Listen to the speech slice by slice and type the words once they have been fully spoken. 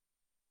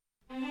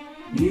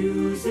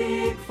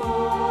Music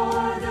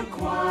for the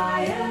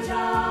quiet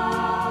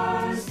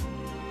hours.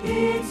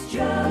 It's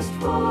just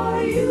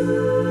for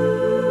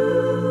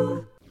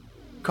you.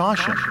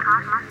 Caution.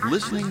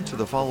 Listening to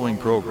the following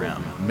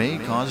program may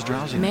cause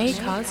drowsiness.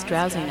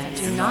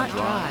 Do not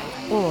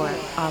drive or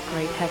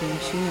operate heavy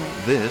machinery.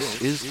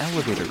 This is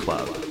Elevator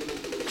Club.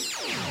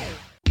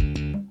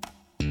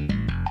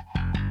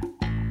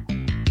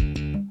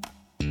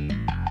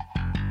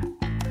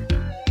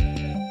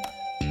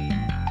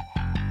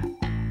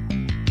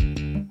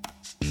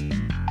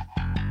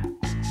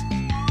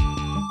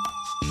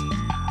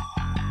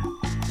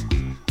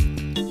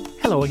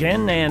 Hello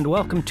again, and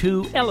welcome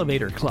to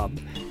Elevator Club.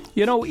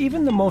 You know,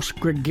 even the most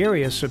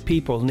gregarious of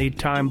people need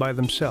time by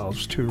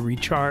themselves to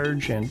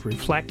recharge and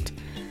reflect.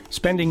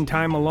 Spending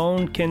time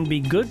alone can be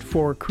good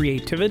for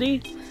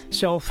creativity,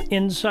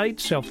 self-insight,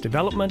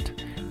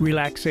 self-development,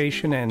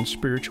 relaxation, and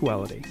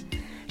spirituality.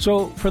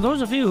 So, for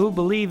those of you who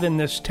believe in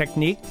this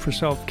technique for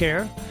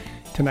self-care,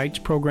 tonight's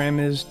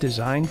program is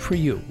designed for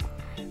you.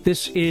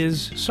 This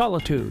is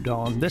Solitude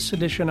on this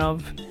edition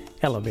of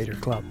Elevator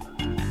Club.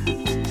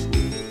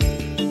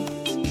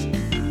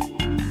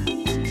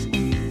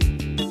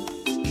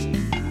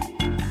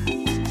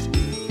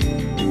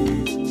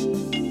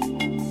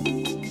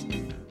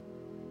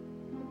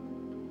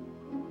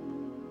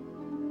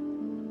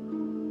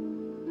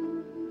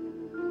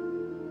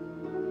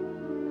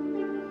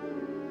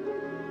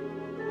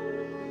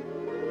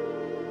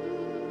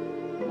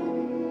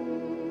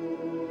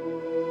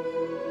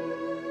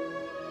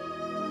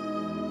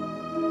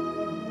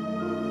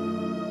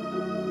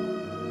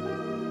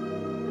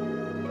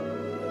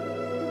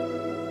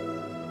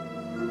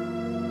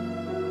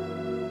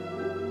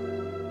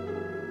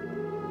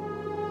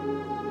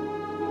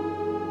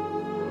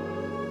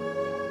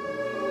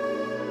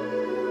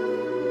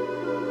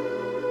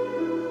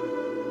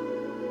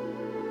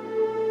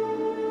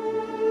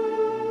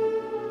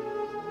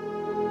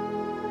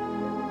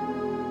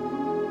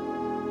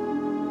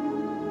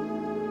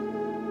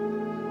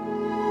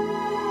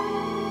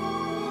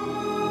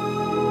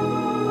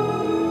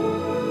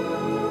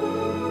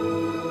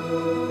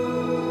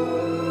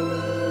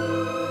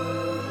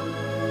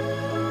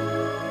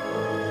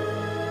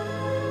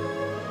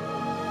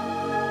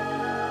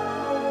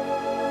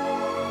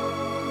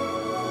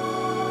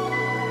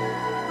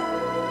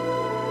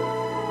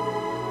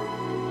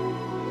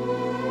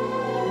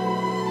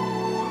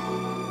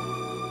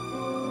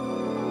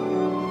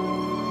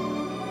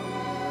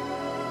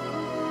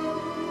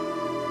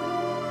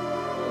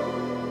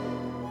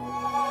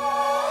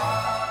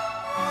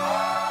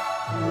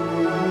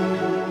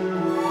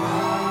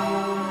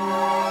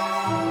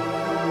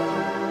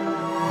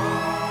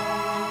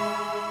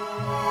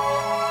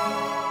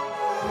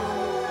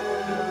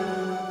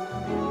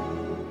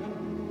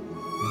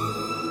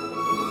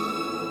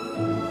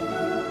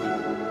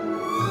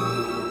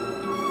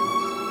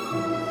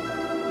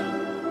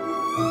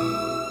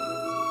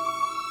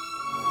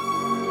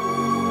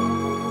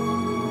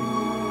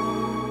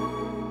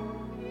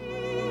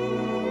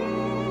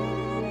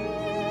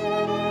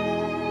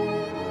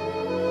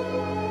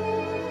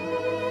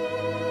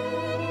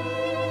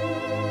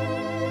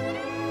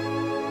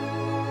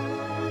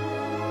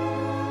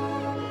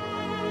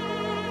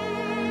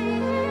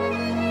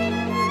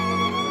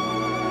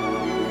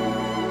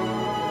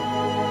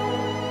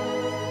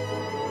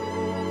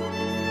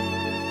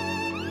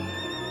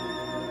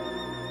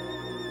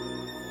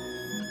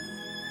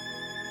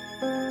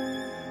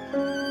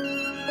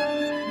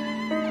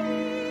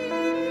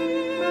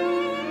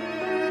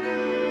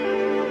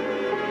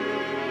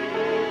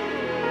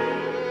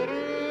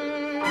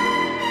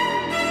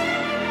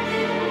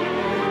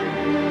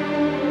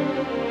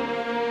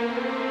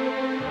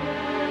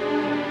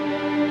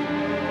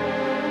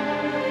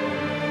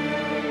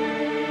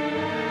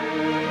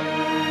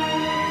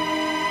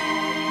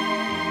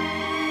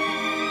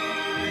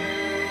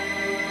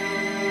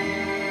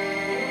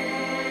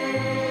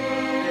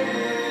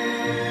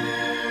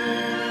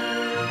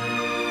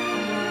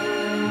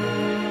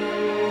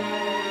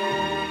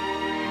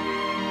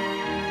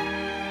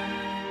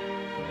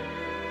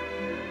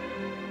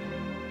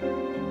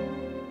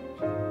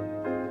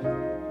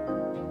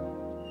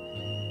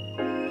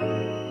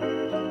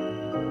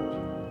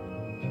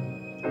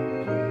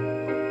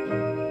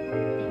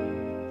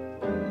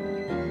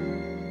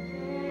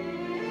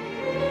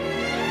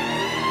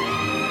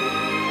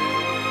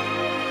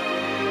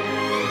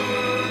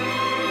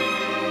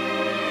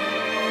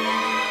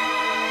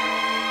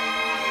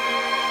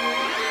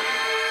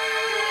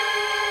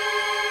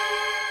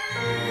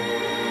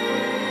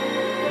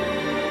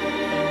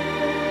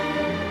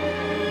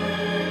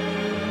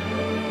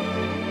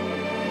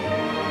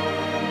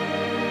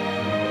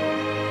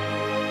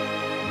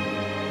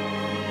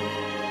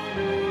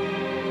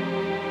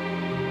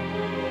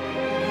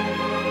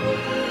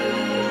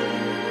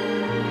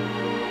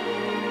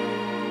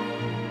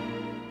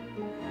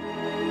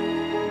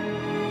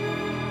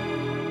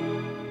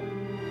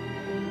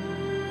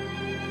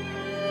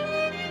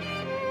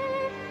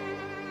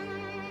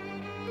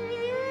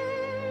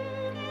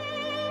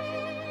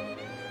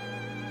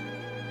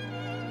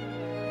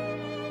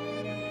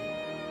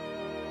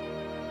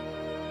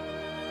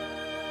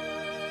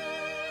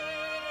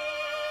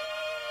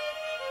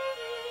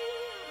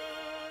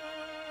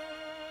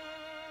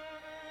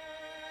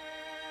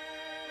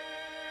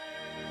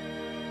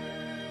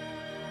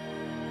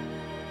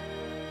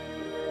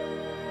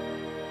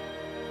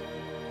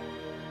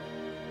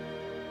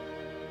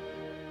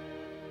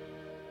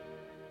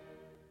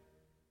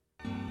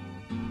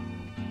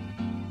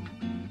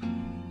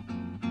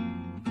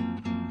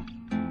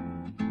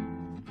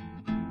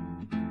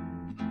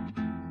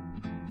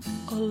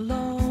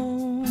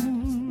 alone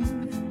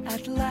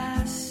at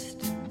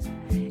last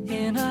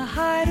in a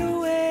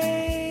hideaway,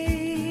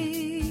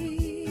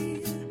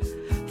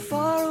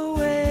 far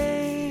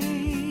away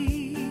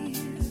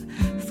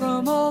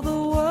from all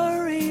the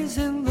worries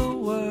in the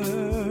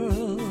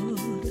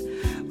world.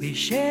 We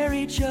share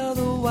each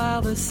other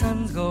while the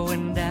sun's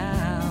going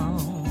down.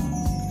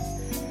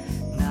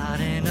 Not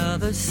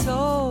another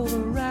soul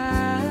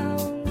around.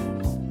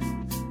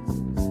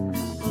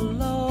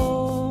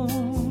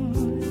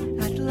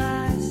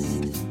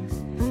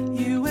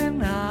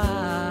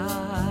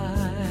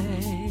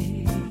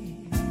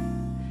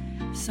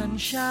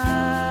 Sunshine,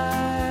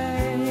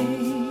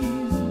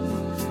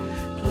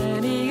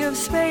 plenty of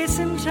space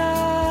and time,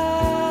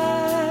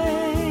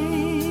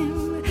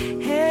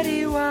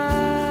 heady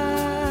wine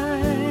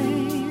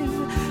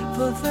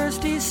for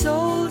thirsty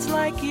souls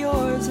like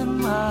yours and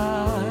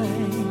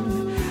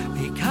mine.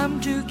 We come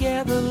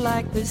together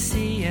like the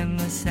sea and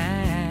the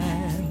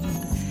sand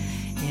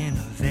in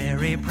a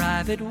very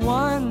private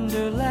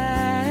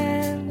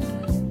wonderland,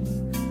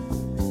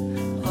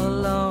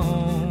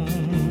 alone.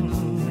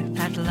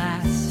 At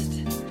last,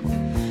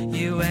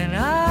 you and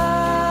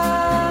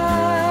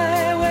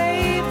I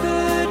wave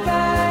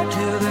goodbye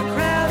to the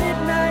crowded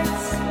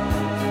nights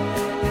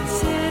and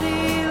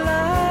city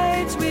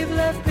lights we've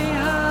left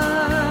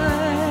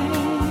behind.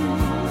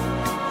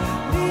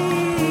 We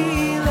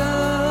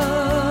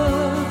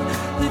love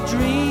the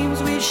dreams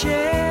we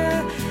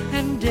share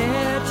and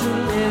dare to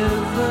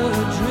live the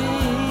dream.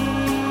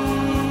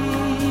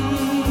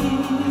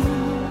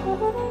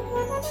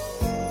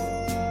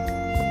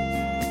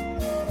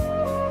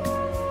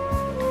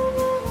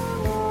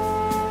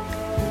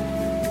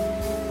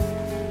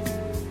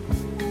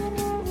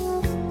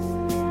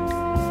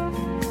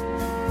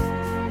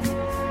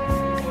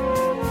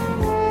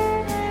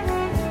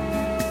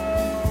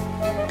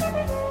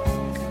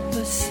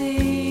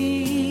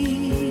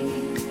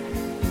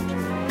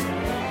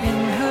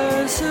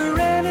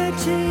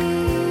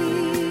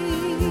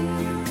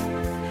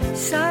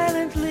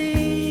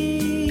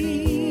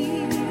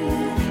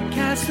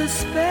 A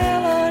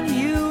spell on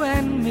you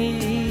and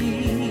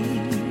me.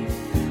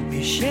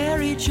 We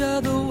share each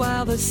other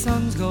while the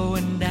sun's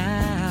going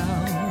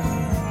down.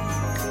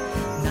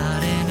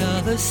 Not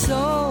another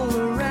soul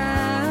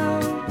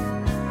around.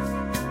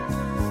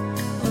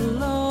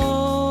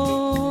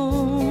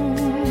 Alone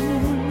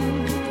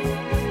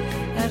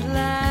at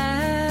last.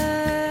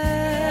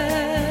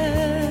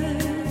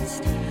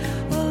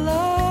 Alone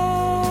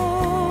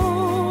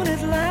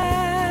at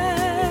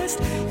last.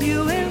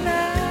 You and I.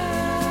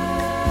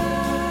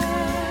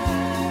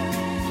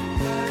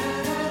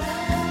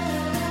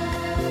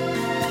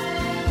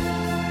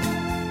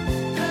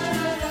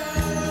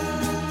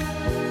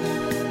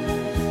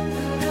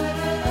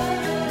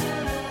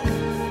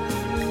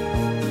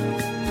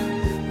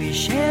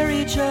 Share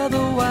each other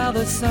while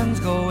the sun's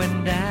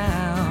going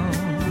down.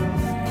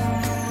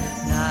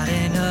 Not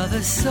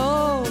another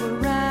soul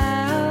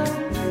around.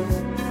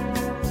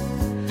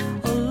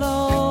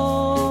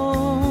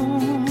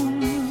 Alone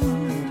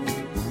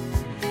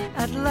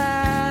at last.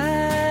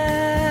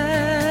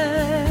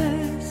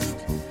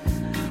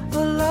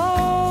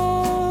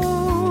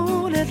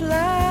 Alone at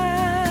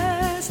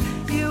last.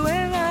 You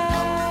and I.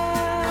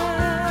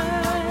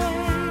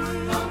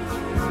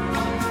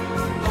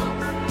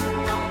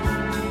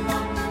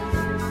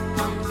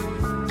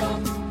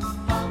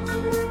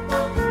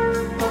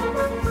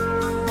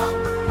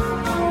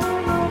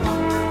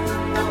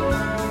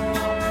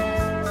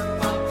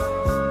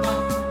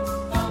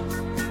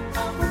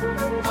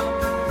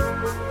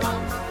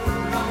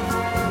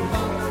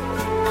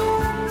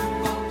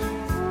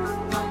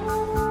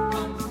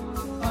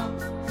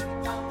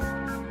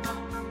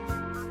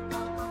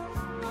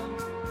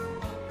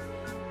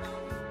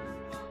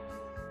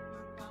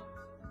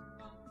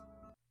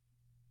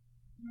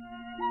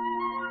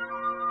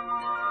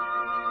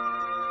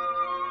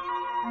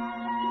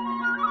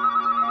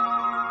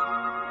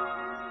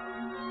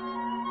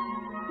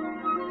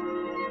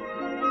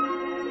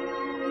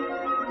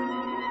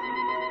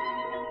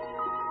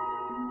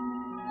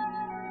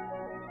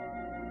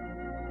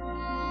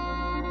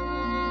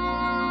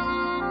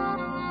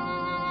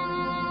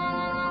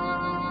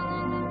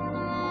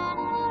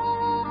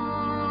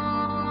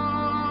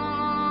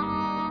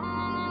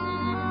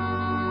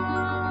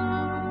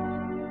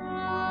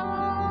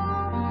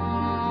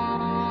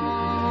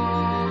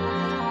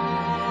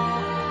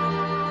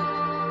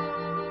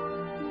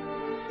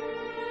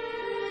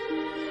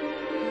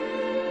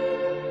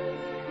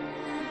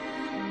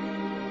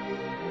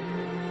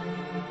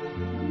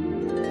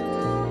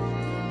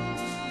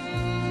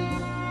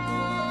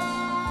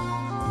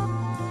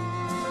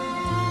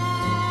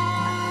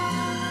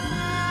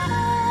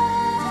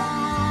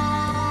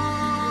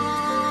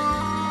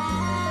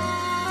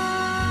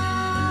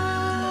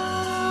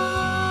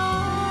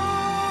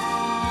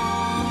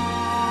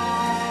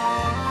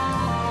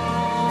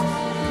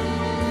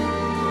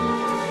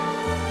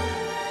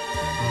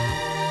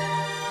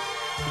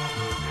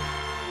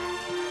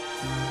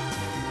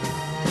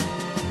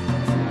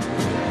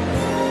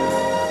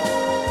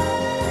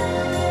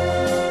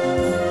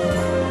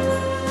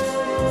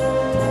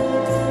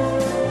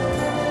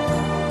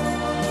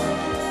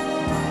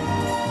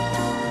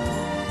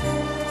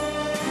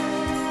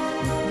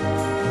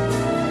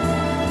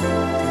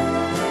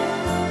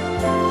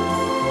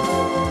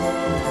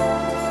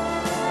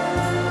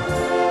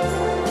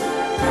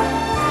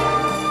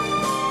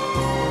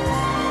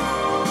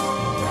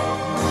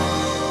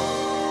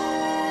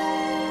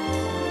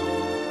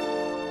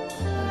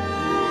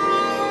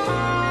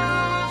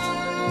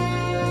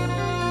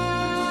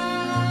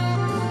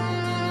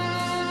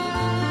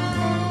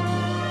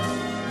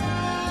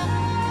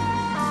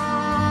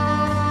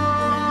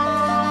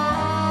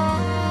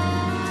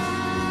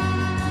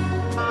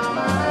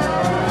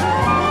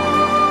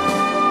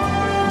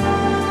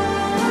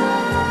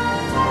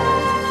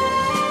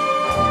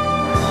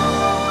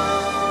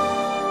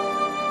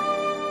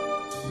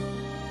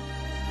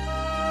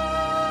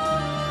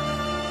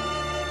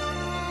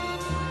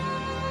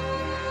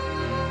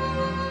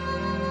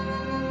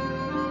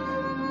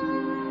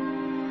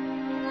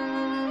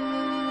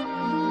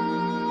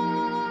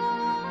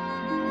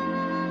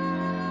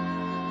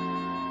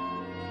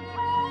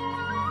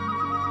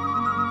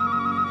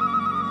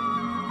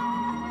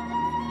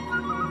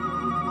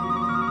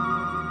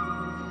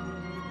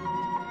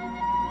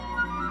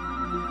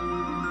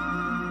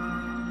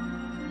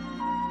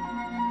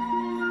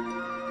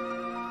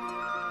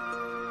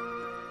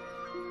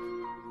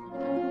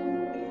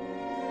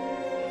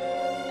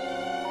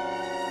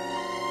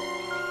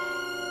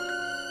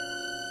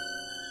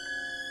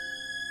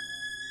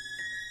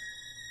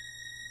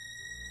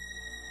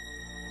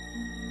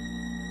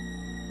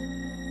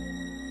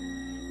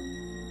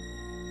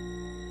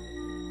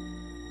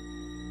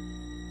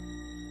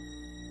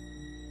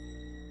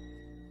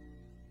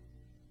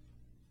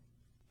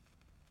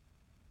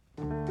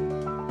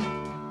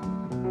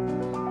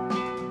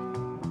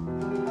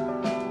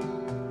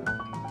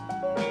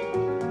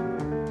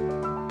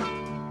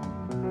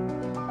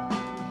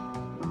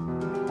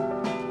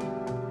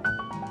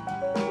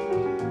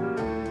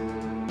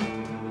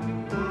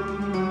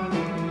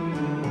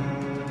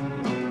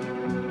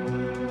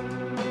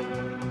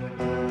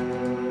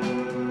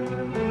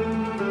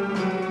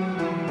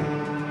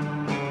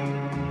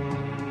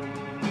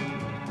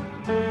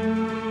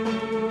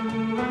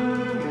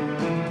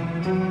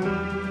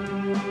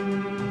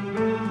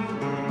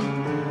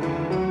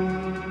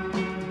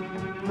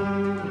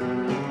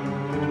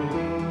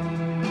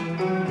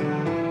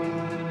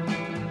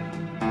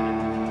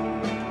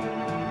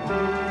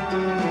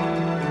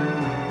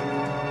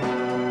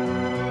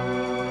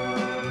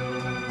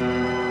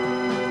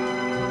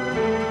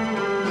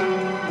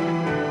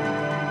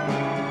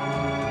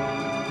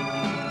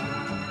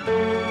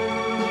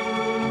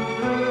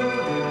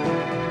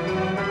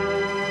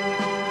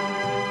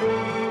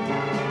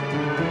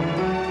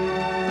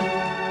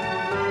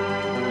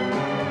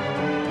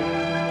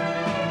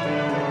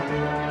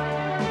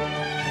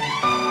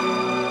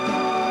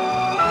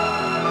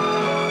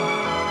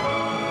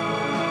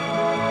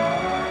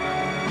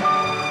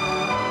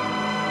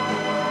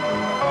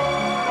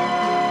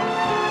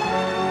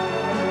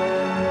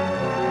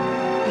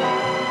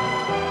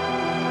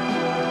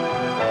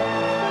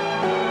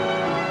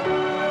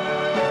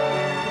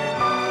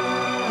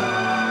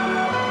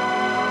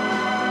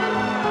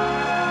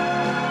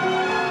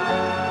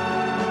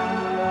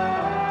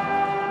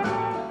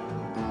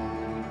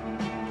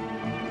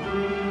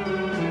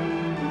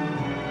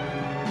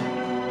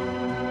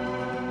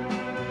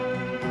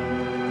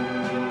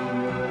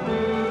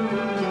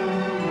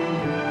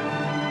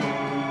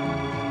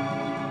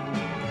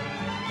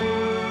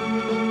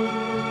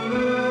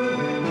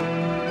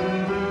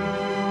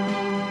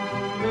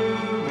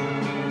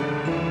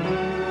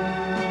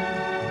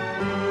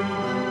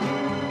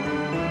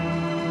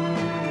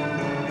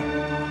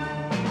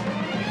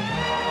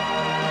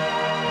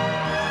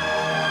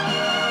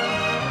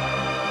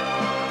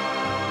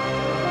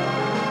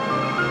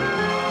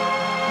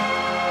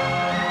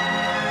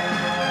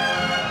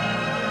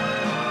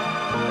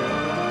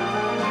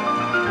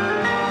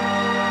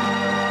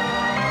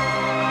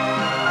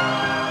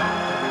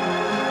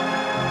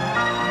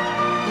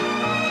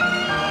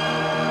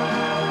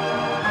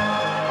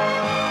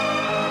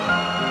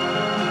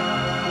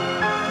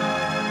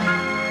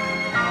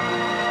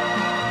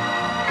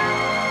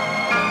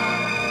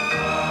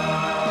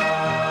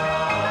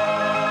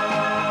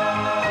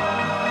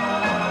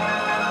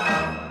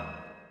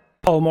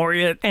 Paul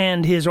Moriarty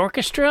and his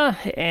orchestra,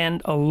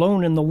 and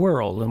Alone in the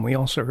World. And we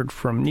also heard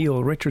from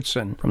Neil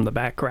Richardson from the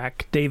Back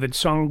Rack David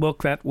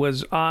songbook. That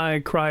was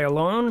I Cry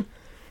Alone.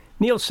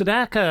 Neil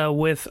Sedaka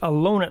with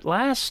Alone at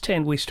Last,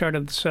 and we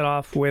started the set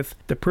off with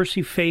the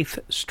Percy Faith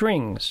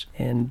Strings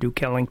and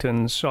Duke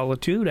Ellington's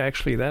Solitude.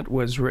 Actually, that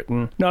was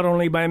written not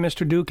only by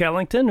Mr. Duke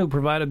Ellington, who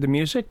provided the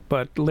music,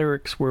 but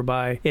lyrics were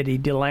by Eddie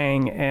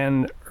DeLange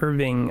and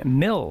Irving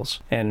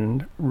Mills,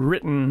 and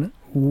written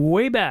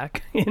way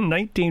back in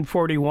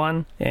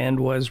 1941 and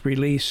was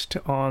released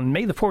on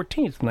May the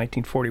 14th,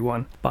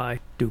 1941 by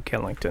Duke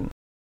Ellington.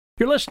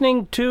 You're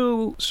listening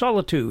to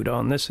Solitude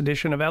on this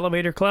edition of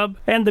Elevator Club,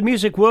 and the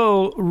music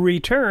will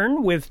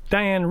return with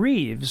Diane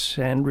Reeves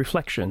and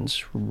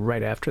Reflections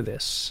right after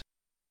this.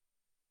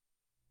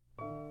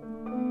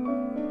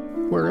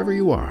 Wherever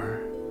you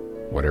are,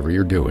 whatever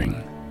you're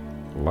doing,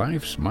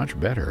 life's much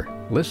better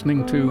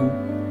listening to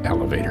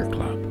Elevator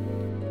Club.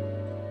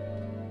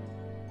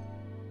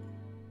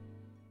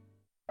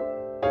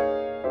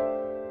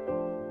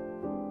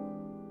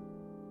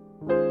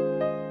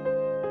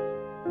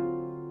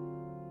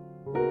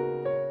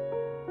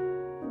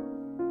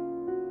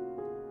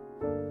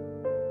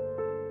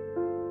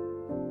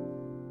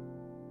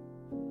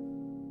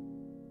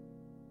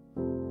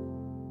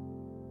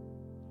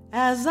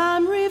 As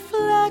I'm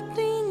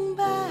reflecting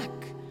back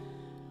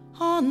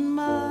on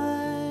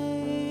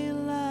my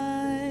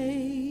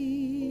life,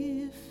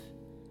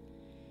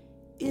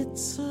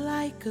 it's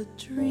like a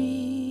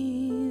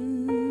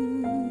dream.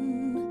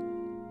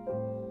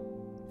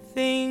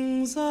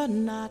 Things are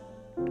not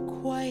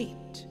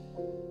quite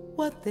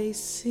what they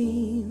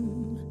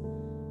seem.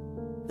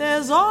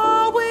 There's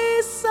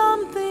always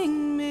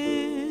something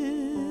missing,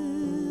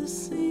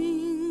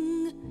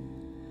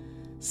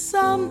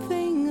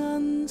 something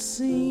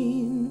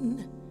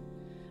unseen,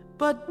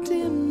 but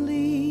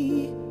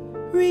dimly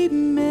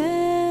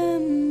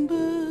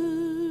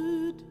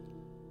remembered.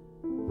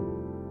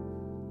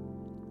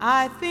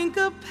 I think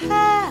of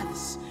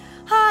paths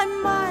I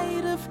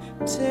might have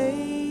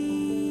taken,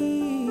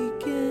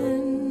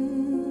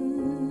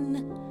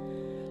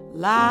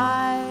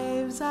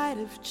 lives I'd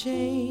have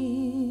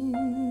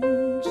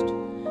changed,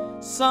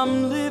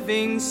 some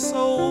living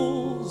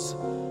souls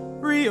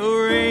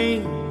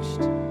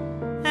rearranged,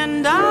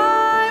 and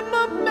I'm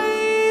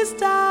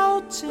amazed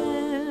how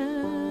tender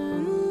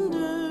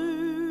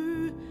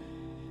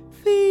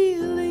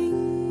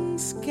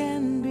feelings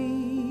can be.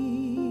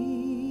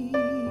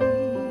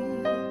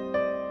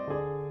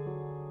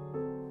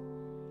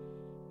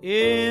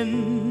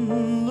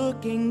 In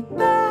looking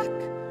back,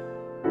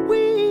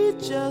 we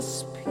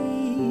just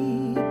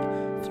peep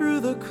through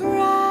the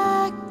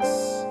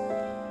cracks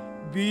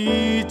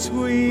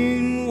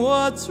between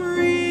what's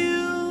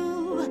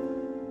real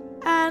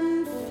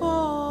and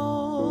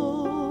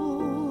false.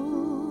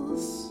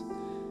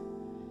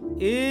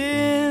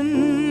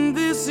 In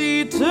this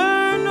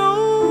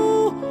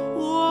eternal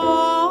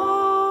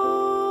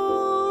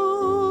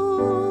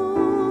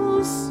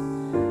waltz,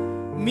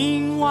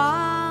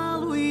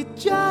 meanwhile we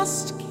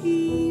just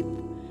keep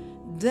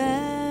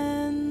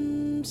dancing.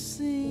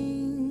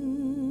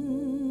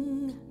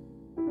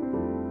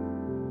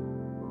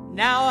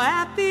 Now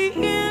at the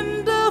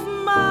end of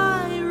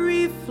my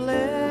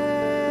reflection,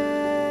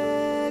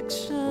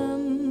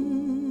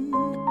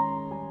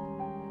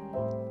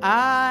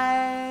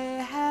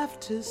 I have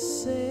to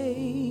say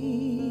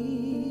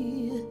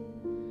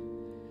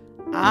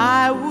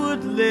I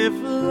would live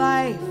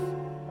life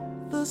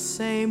the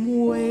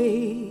same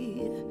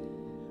way,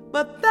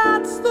 but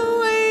that's the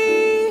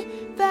way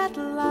that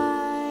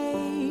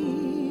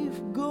life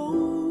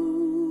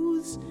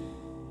goes.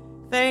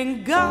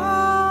 Thank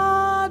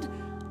God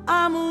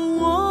I'm a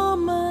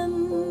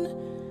woman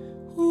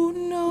who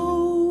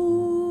knows.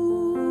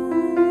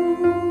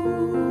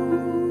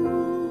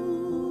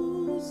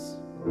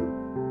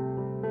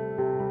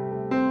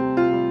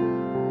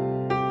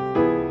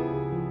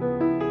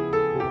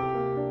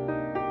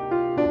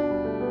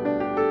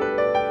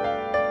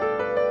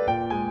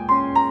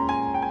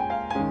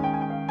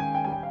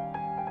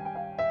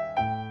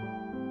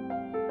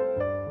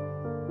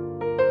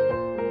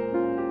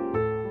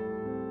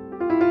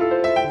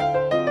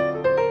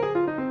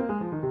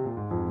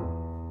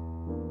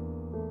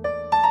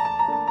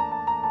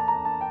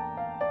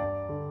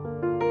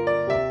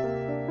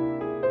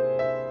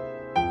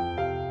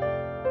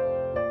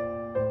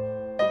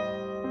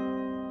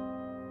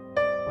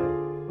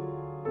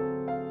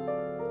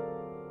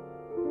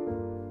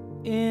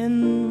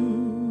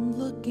 In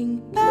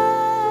looking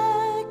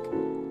back,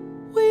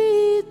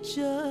 we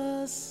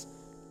just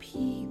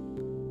peep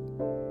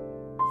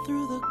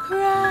through the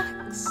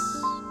cracks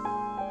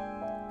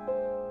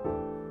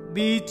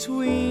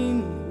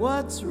between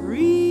what's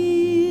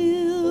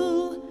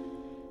real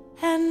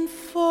and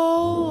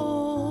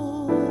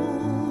false.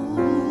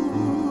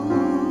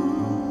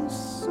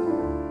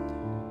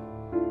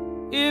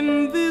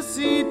 In this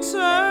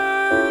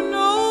eternal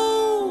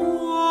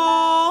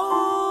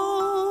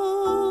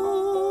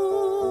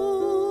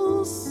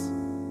waltz,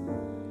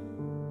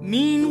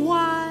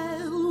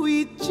 meanwhile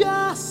we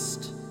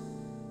just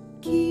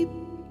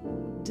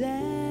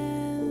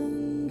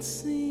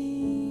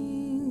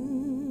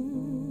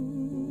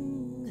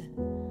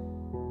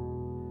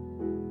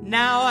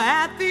Now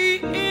at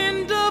the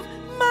end of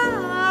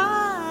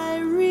my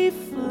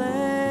reflection,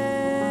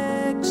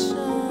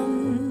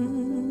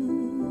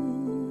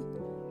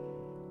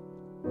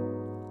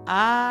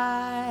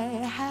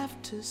 I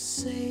have to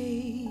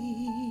say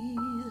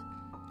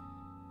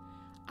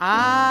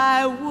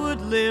I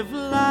would live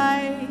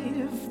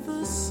life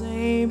the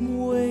same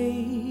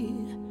way,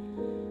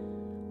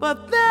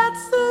 but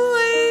that's the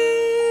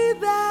way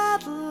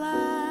that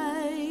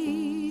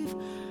life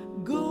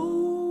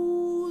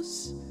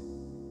goes.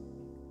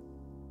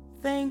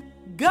 Thank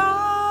God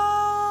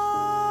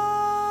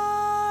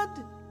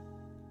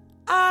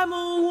I'm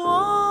a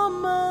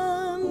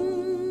woman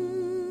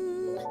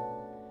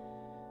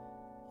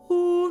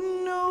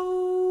who knows.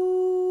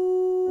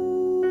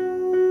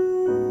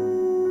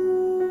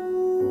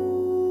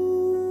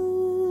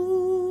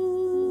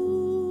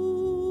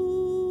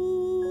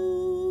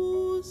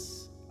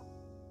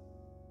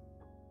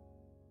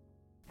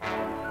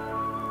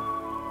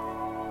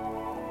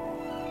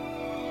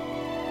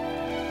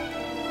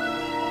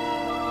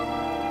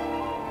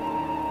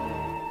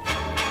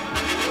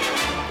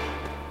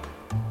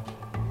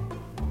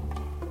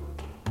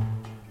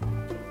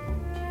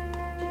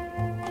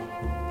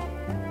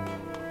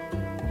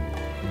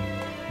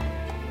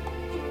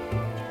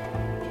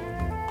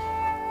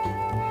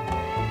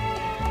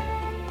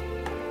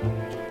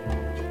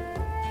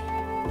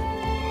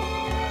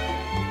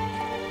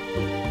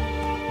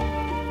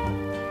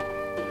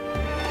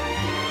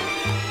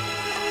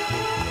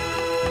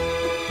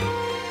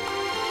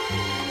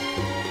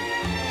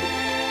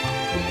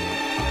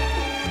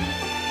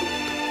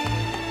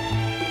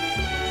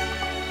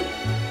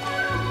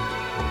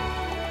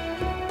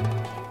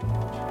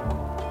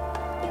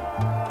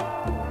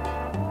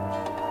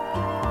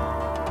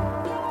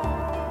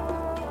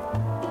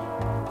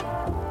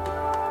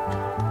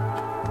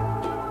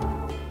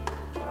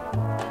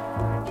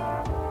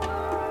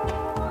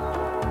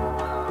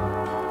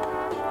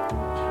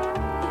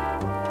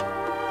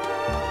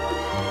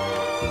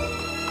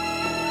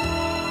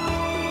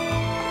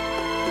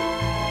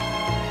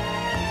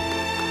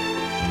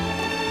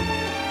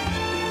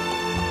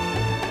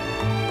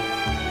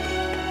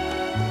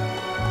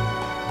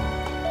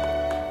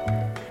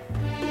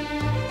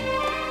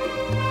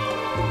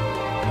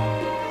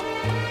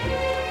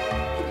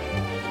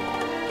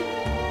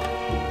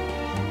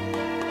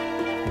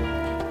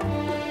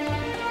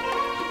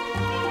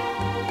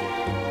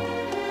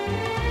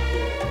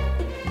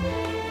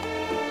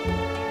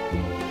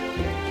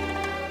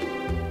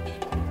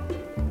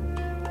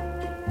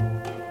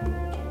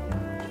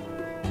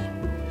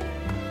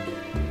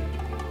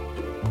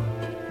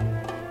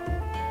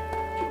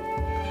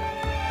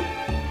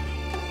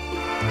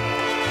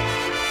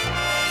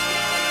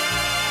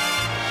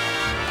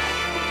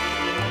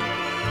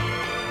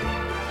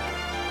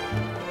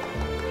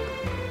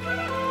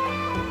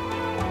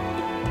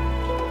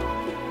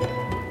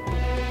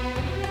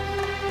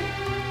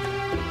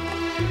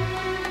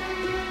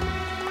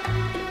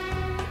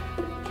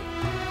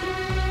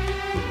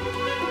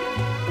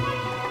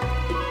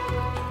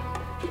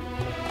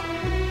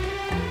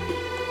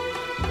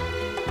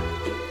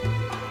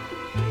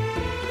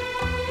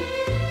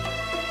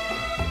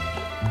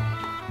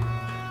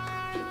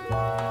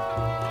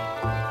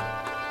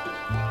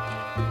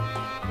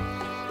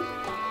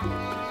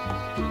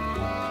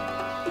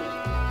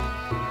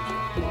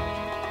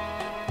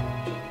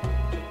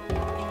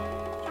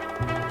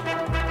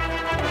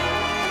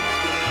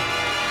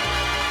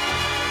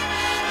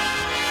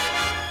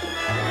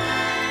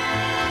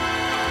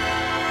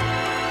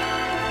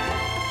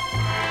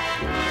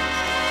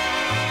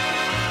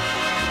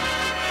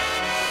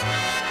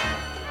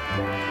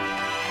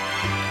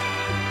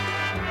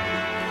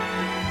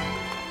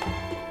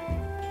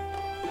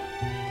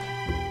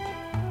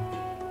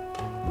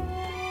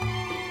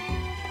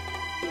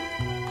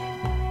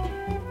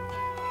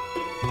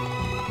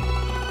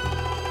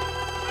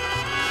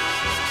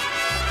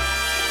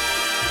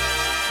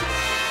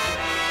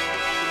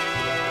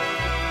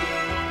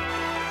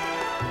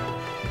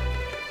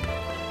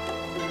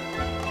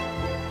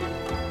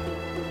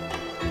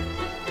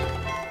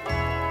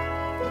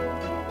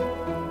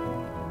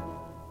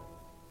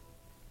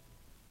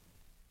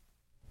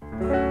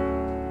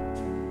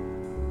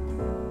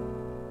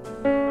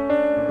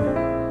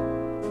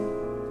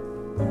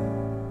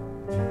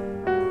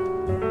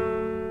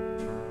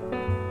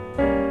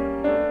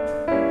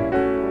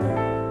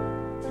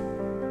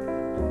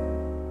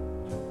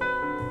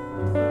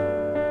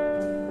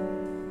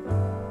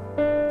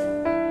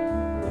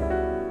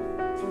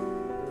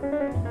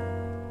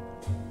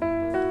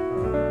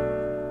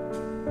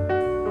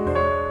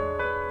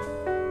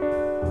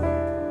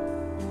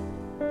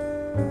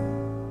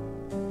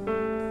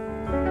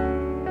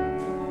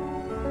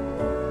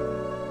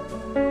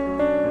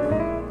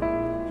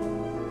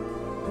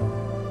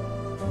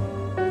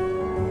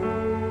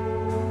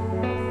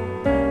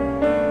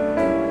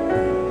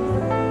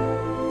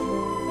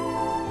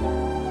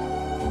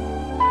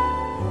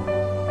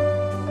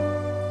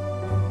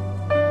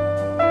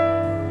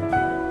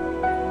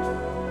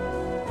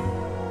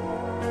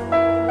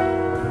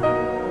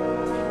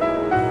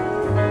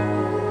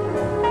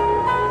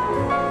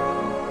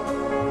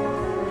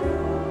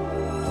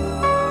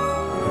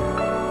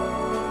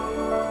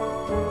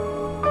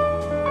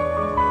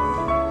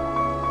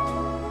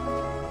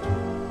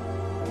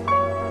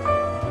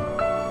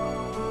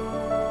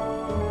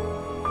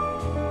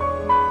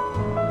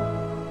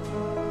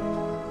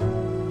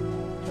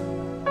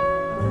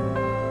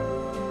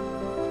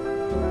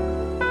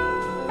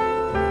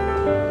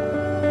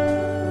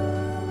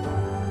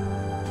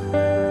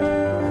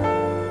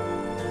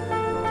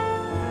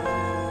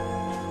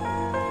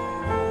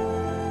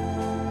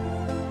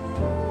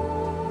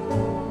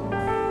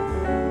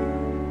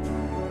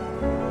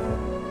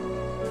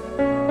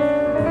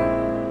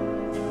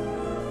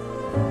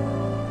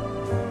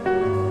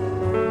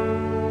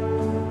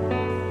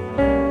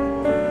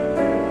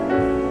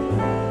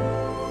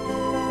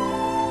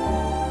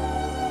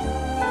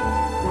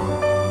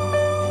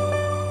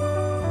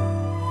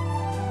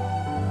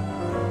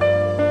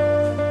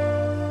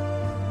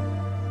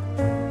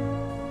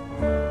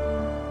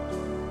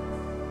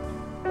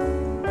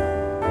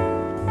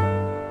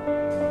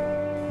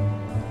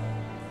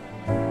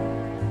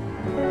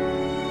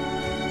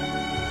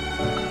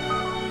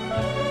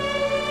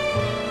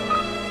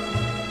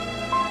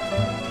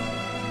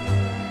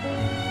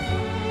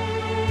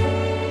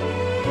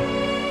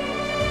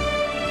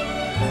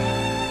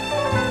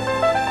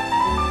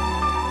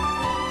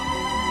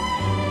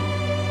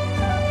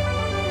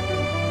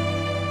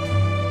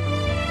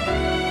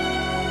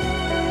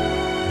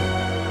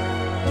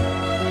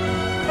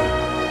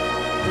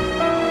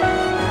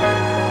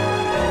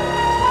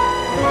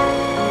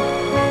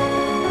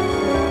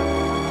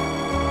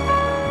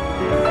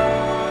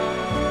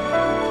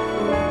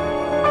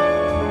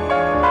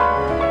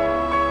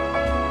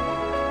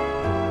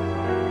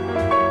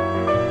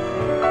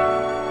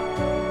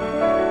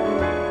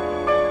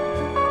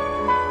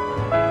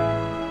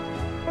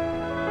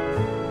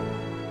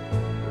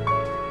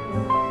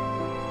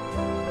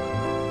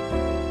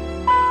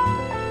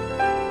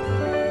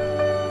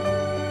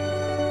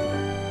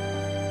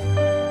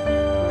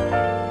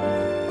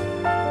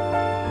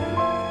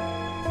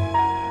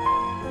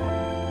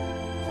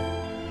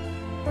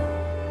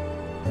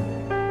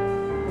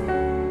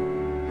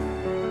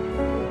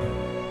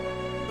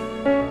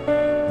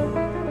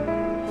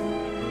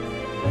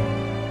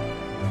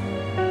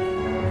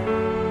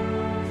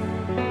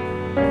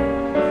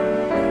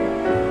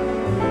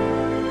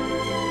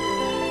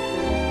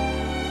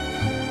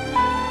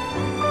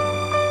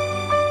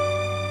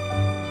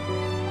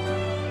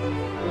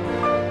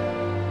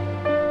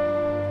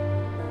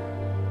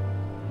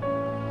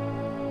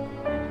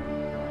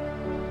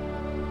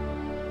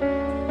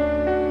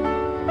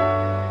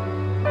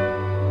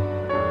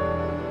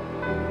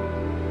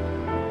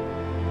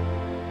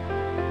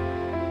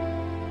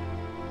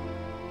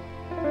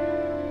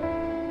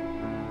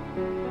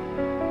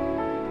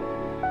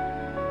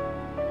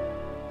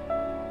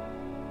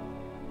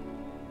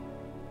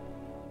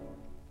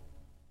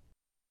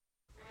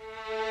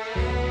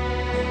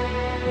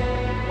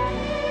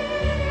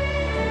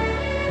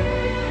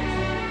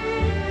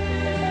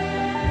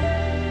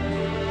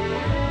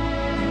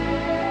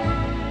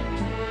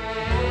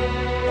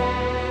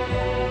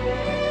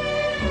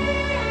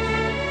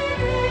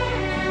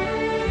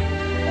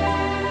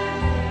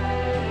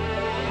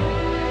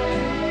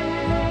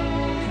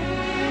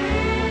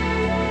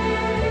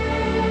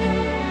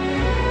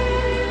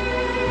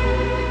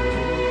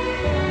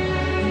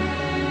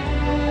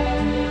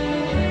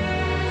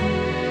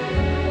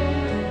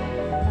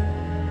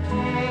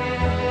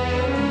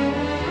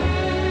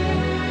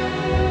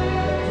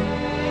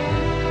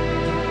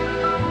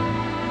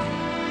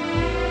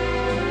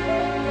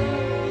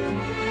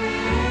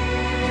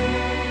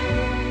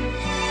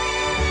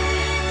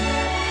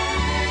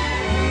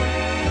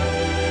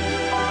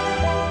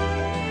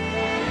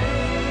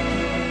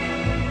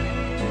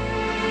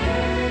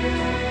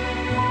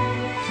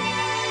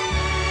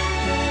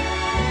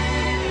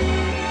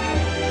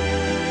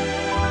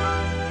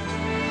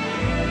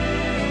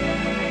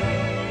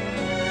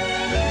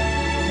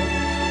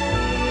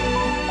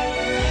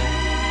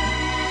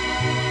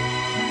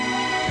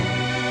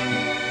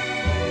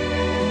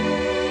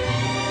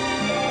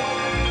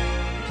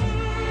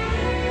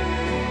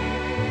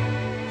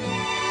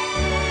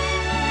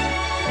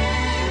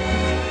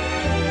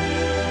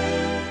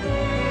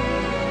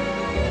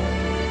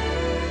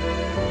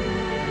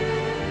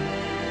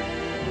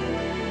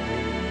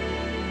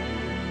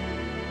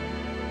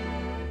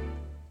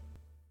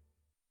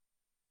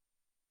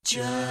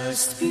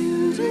 Just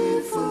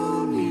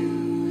beautiful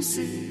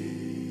music.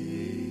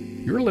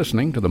 You're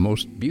listening to the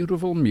most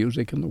beautiful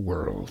music in the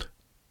world.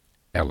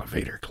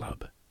 Elevator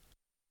Club.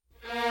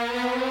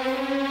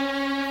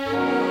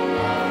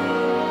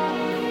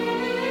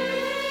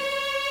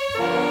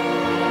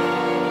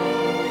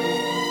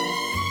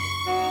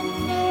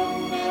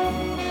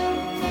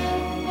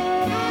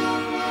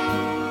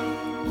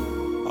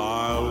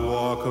 I'll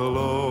walk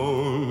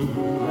alone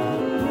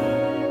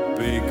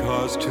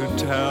because to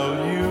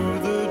tell you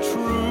the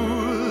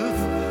truth,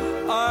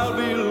 I'll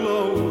be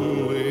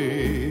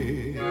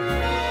lonely.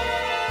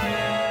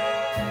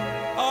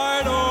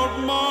 I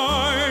don't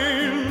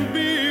mind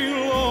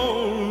being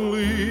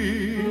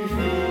lonely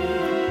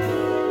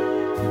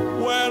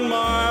when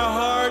my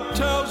heart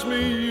tells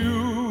me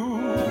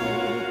you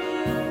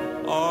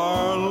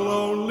are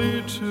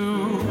lonely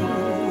too.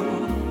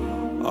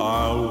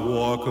 I'll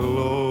walk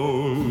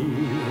alone.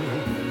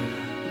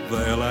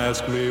 They'll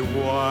ask me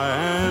why,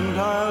 and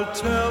I'll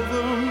tell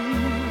them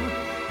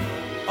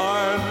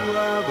I'd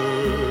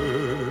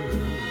rather.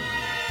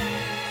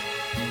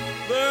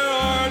 There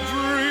are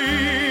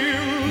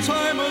dreams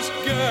I must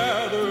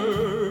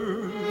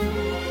gather,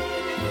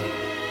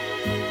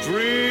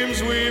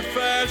 dreams we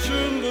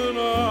fashioned the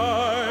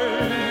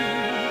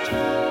night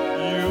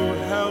you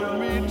held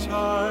me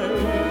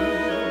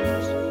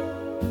tight.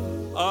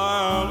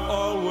 I'll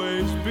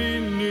always be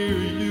near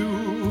you,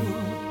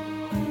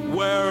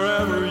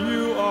 wherever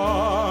you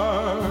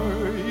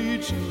are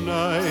each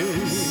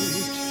night.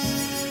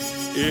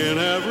 In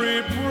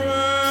every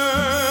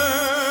prayer,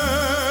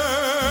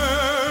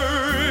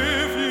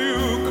 if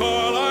you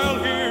call, I'll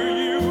hear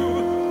you.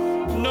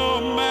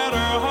 No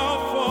matter how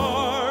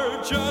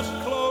far, just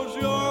close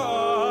your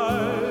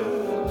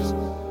eyes,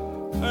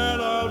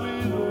 and I'll be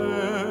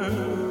there.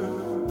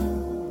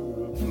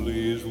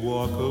 Please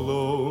walk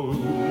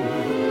alone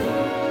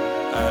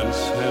and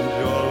send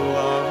your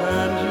love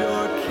and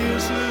your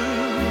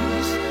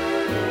kisses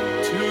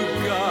to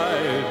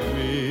guide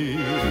me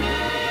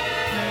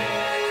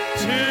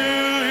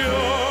till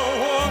you're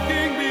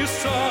walking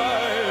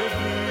beside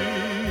me.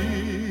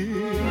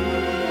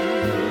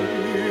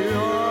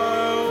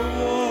 I'll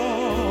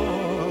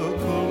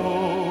walk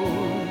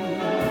alone.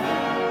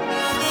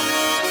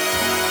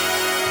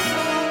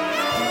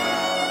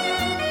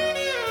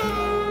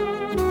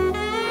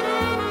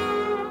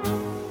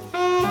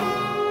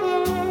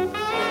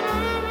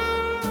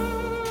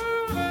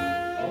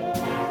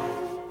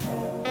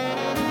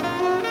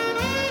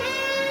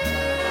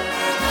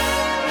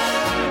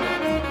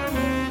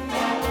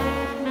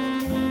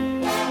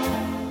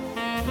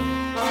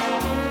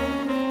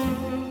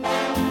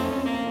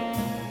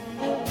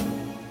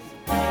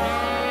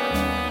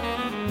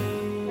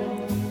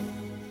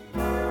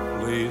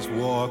 Please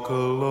walk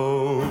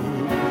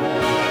alone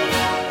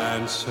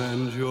and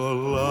send your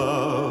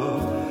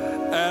love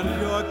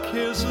and your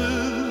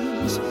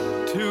kisses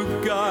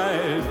to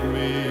guide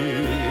me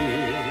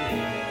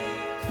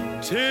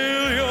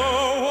till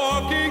you're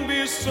walking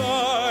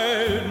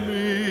beside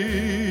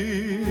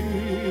me.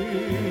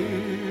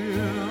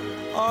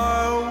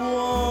 I'll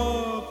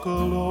walk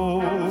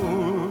alone.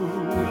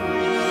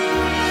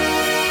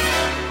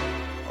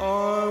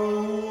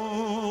 I'll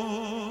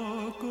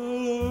walk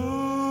alone.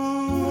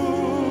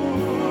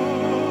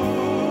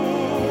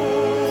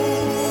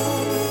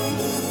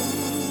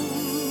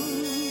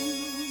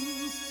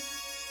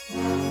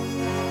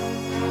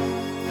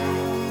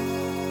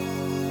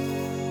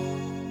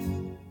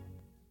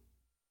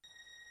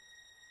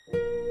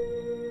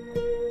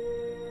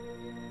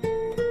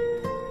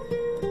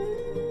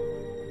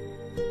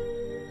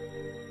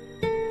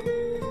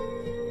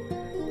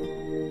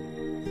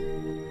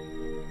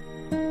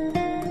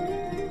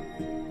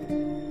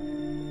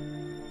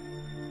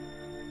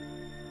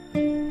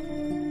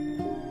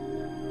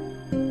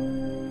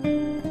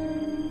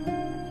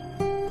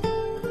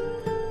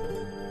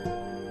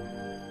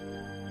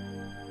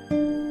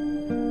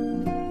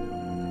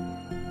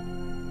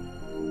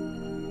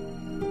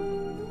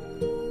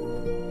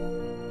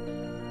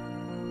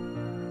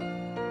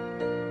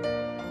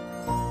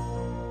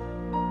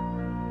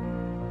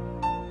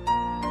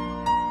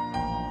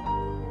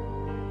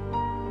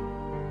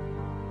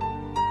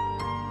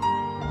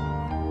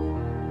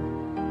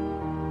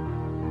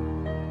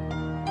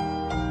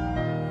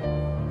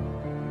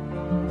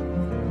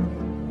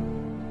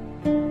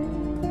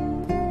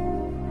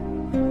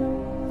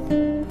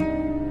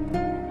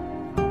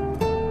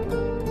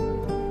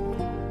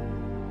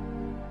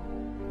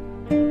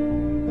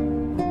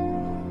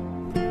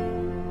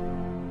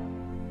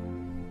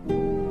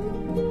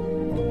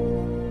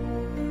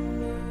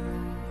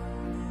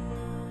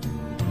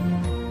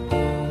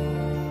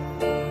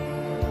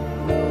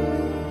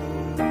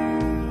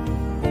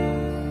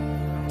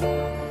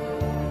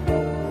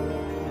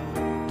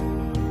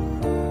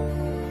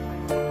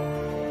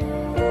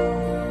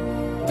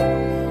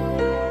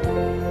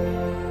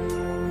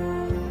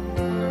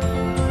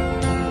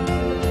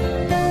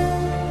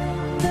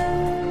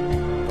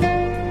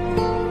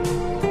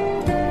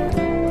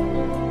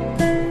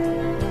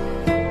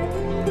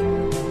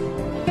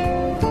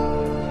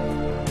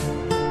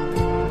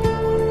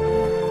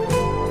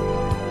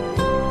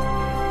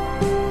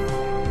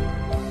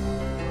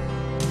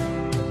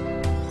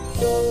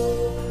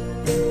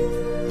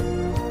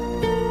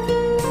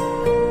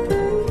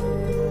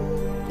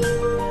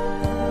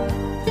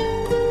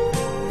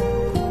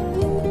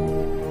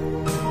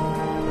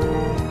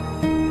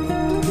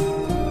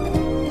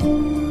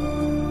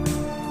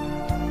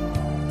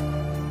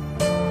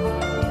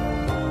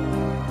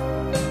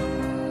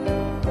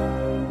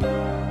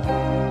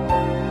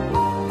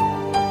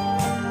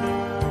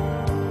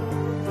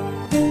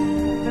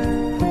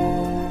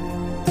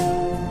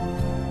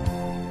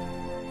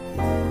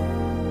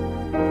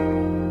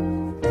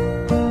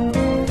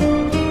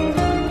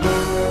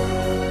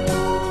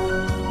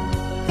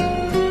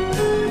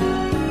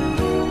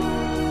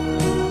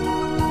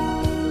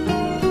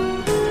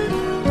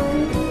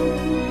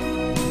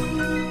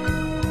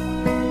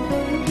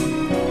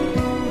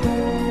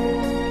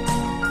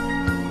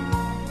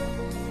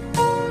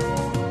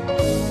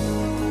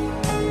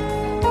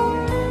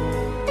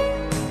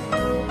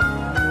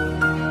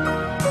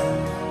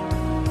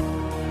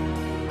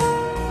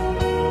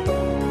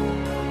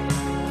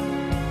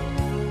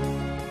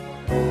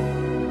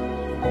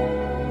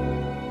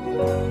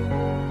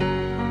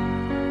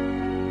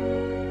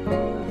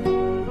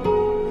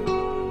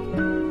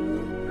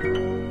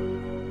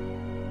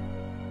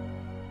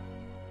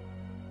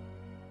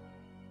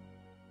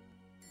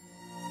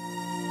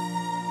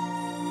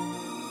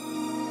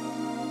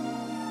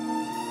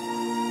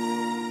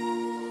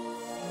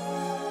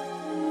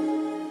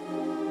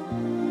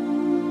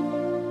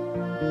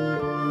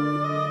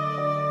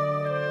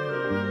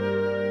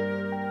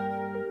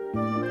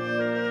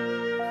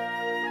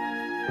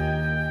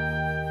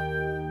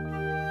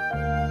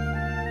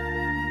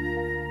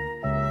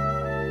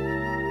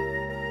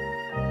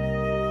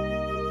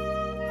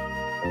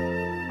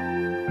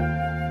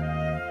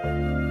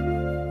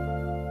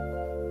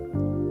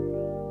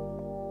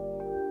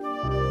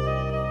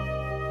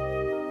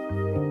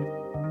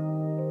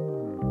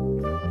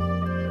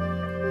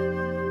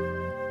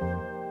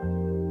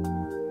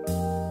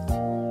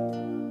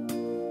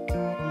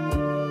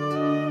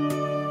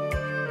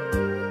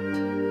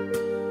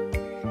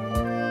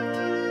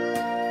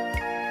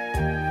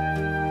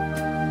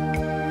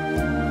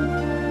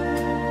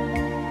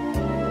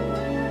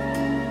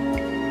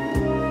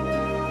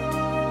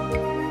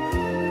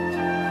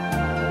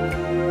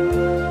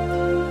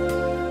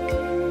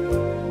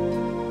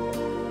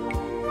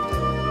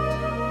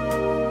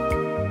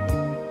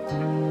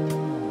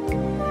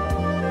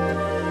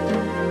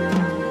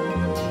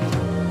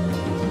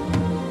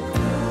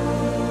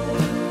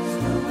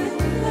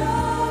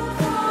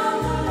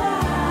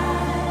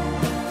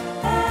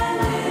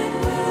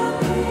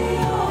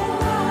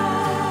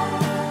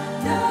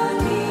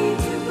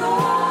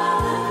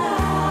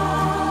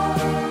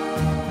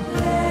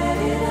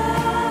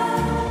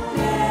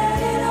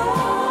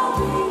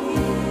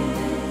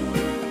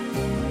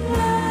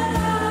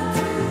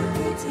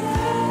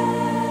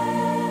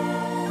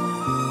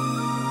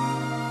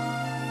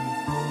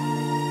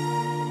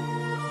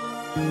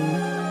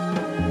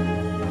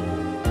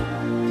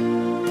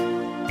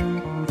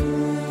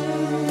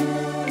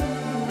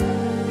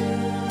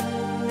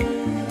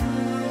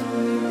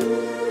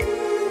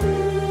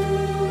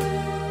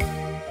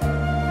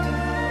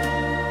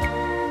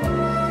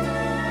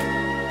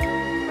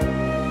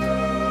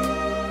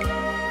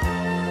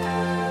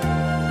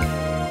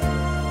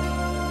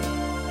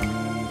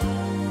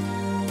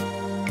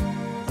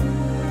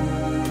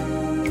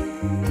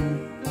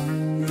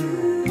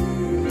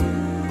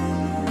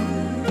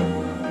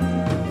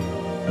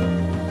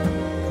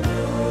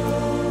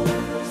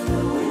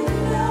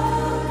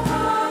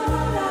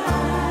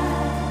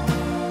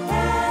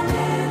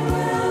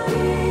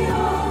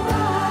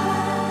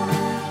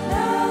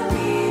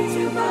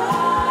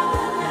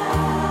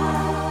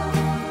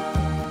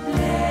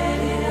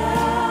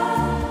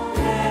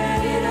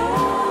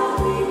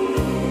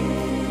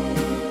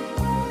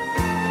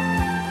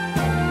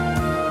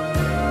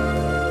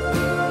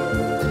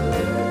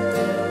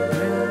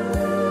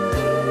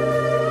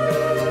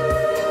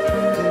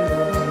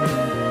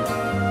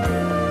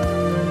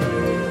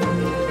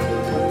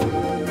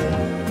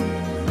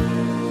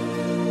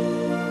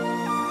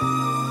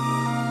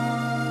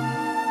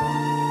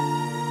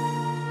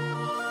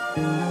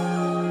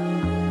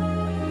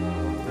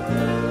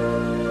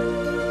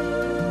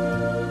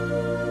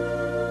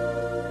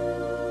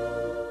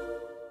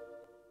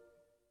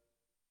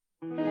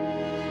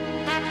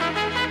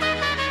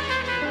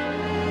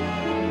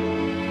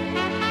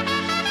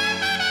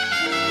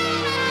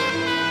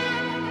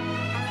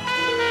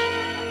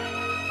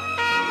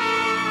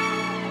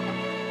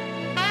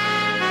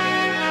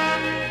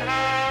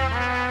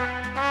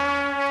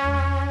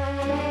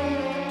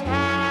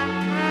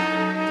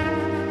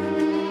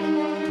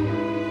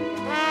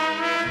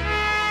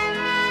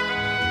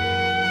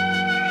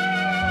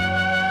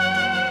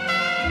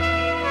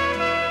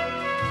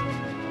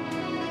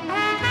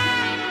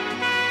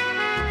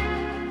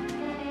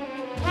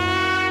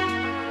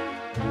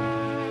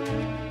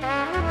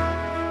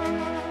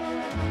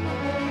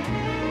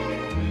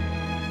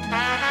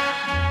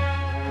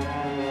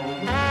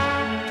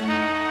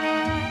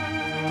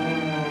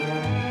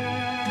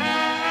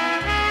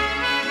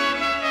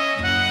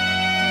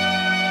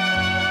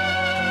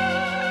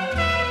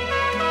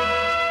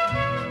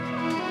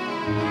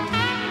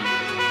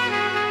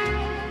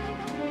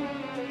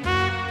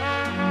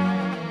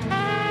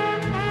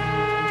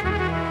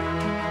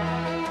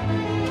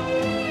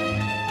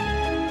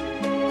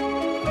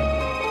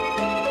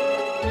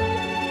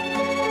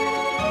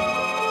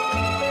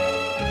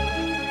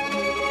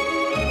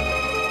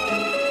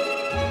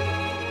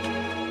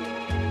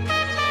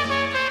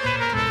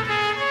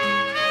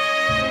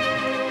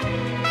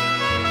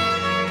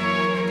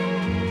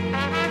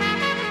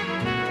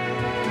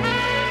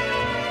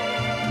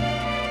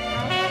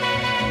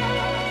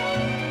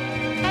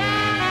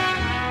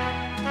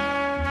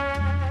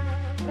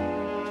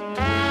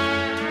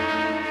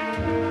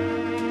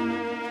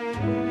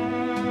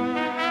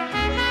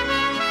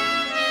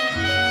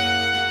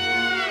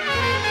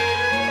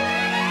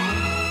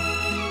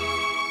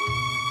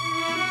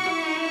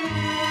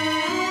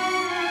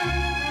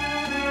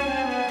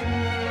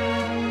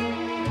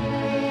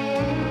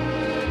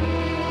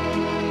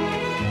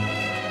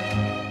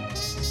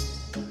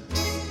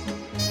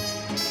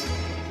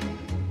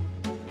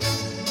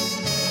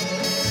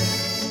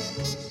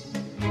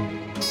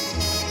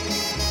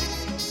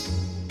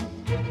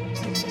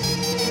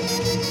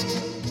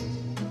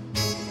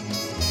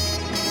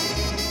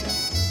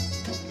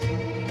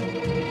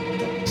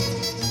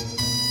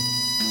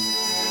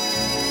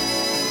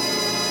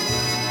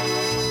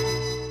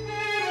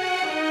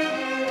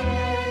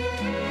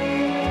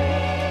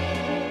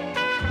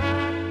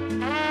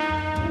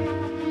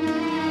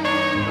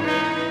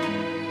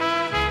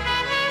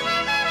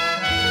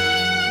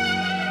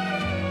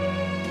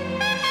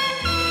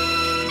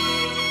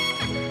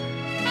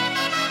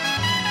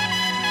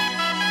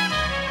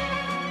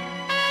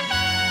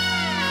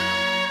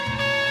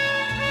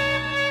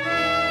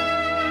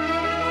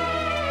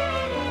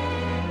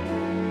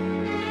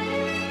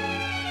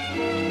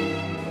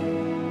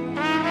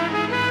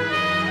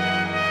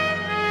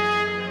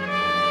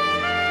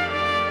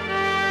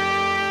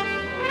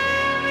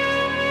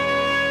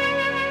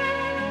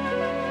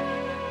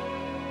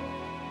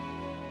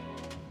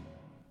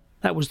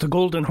 That was the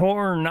Golden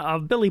Horn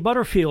of Billy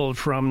Butterfield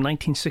from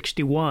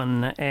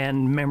 1961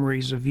 and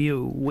Memories of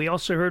You. We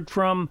also heard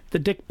from the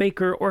Dick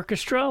Baker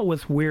Orchestra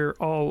with We're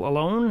All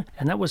Alone,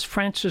 and that was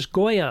Francis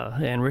Goya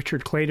and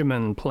Richard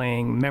Clayderman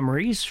playing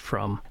Memories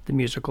from the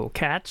musical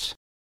Cats.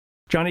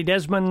 Johnny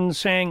Desmond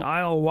sang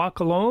I'll Walk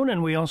Alone,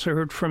 and we also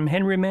heard from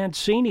Henry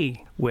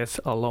Mancini with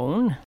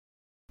Alone.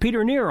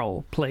 Peter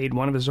Nero played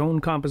one of his own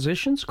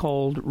compositions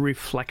called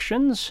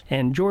Reflections,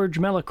 and George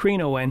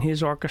Mellacrino and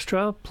his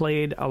orchestra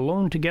played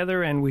Alone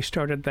Together, and we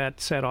started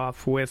that set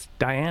off with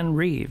Diane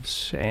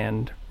Reeves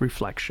and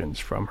Reflections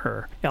from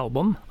her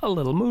album A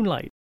Little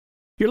Moonlight.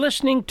 You're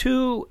listening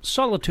to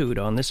Solitude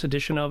on this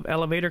edition of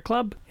Elevator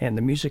Club, and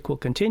the music will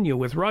continue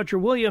with Roger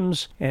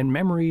Williams and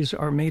Memories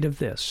Are Made of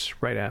This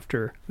right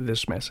after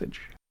this message.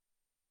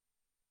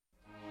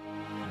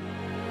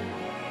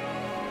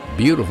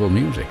 Beautiful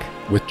music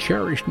with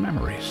cherished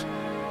memories.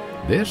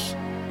 This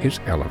is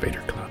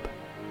Elevator Club.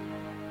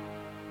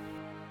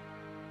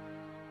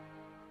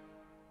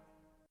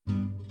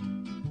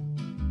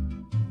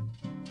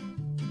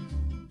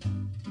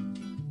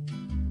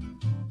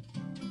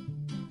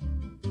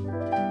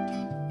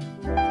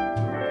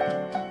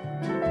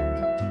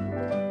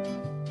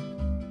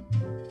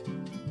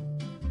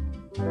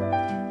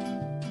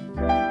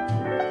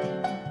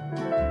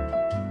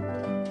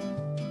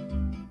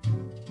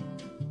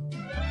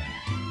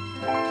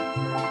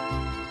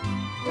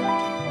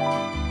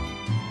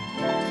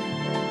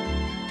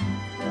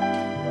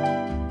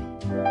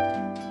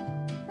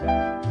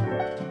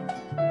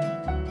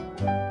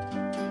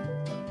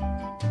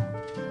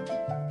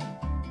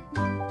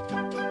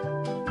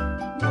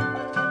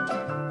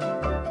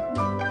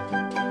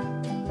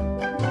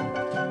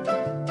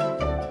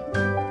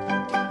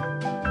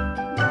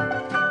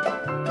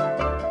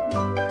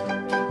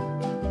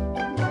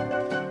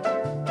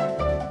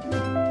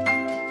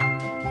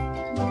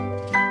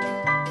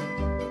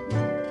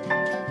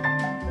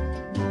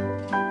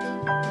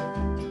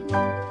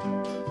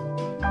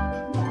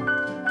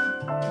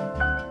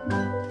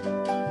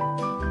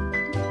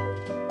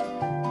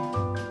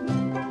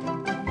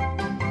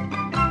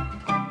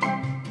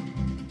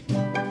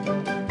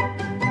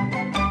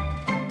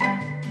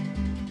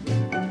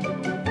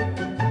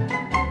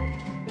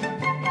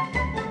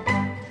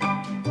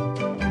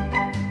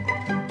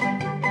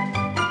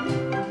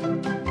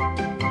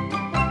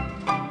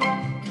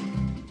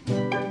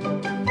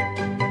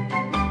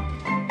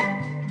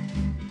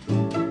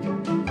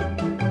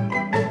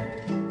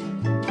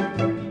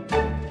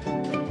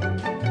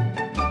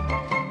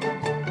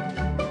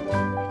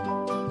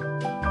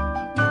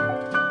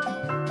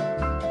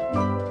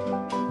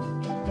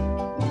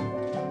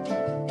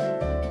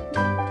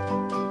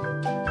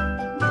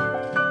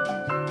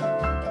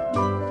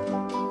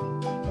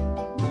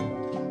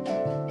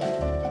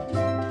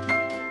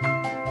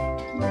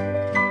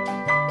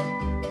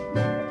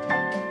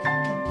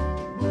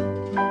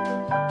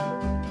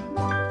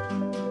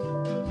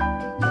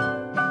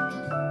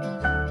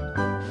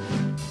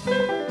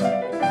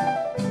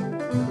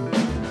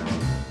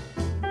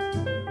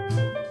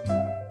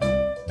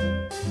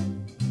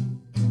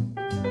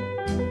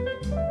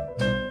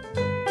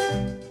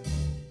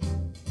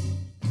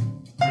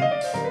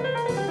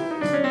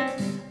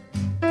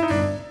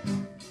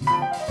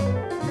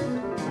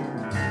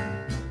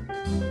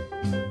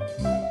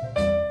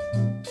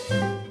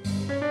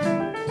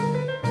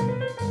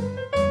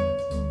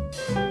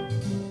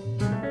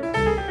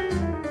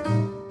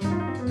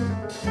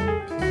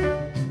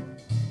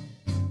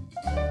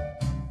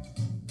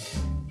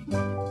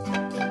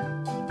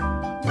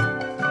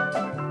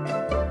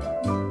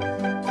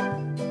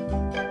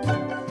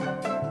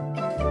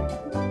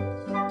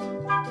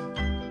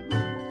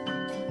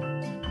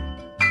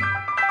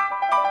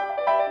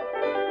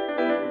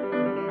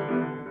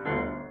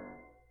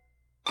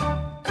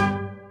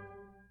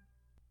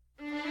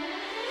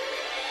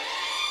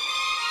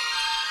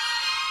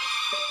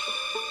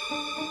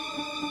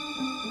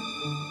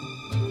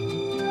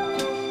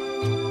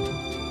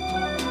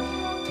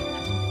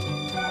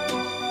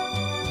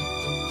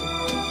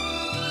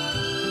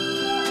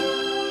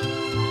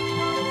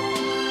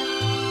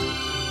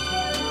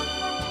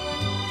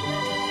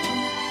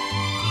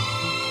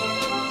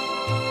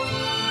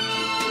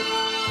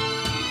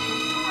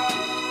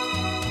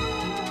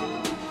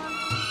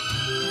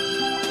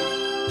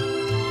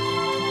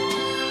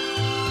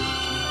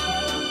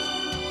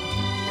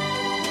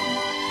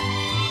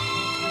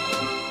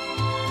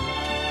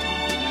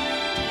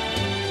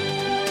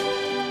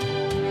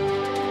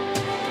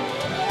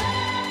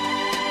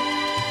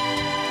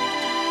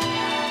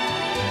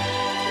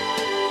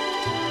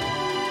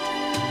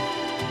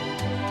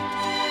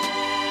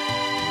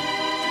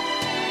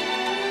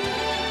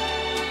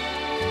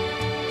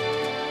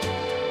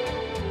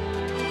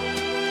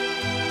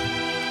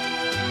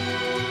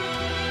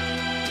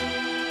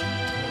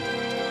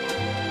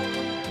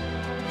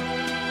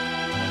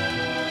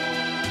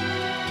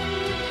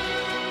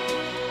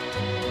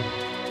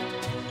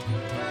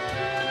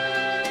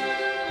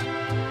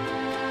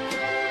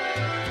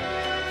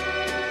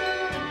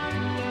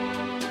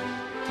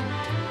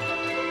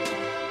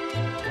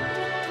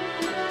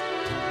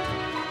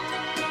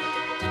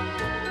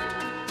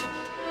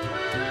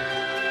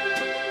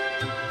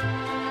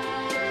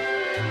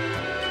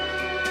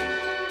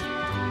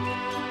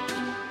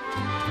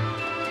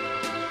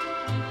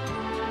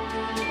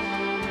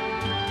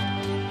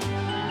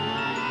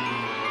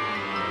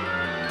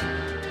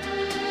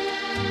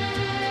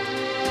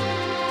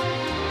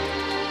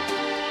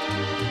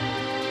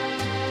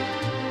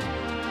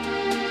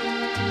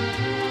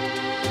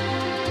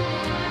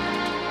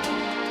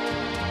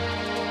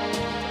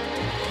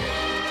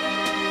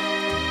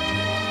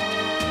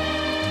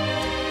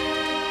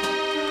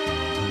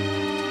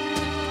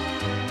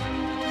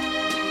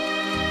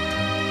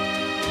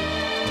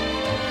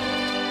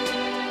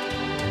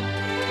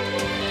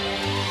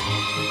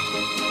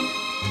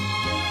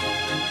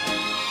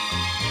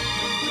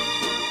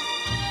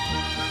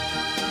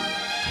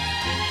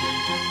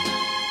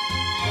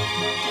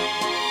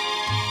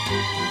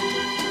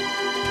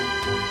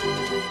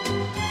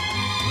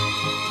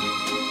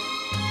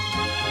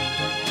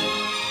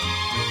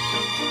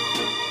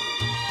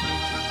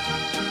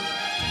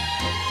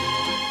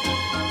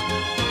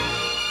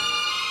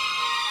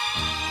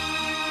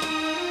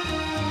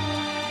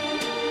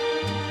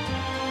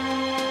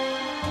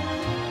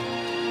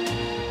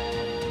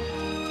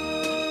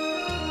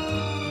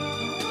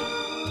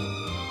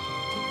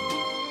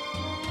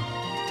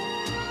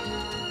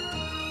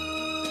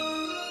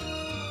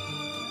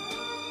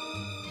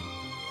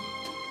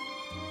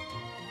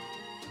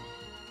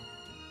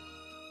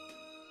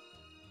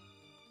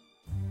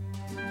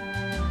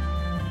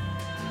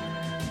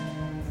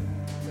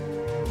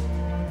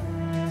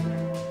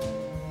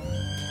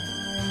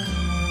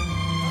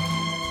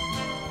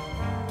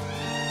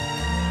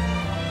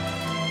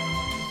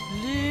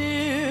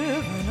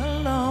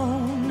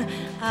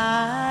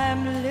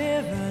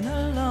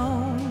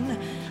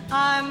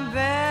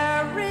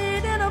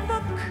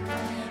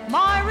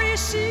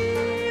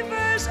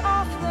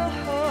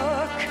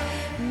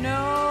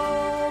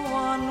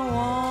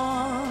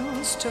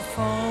 to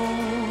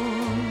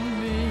phone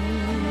me.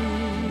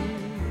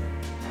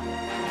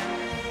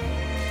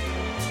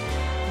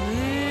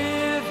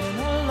 Living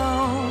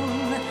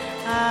alone,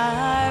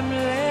 I'm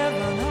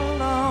living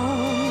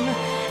alone.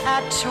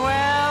 At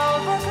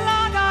 12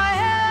 o'clock I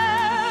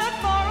head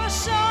for a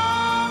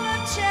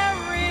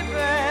solitary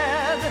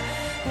bed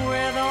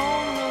with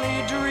only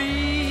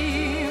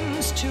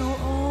dreams to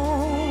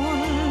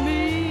own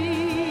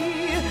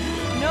me.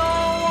 No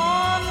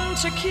one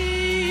to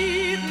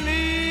keep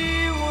me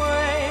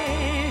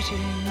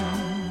waiting.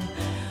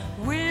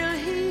 Will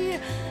he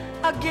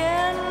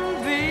again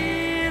be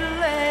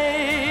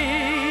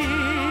late?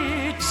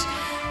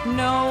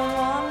 No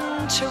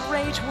one to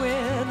rate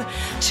with,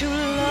 to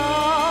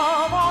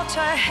love or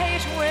to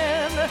hate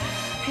with.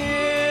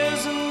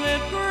 Isn't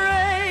it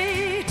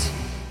great?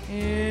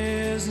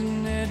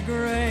 Isn't it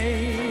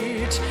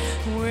great?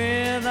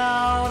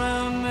 Without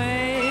a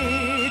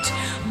mate,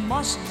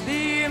 must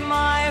be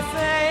my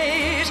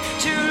fate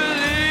to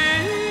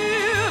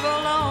live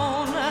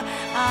alone.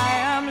 I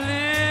am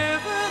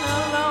living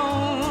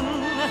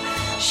alone.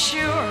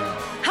 Sure,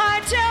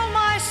 I tell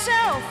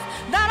myself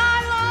that I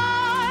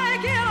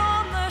like it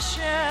on the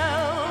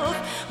shelf,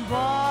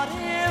 but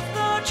if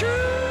the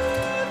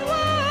truth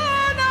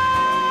were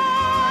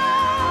known,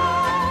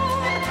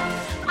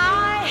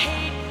 I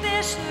hate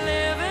this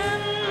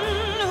living.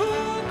 Who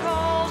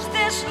calls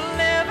this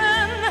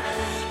living?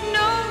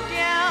 No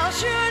gal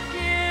should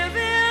give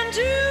in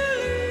to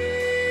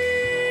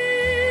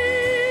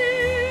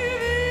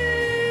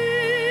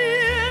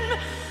living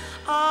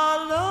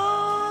alone.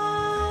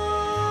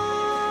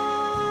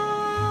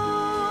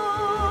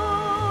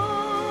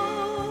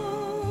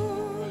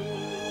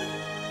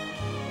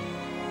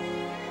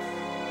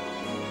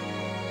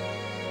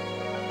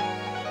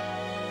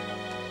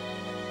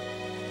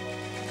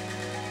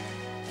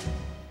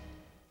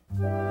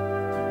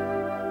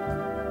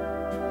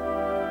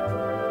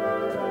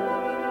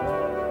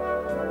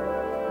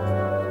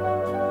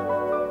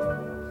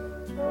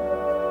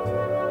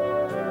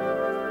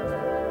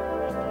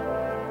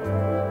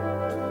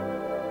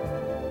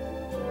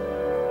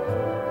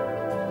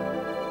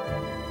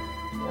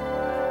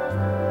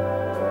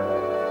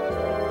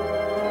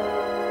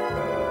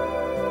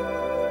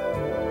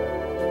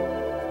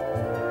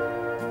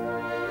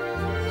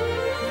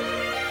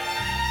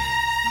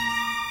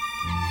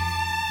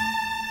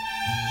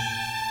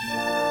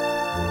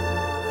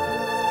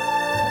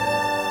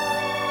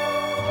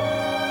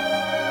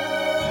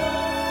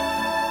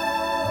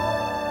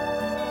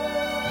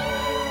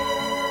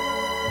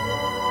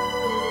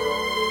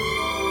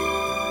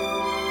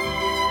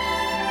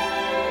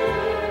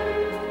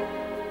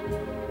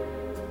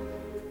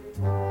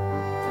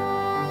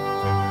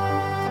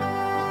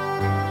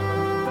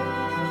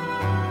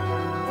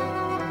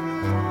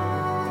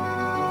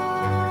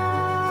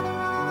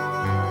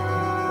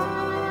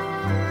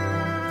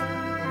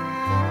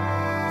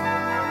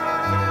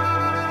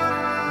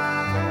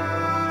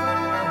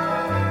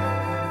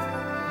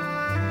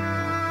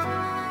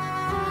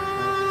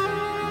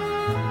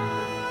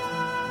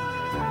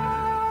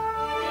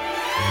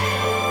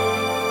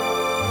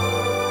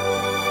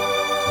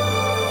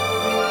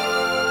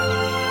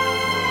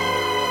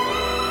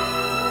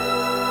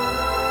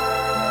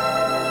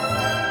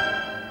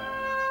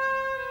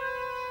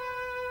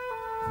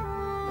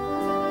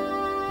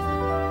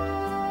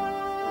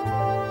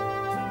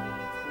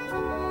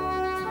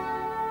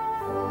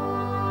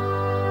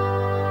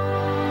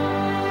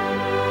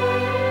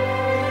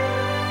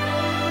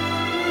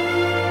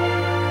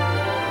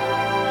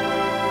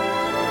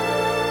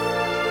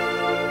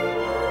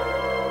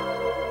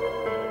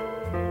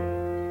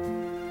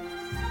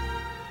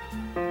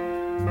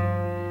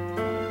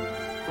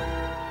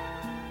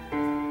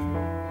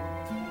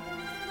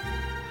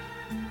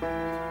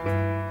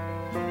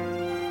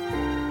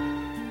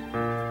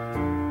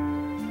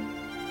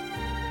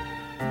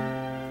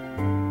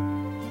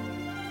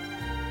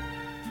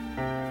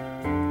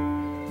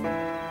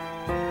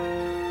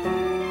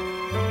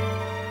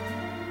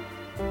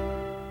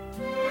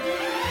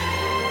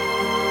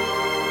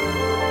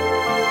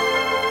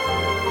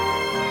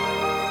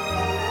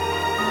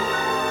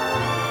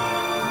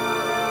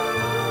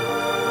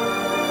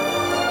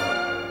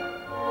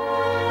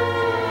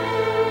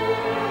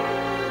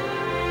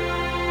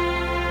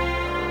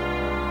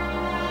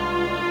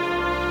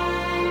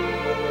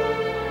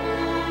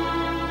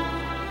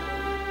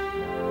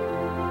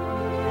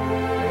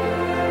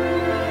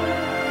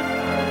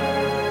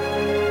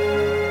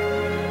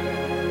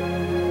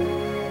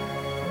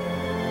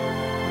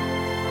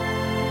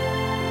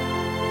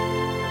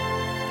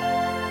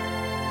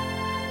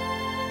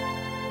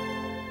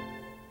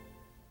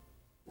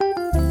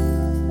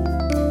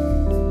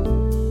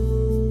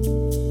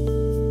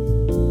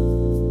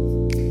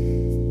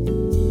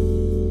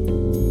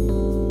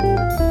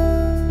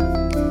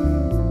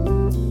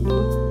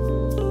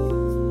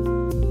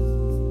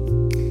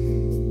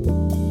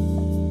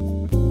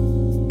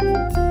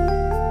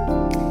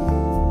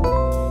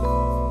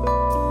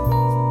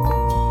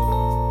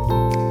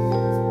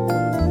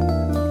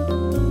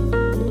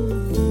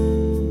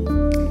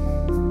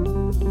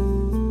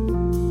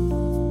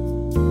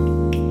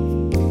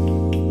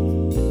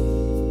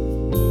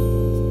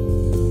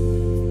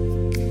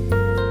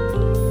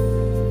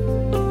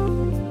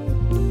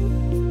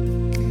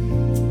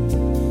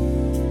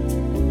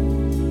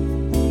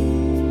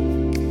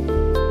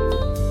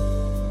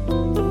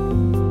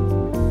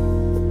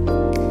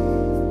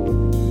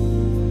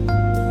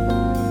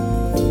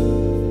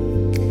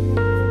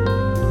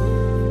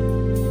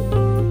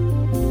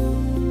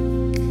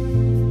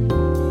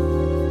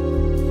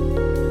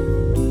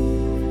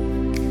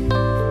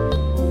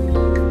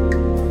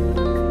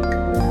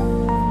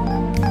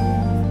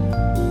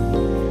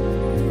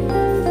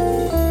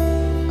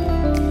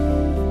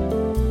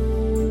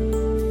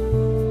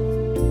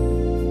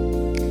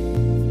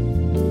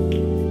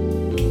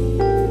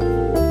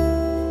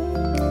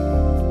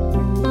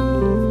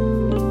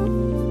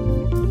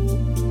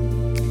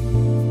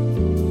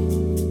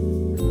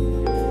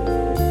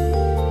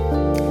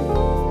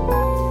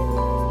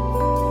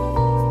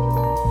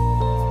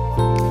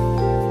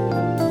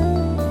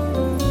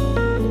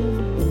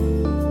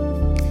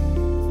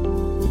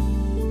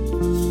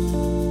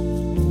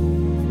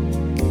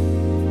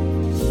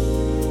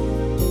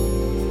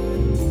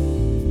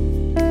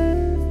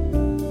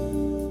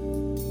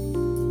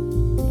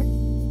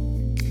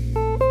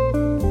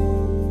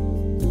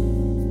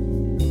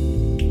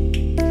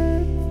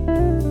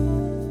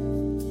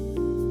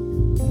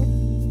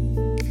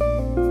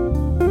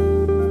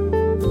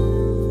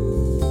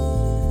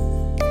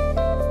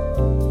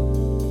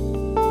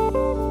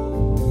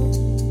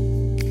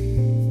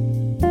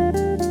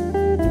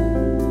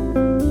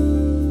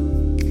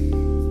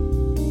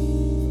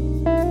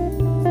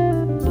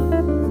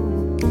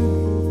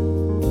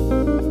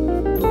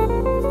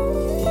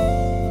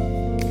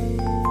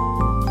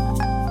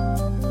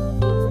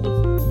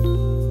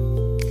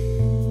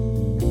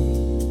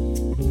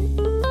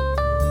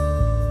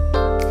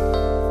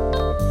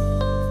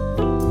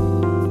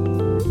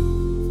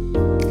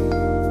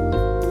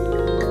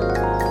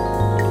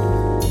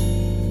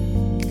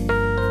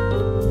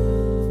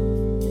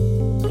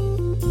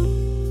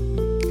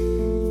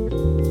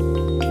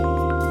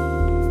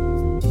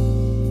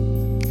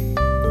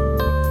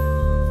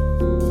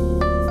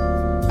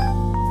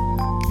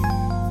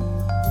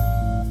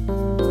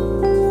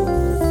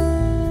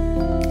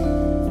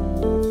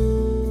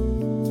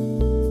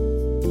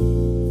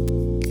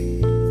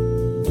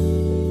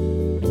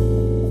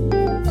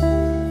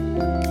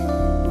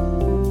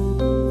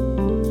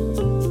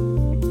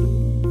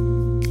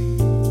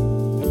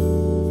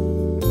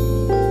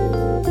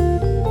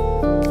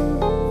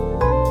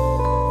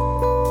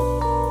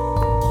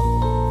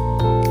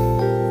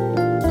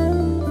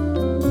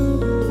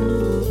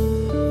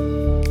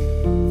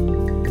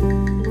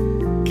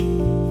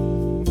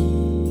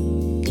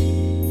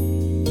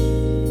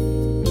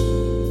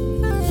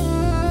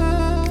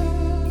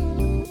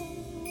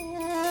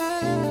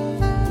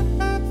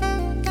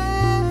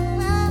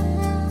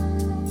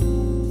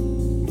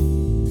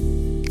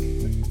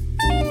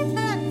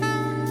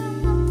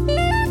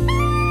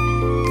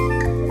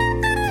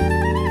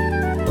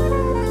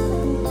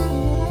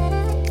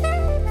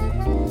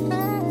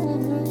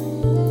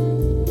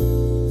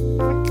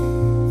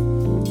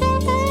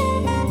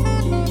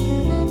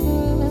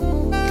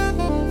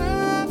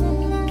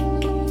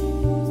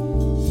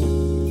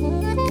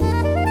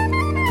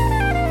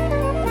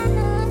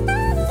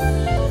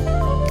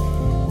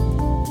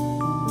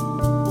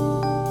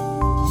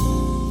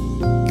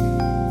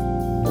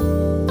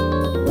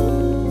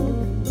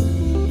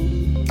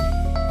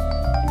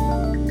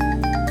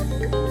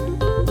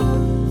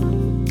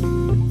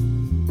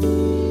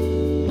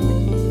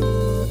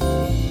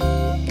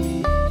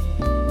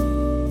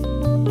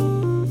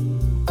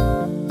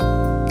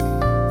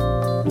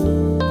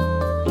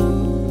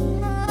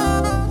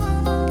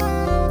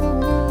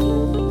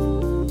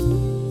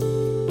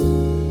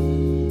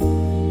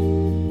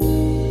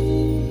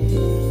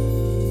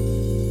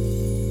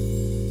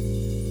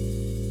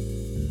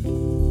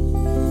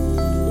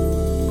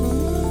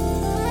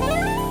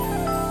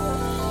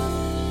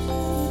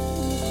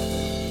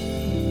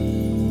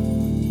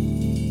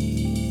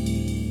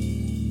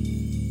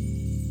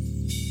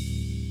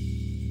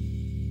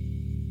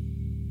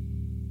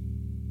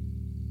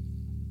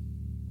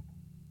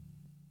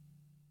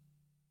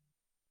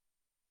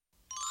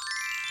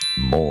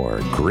 More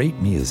great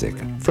music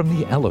from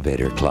the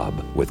Elevator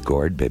Club with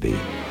Gord Bibby.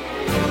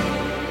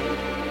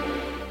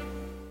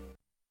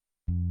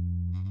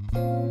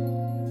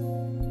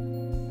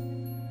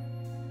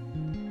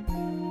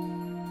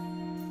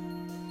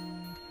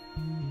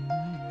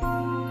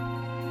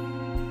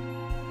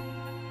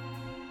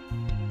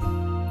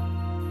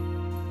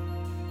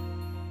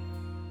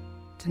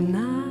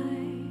 Tonight,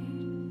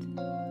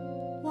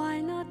 why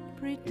not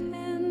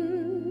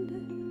pretend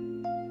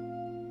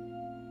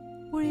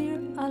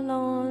we're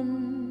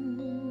alone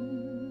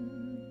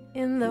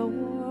in the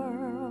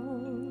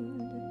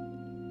world,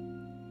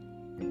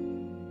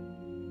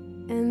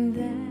 and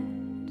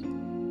that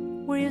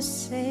we're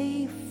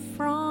safe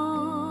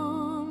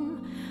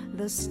from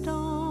the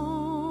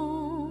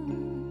storm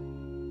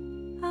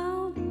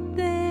out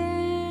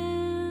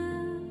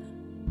there?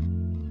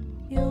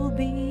 You'll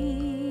be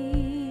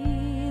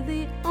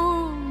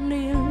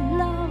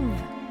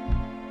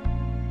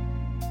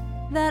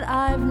that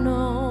I've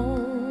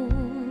known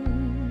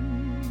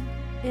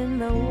in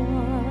the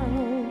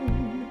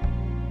world.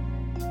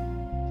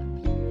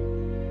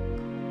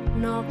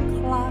 No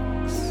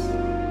clocks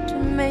to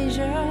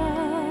measure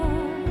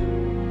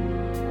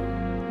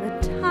the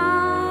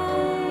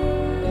time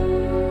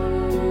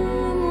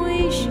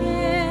we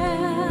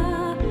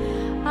share.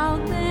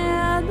 Out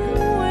there the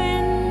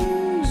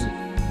winds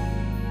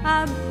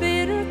are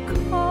bitter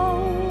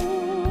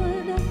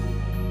cold,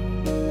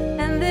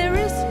 and there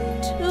is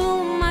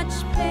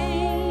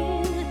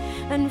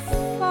and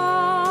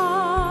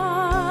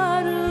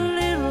far too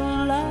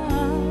little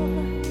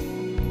love,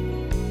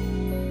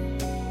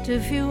 too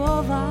few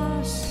of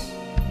us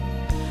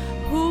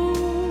who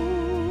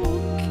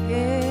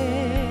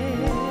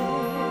care.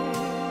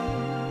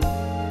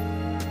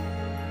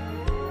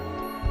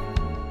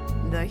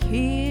 The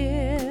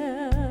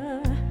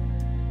here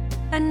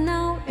and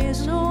now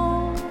is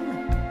all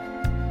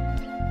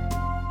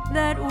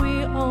that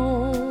we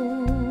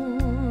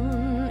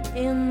own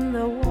in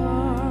the world.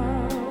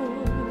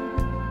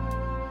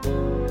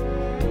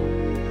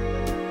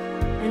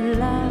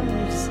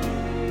 Love's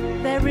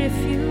their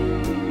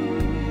refuge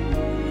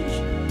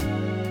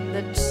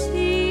that sees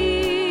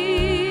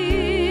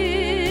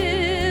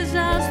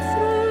us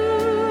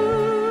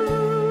through.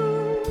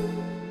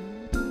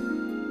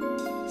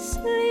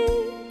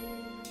 Sleep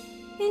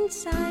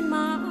inside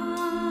my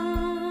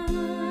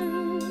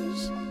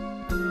arms,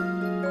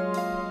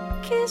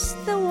 kiss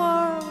the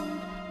world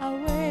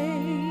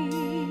away.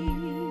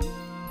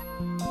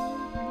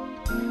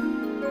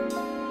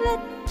 Let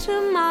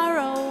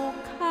tomorrow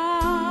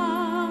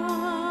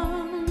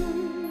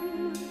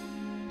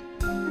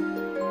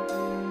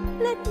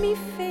let me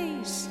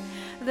face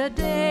the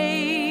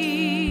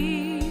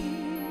day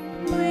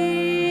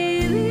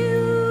with you.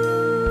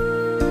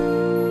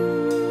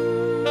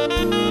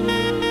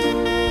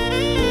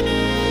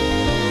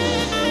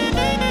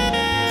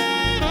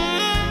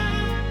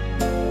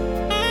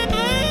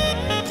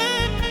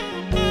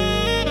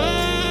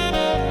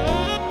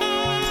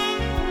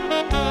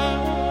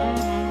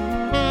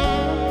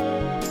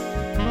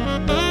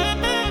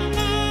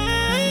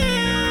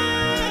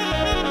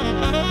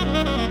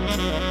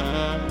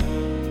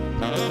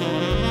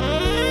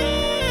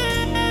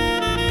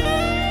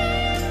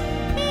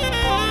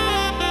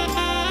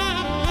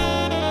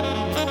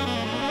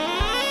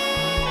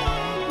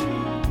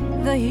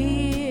 The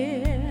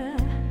here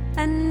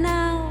and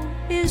now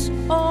is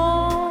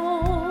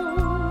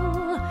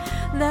all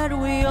that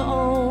we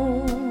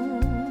own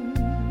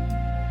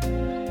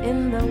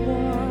in the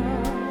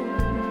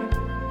world,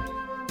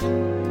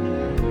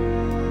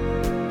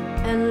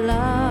 and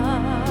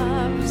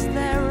love's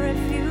their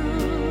refuge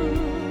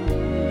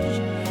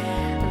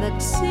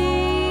that sees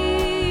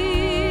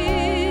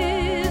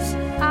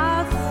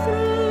us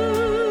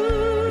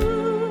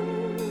through.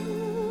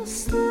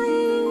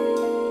 Sleep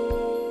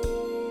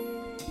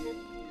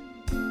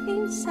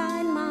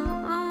inside my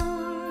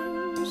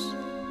arms,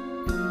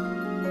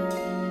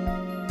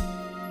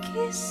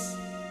 kiss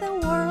the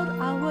world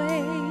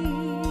away.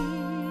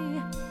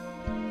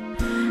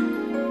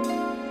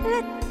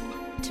 Let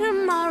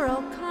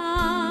tomorrow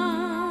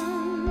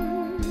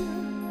come,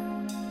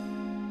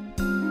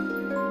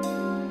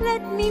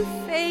 let me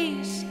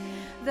face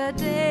the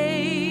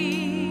day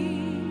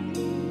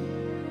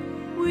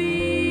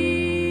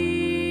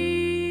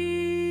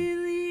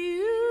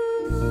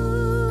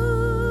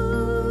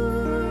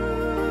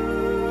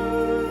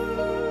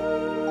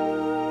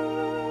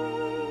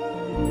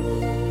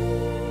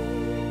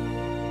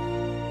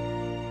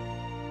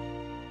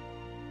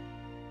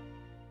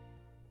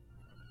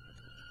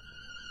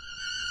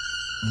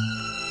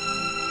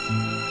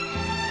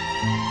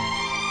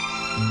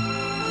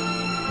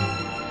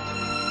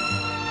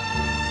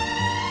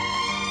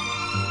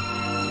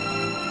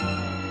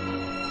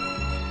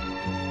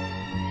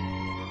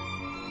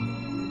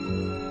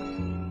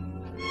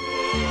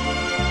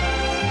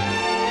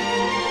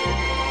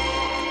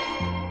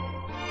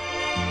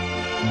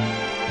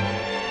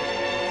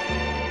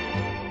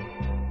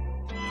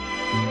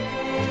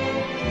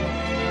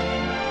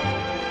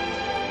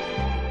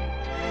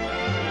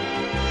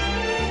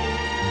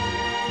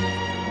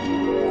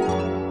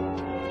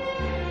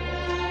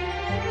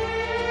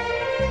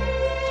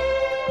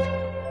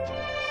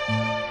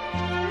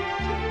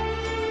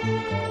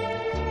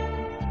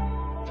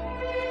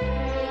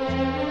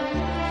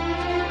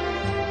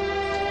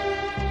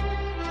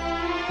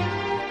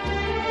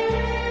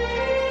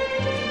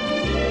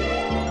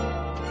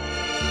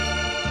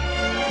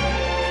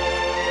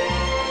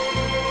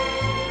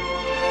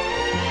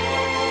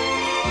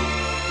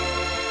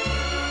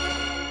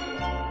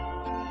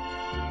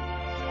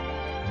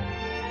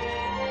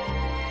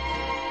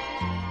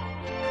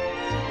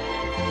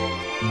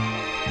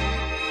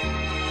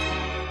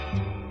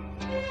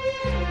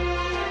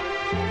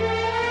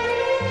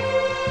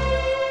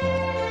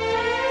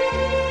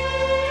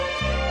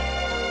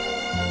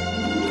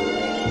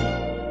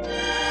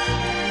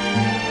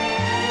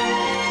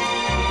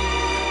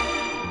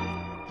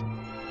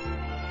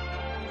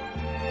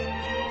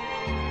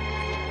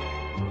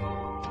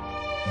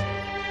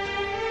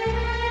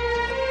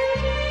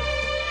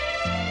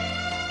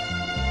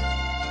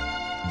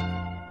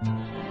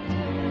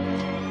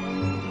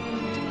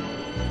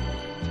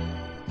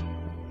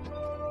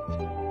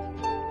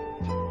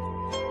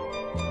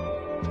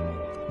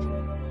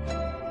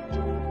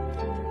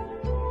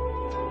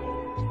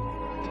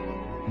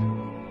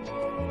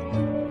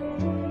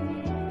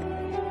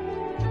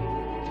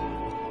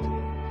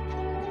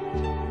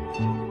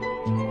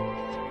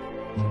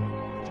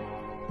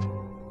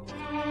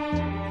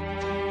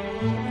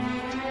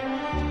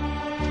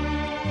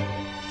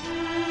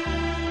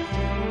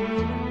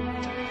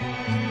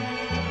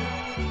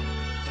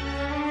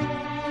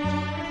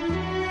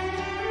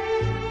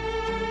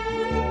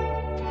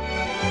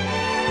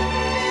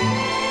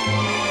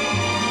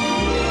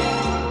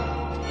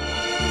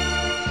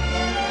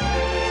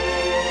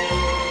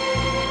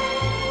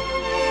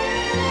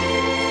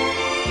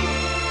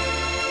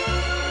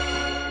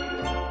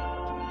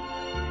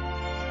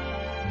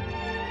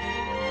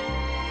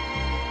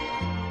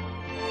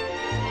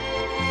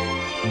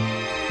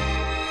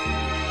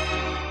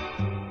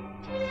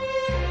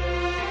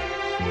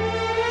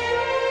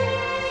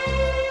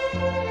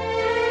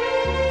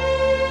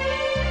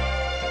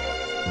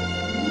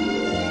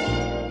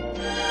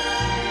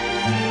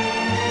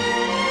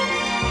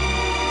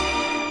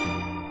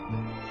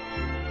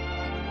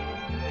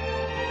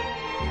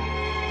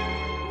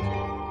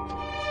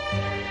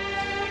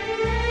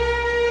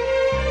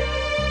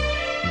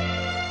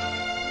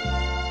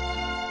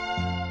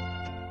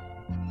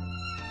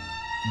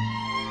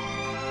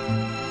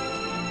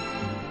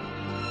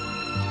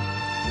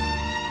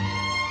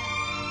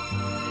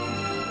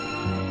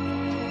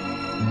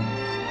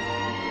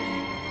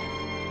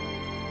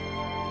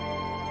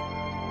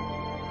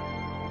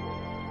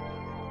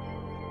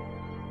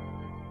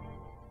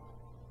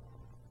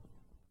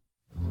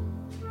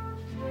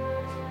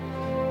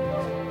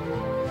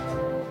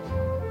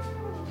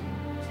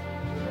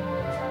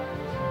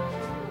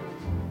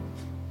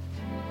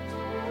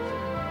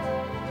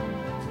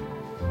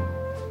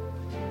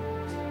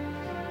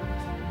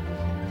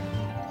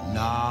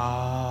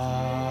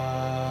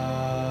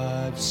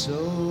Not so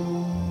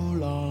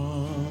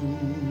long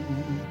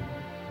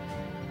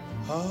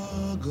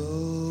ago,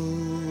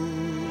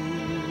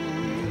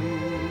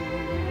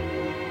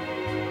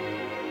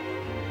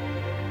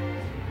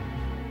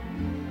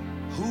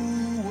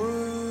 who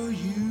were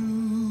you?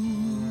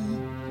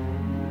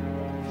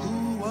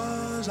 Who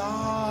was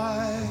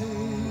I?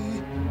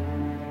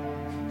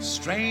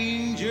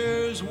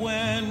 Strangers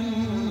when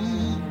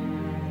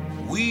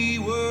we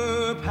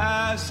were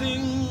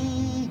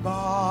passing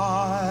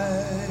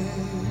by.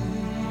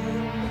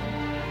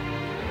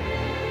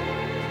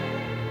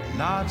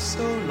 Not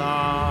so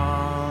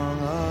long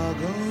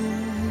ago,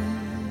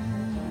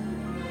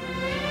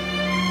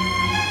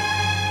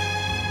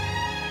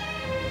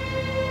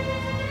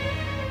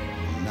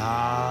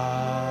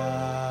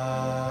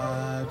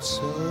 not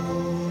so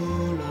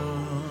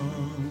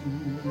long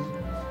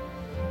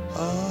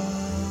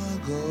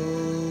ago.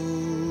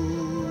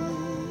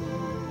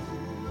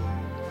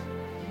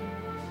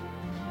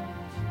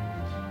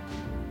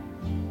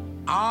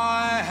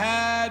 I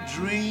had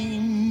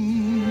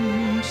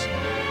dreams,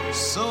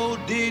 so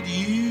did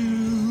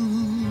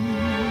you,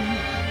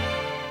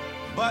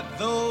 but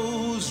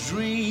those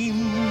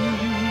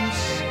dreams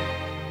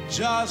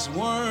just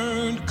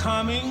weren't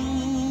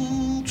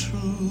coming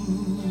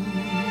true.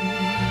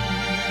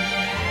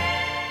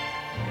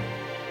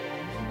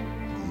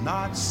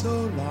 Not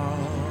so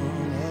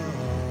long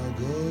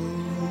ago.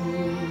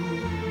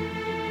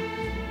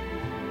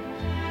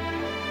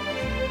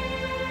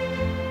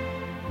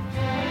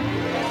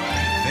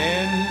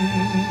 Then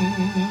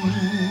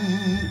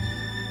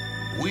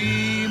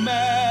we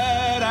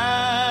met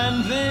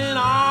and then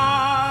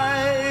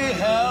I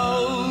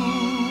held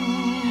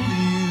you.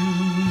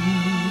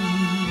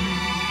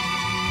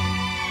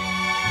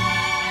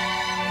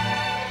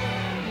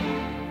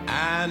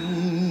 And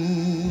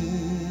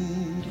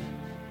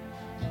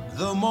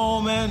the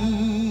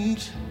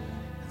moment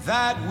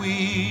that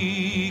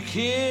we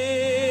kissed,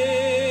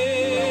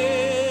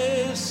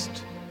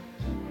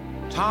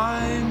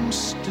 time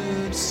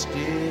stood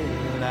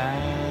still,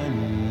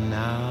 and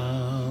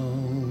now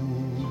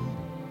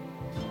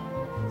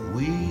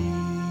we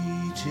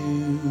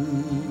two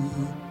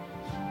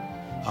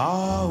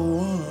are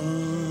one.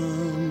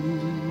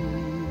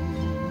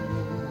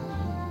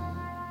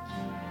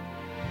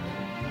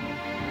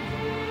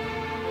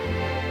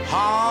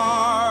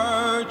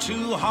 Heart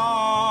to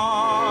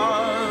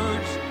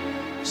heart,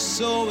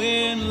 so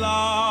in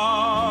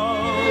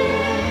love,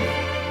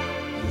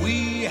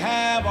 we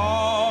have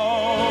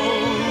all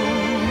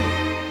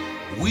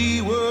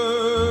we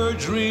were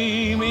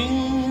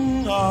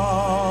dreaming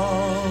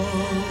of.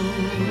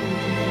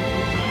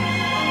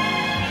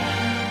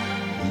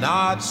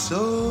 Not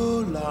so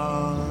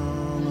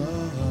long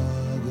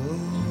ago.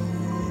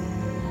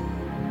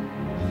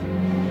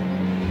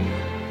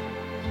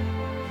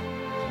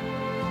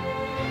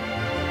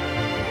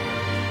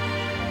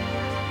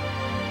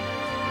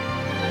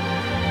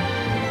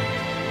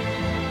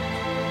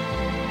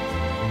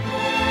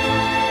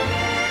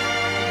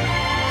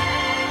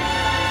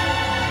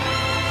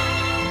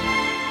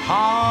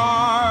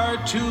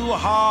 Heart to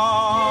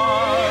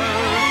heart,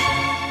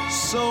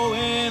 so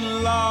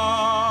in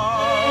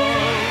love,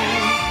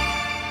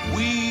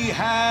 we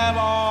have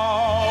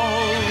all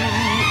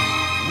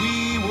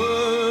we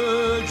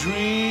were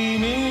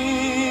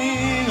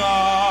dreaming of.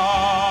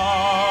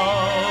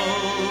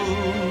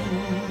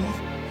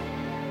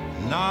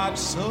 Not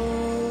so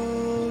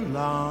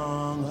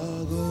long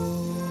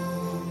ago.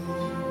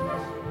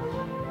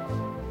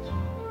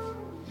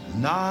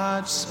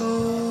 not so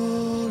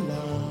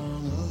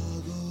long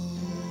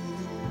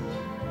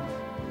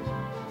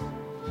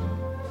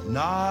ago,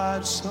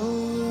 not so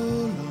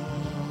long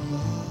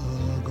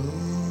ago.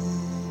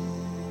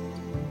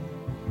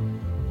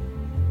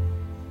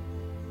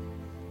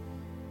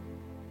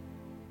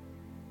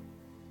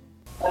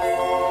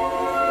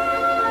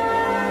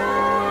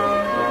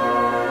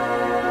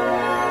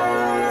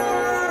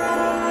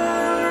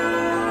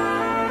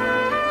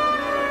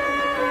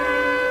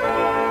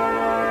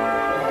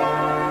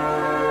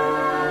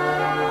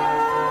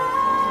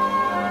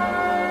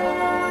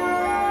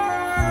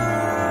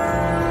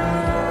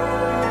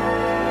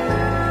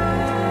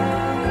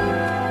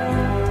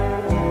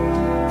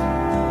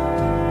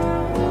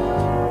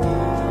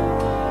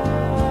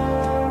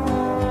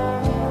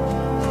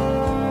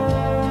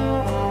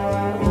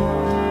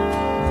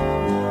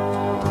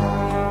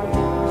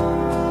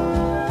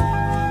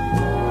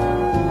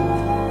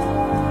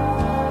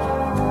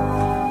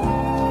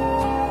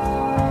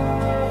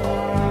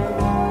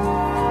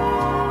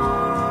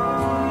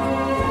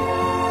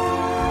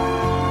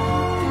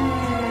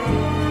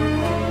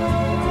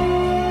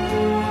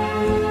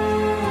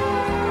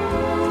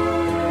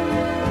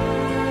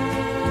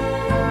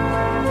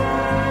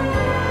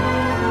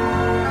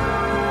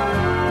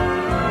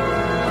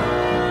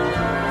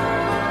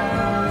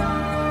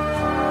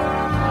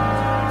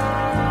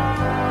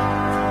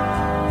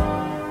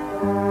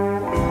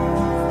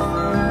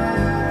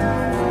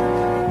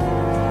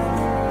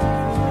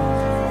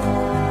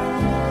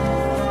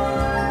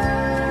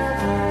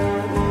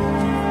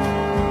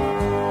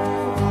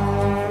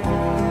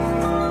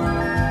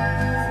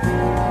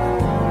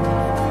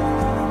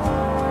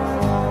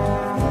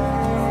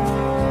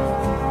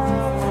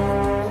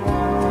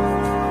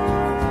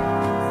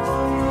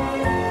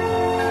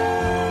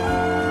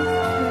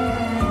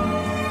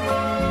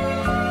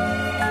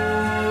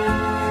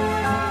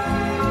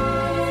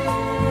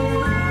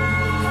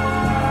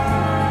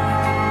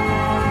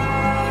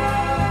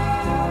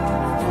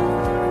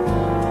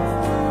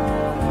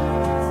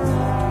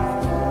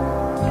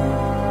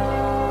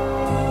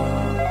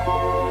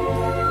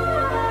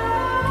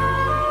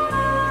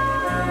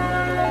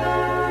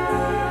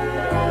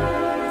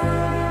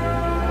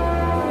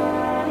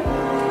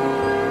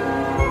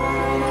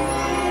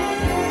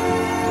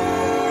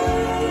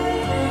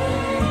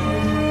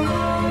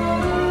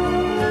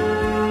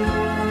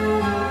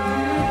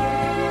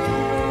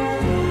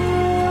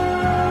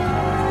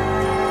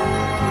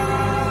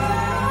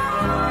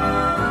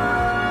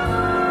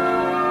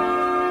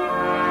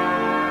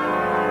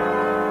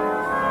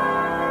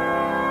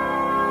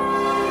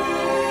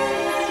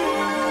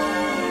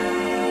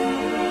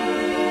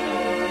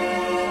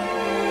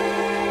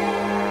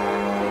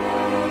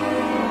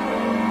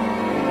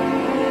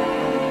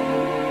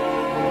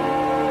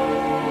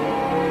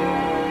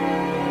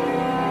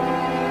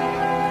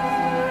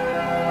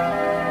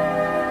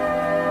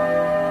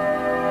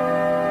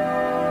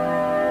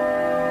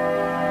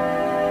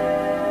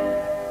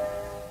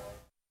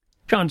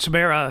 John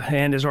Sabera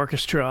and his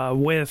orchestra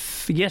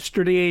with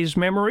Yesterday's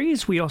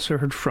Memories. We also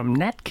heard from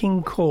Nat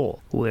King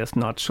Cole with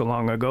Not So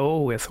Long Ago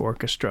with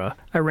orchestra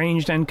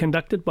arranged and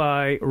conducted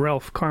by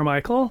Ralph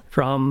Carmichael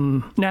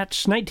from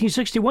Nat's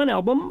 1961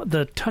 album,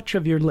 The Touch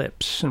of Your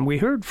Lips. And we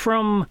heard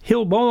from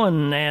Hill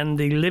Bowen and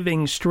the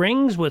Living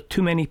Strings with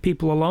Too Many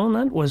People Alone.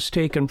 That was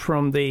taken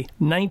from the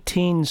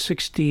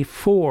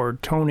 1964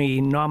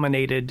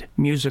 Tony-nominated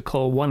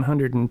musical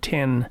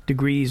 110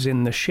 Degrees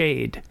in the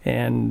Shade.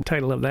 And the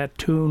title of that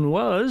tune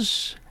was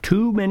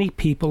Too Many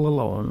People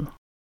Alone.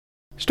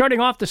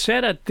 Starting off the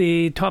set at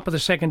the top of the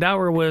second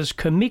hour was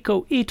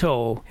Kamiko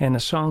Ito and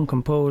a song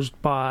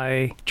composed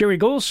by Jerry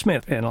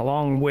Goldsmith and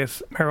along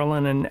with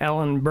Marilyn and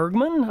Alan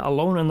Bergman,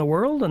 Alone in the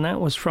World, and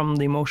that was from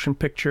the motion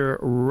picture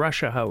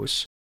Russia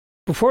House.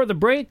 Before the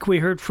break, we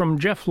heard from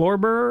Jeff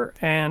Lorber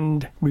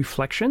and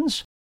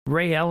Reflections.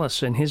 Ray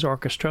Ellis and his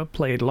orchestra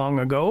played Long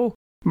Ago.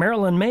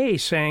 Marilyn May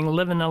sang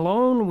Livin'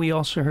 Alone. We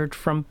also heard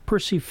from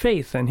Percy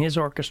Faith and his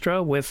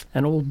orchestra with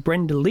an old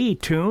Brenda Lee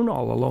tune,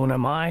 All Alone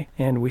Am I.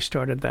 And we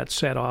started that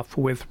set off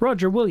with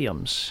Roger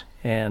Williams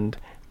and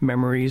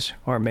Memories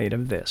Are Made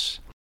of This.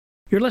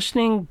 You're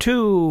listening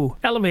to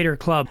Elevator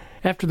Club.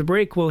 After the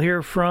break, we'll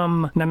hear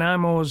from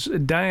Nanaimo's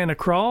Diana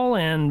Krall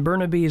and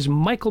Burnaby's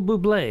Michael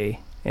Bublé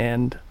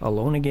and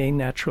Alone Again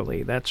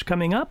Naturally. That's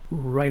coming up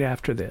right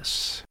after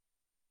this.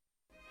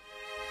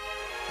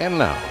 And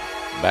now,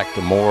 back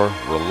to more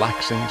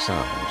relaxing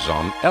sounds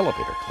on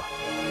Elevator Club.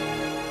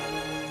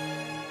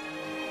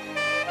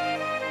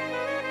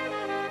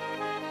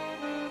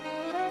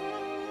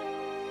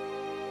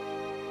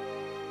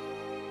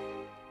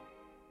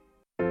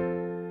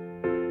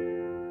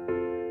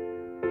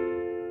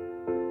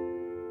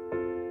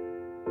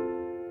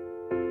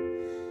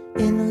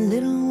 In a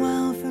little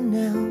while from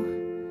now,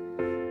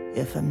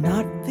 if I'm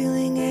not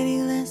feeling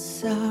any less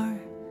sour,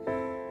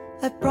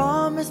 I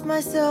promised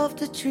myself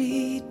to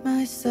treat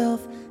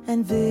myself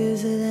and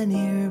visit a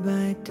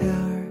nearby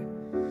tower,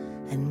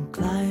 and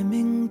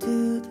climbing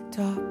to the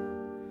top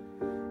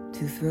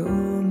to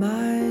throw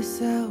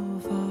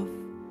myself off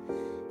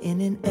in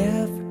an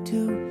effort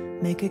to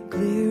make it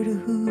clear to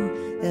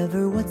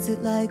whoever what's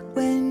it like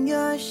when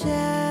you're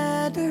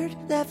shattered,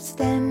 left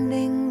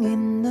standing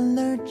in the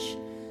lurch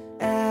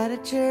at a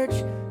church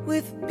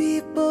with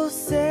people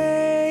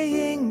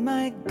saying,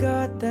 my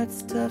God,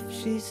 that's tough.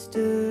 She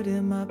stood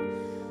him up.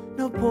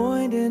 No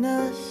point in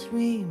us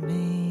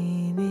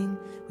remaining.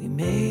 We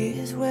may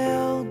as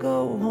well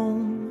go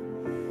home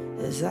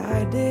as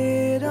I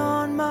did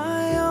on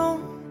my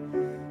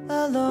own,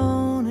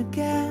 alone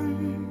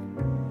again,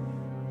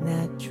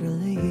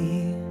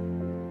 naturally.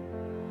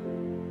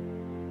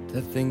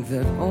 To think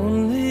that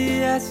only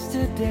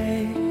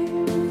yesterday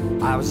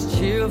I was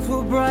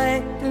cheerful,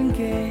 bright and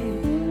gay,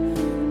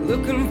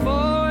 looking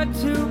forward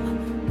to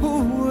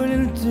who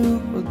wouldn't do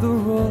the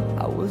role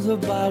I was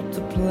about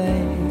to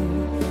play.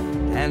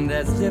 And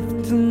as if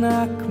to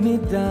knock me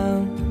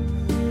down,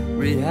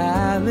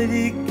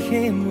 reality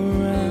came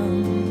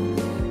around,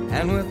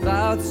 and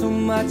without so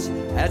much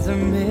as a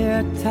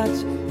mere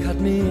touch, cut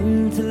me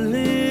into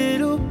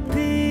little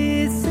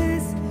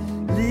pieces,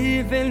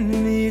 leaving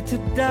me to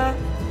doubt.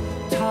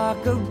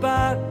 Talk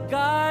about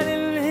God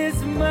and His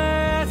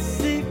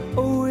mercy.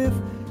 Oh, if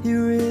He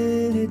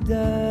really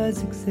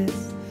does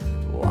exist,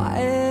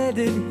 why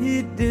did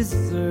He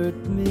desert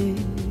me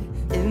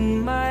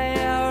in my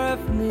hour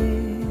of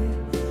need?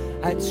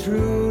 I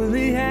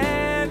truly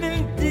am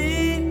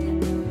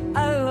indeed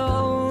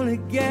alone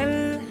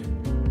again,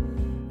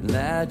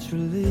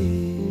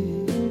 naturally.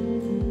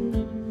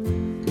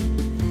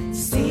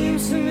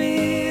 Seems to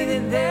me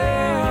that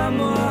there are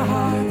more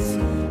hearts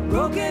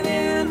broken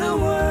in the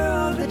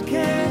world that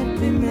can't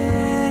be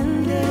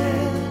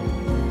mended,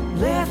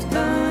 left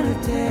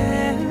unattended.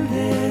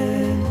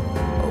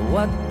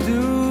 What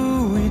do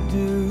we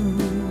do?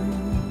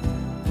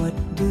 What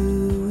do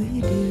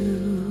we do?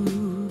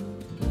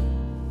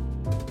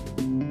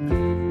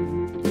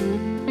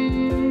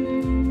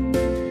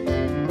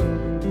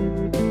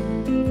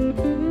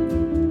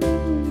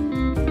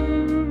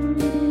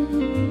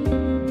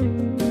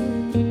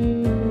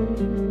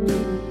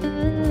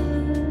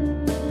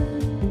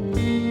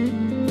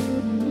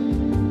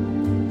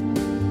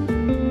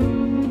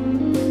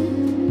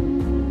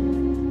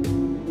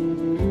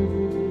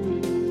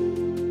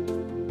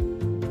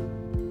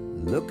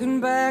 Looking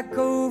back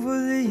over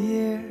the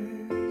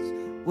years,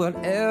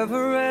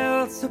 whatever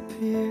else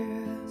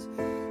appears,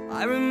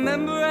 I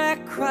remember I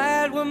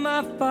cried when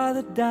my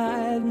father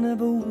died,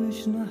 never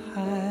wishing to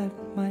hide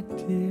my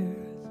tears.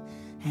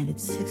 And at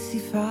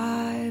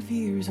 65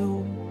 years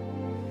old,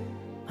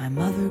 my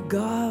mother,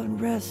 God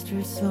rest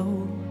her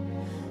soul,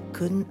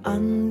 couldn't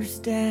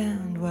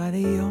understand why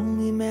the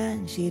only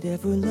man she'd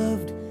ever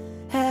loved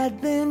had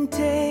been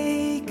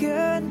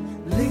taken,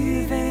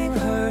 leaving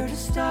her to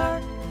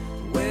start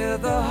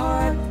with a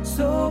heart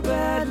so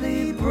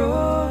badly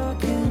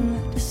broken.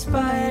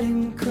 Despite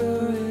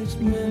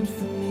encouragement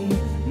from me,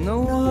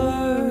 no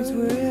words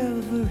were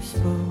ever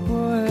spoken.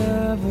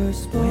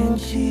 When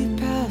she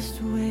passed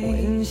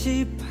away,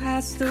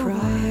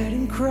 cried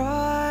and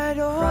cried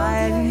all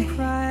day,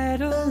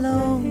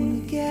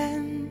 alone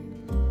again,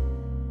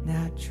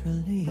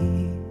 naturally.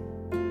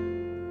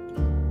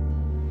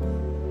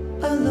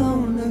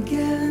 Alone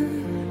again,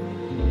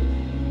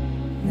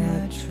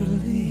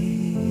 naturally.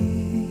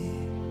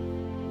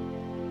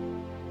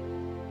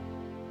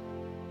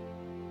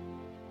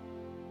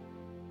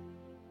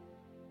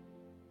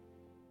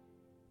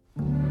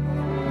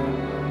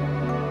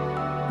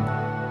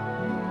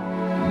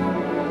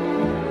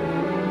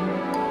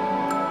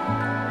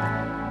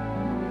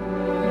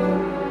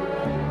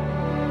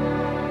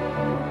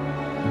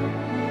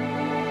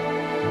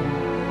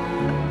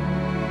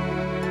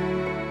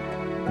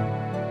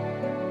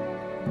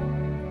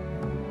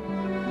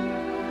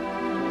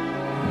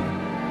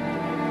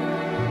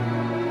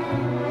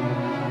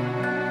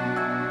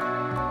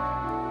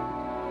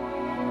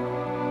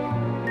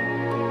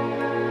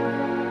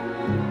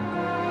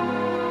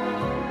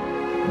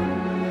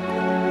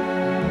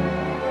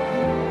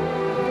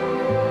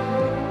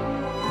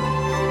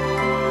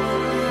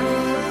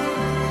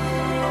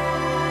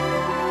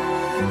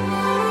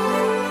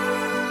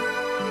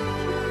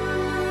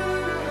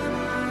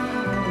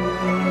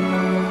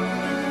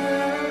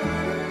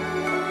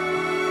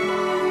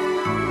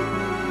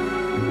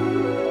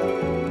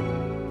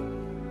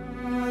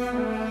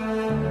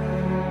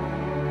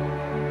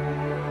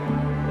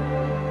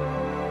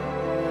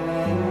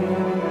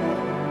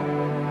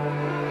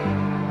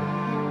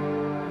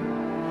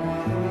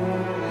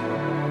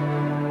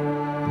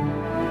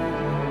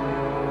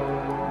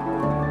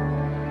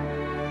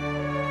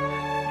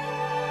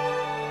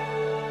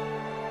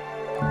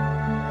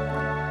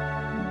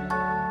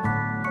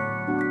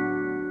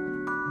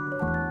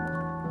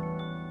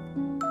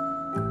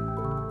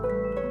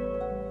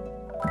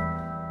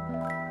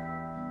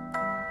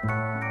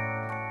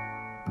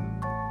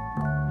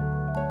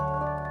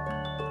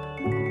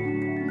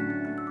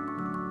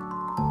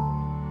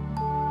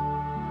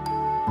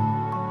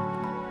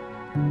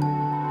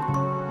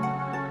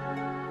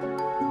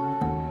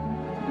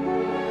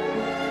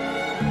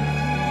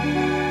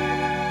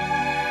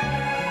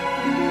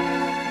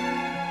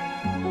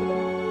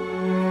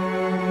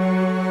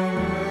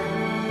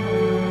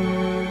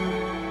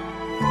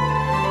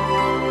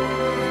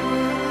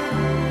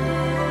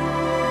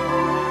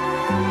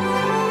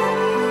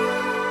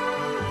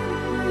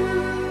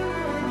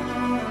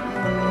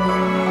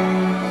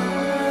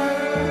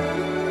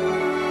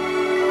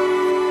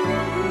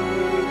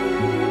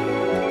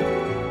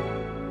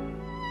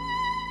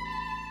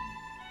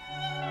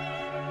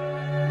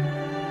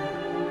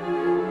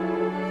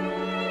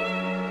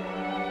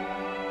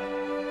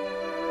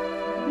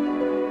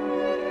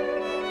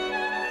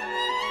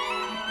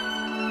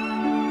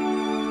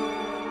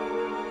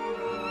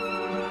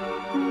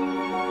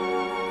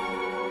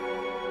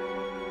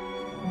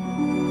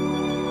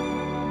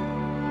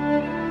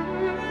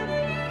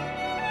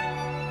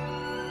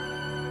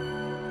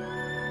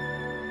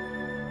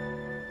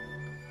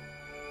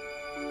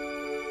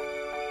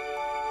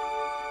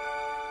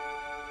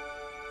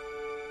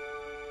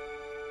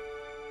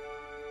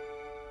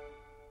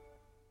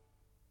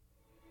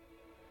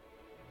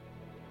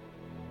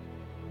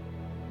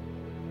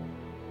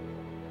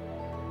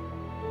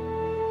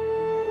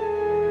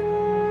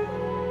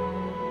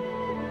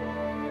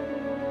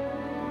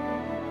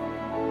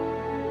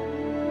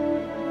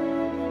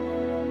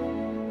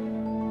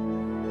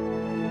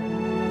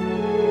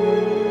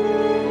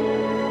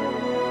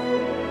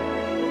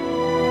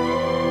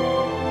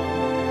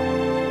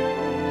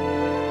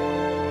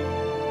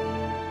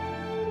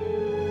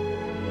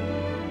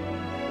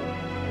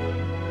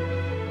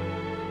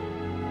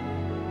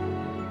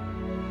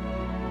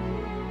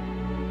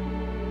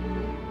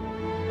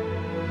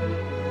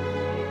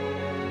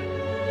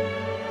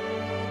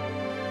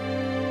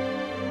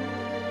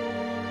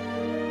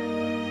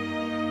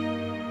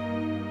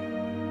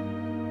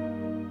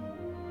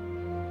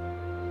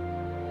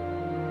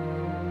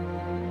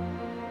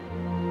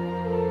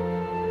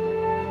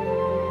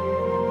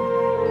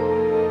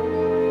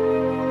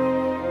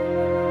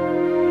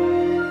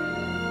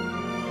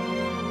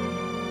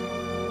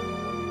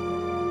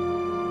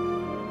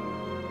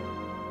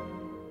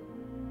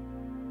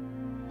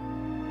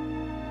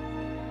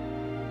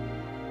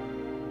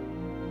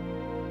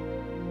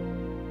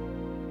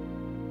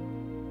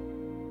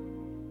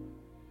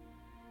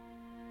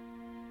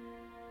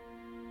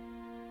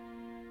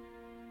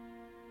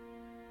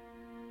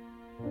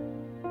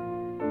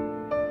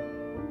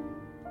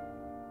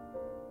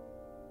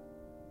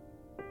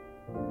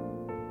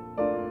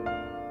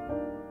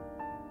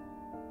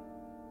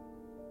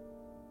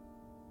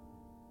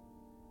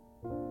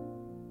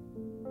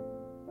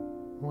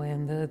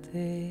 when the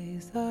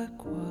days are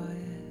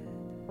quiet,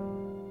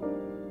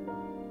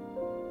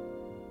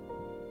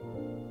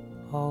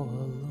 all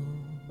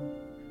alone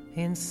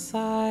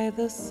inside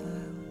the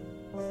silence.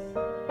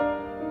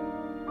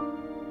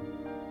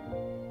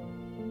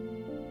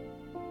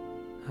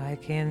 I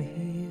can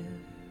hear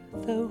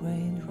the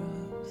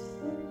raindrops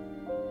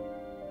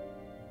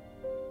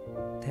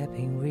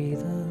tapping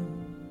rhythm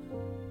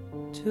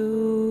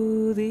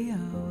to the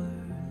hours.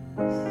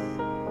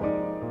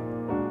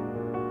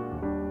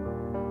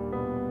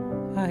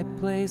 I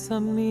play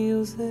some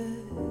music,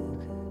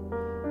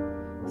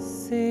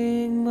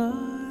 sing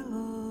my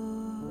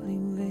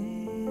loving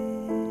vein,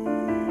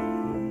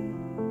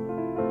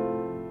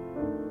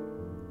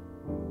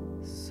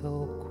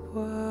 so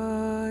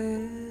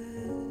quiet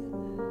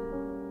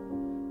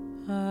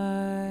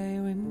I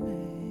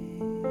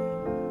remain.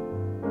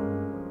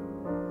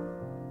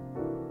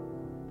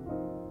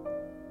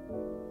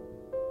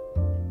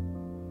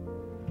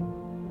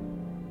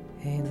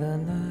 Ain't the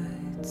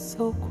night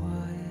so quiet,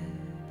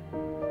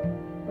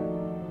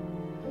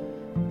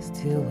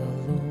 still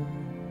alone,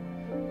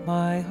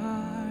 my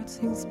heart's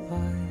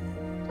inspired.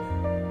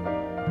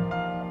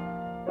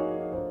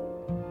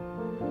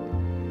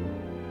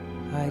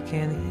 I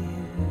can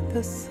hear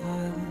the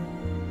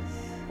silence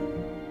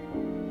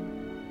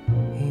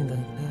in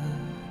the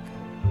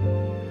dark,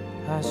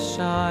 a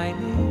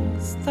shining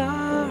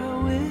star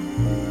wish,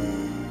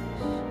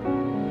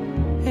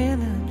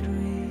 and a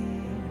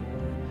dream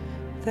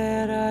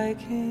that I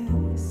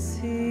can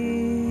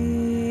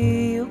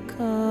see you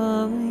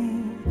coming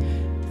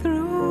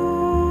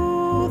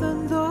through the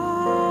door.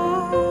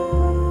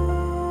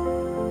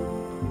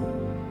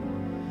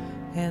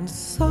 And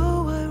so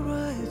I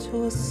write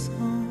you a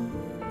song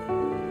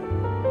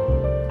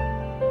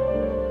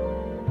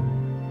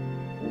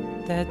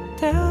that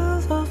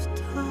tells of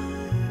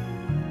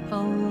time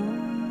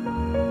alone,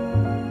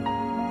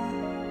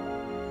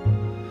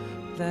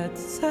 that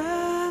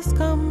says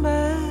come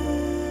back,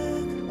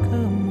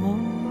 come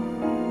home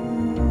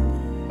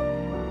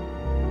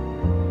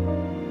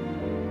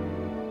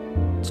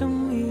to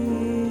me.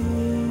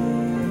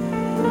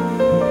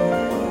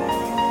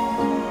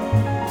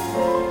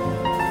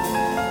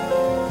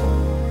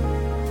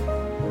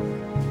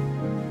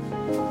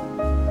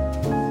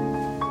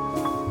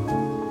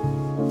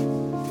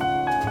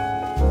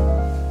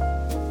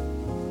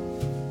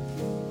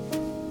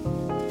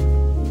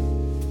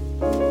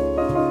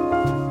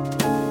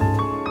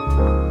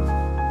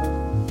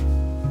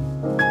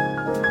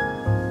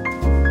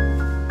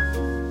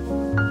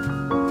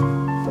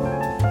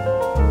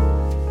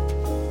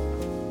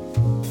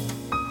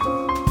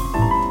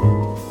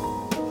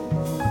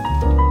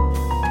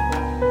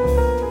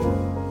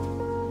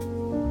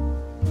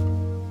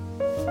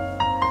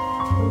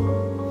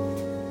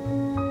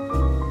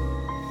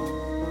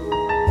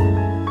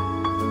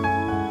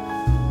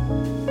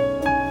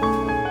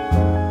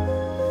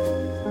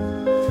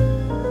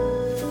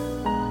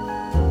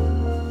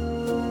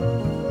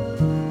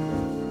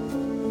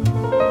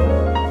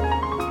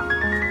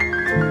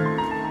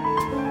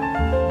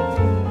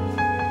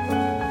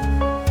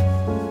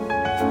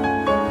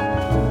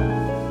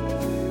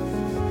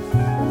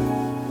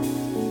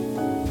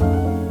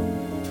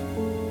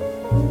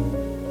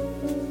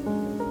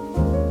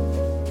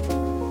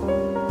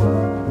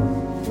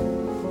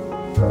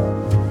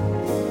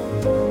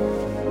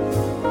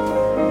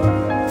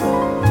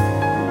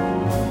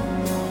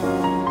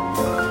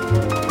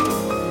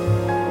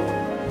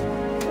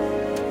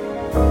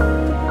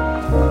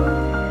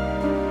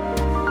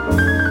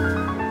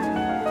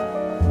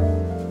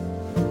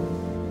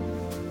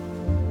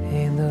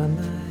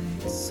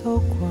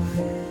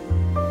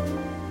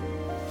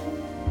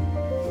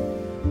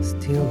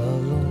 Still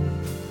alone,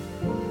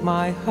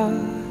 my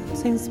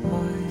heart's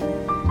inspired.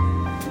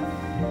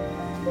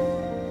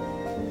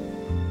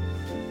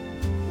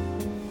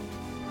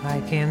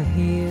 I can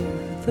hear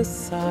the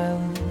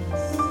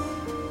silence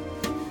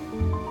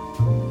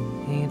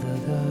in the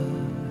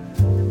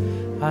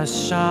dark, a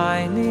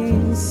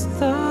shining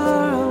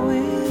star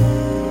wish,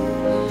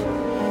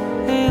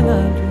 and a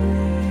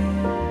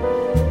dream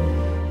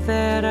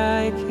that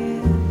I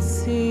can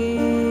see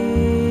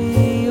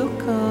you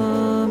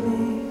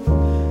coming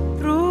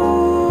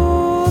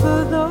through the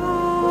door.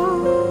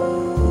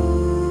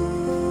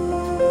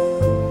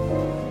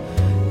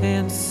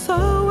 And so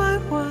I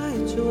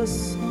write you a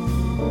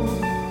song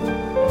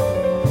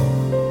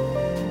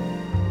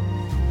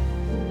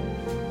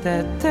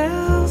that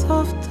tells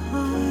of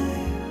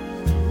time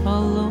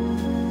alone,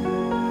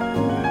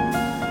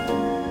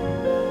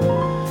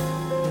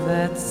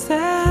 that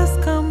says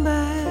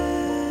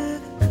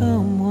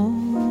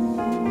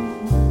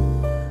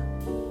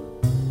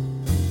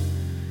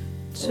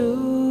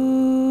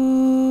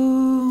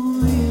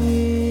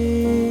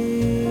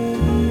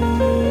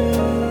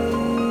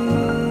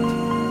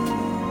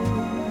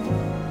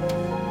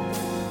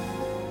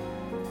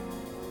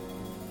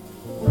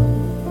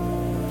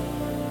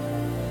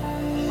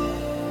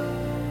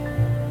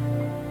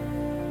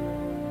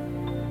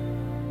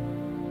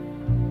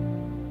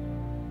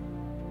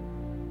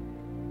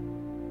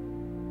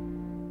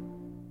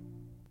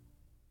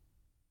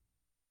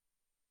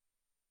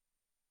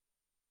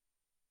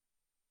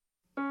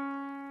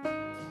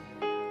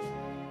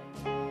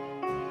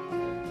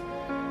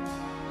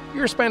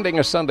You're spending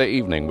a Sunday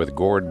evening with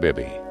Gord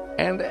Bibby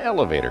and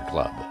Elevator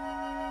Club.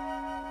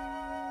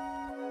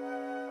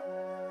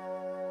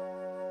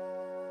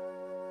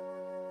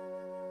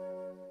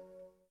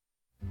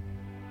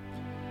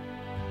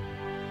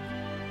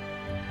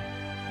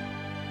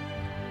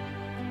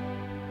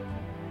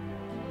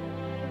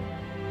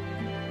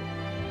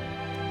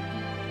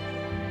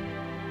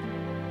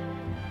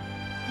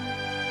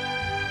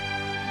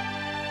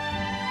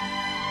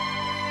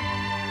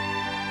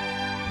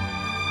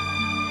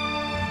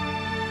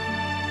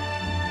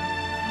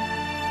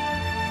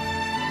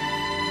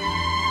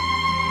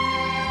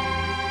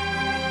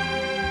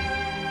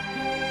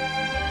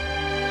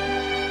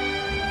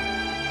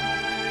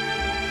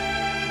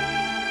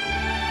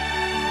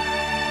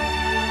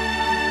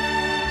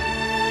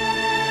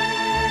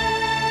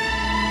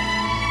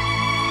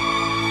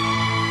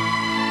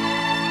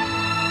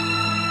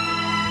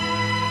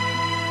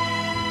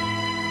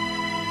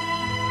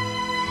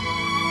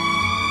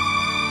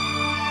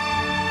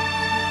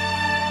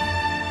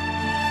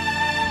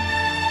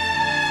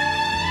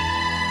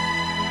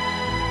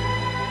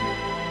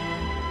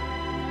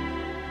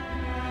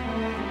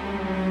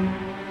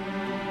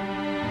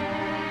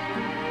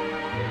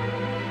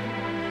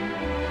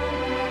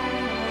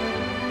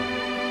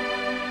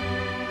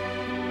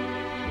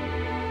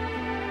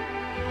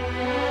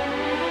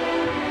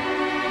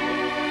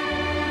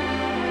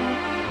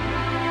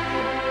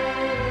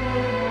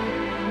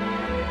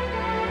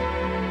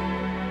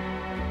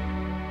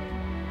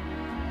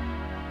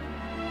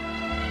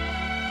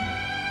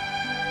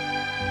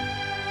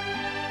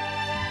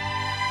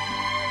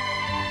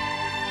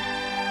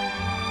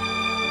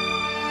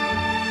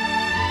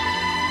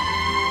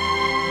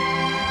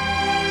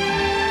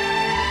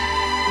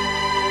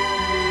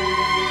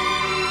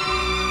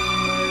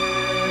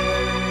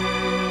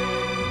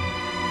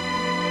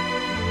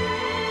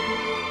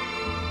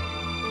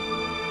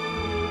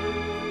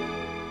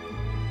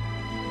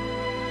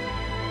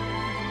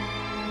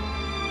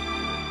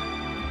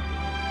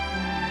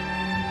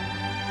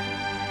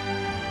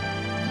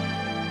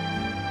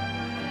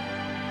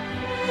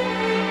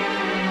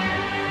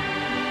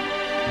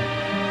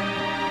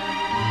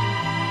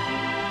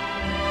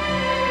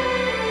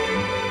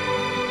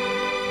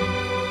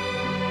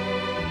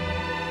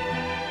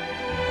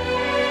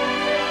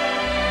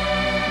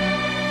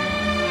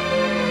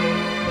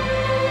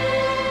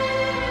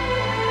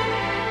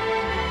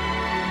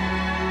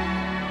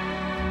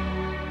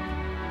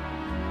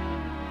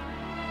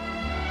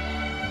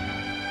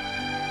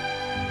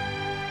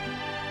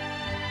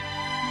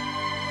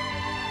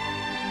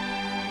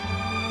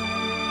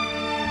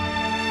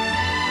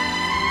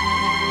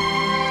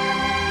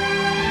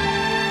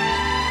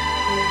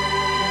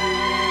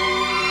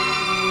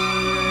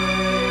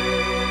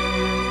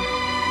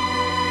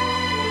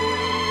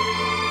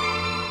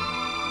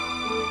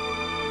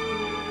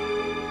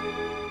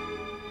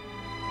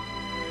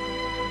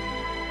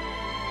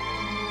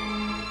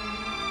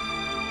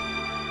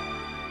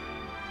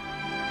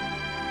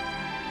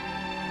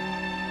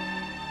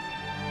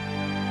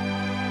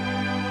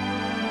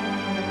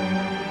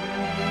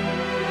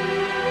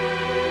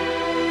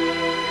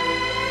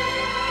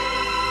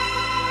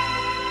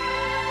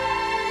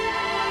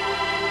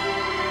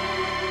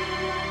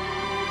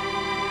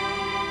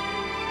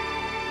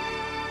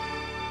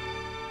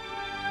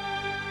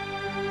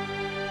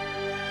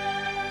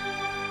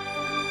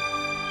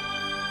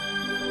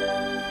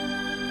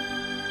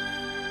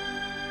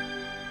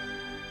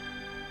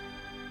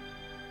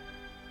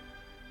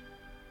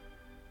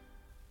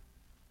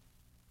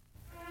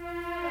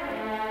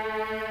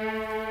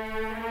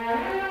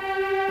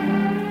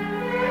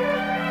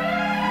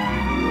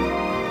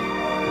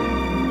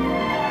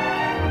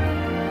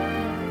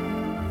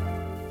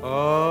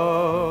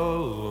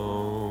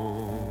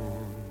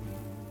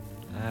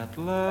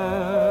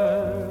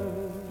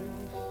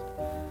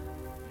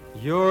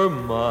 You're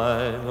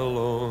mine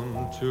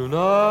alone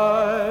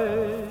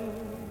tonight,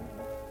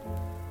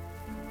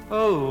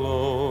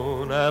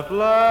 alone at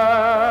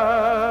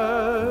last.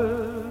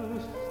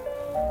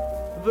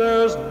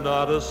 There's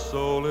not a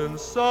soul in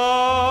sight,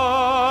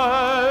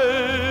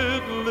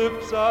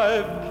 lips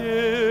I've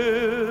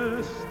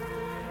kissed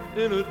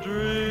in a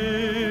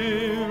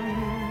dream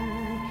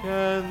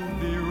can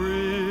be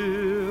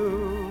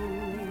real,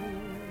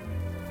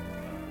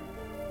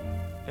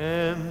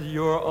 and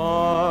your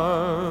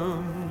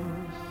arms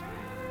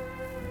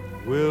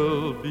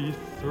will be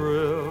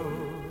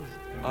thrills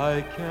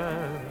I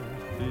can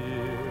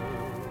feel.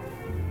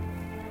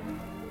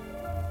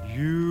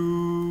 You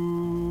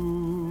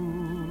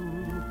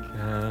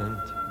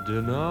can't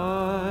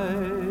deny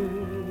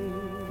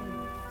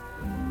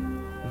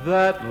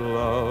that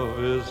love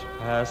is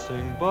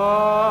passing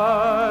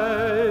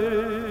by.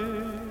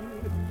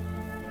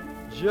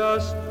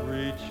 Just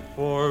reach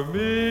for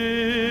me,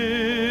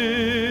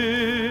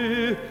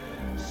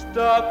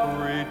 stop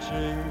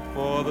reaching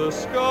for the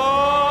sky,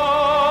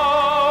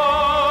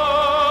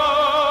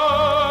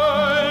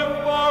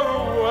 far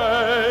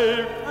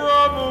away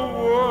from a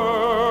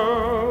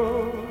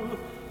world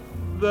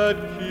that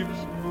keeps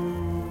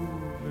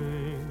moving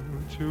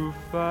too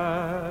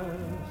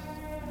fast.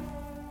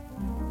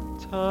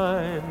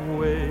 Time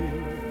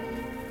waits,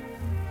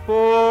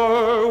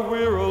 for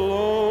we're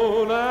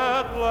alone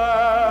at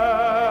last.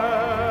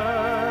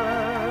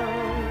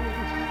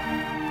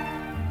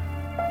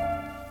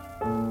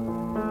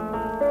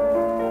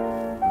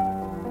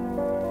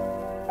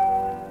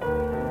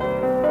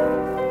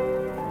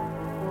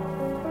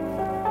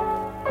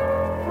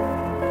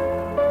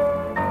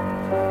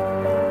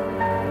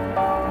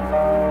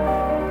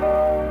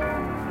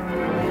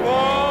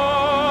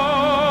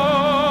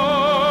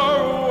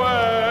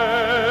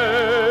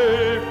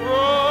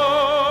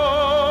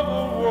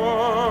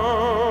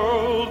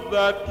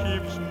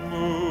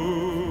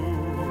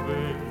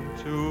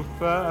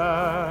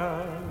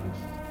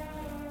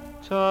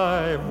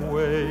 Time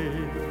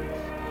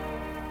waits,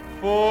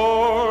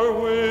 for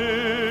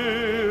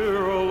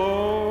we're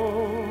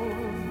alone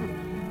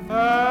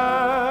at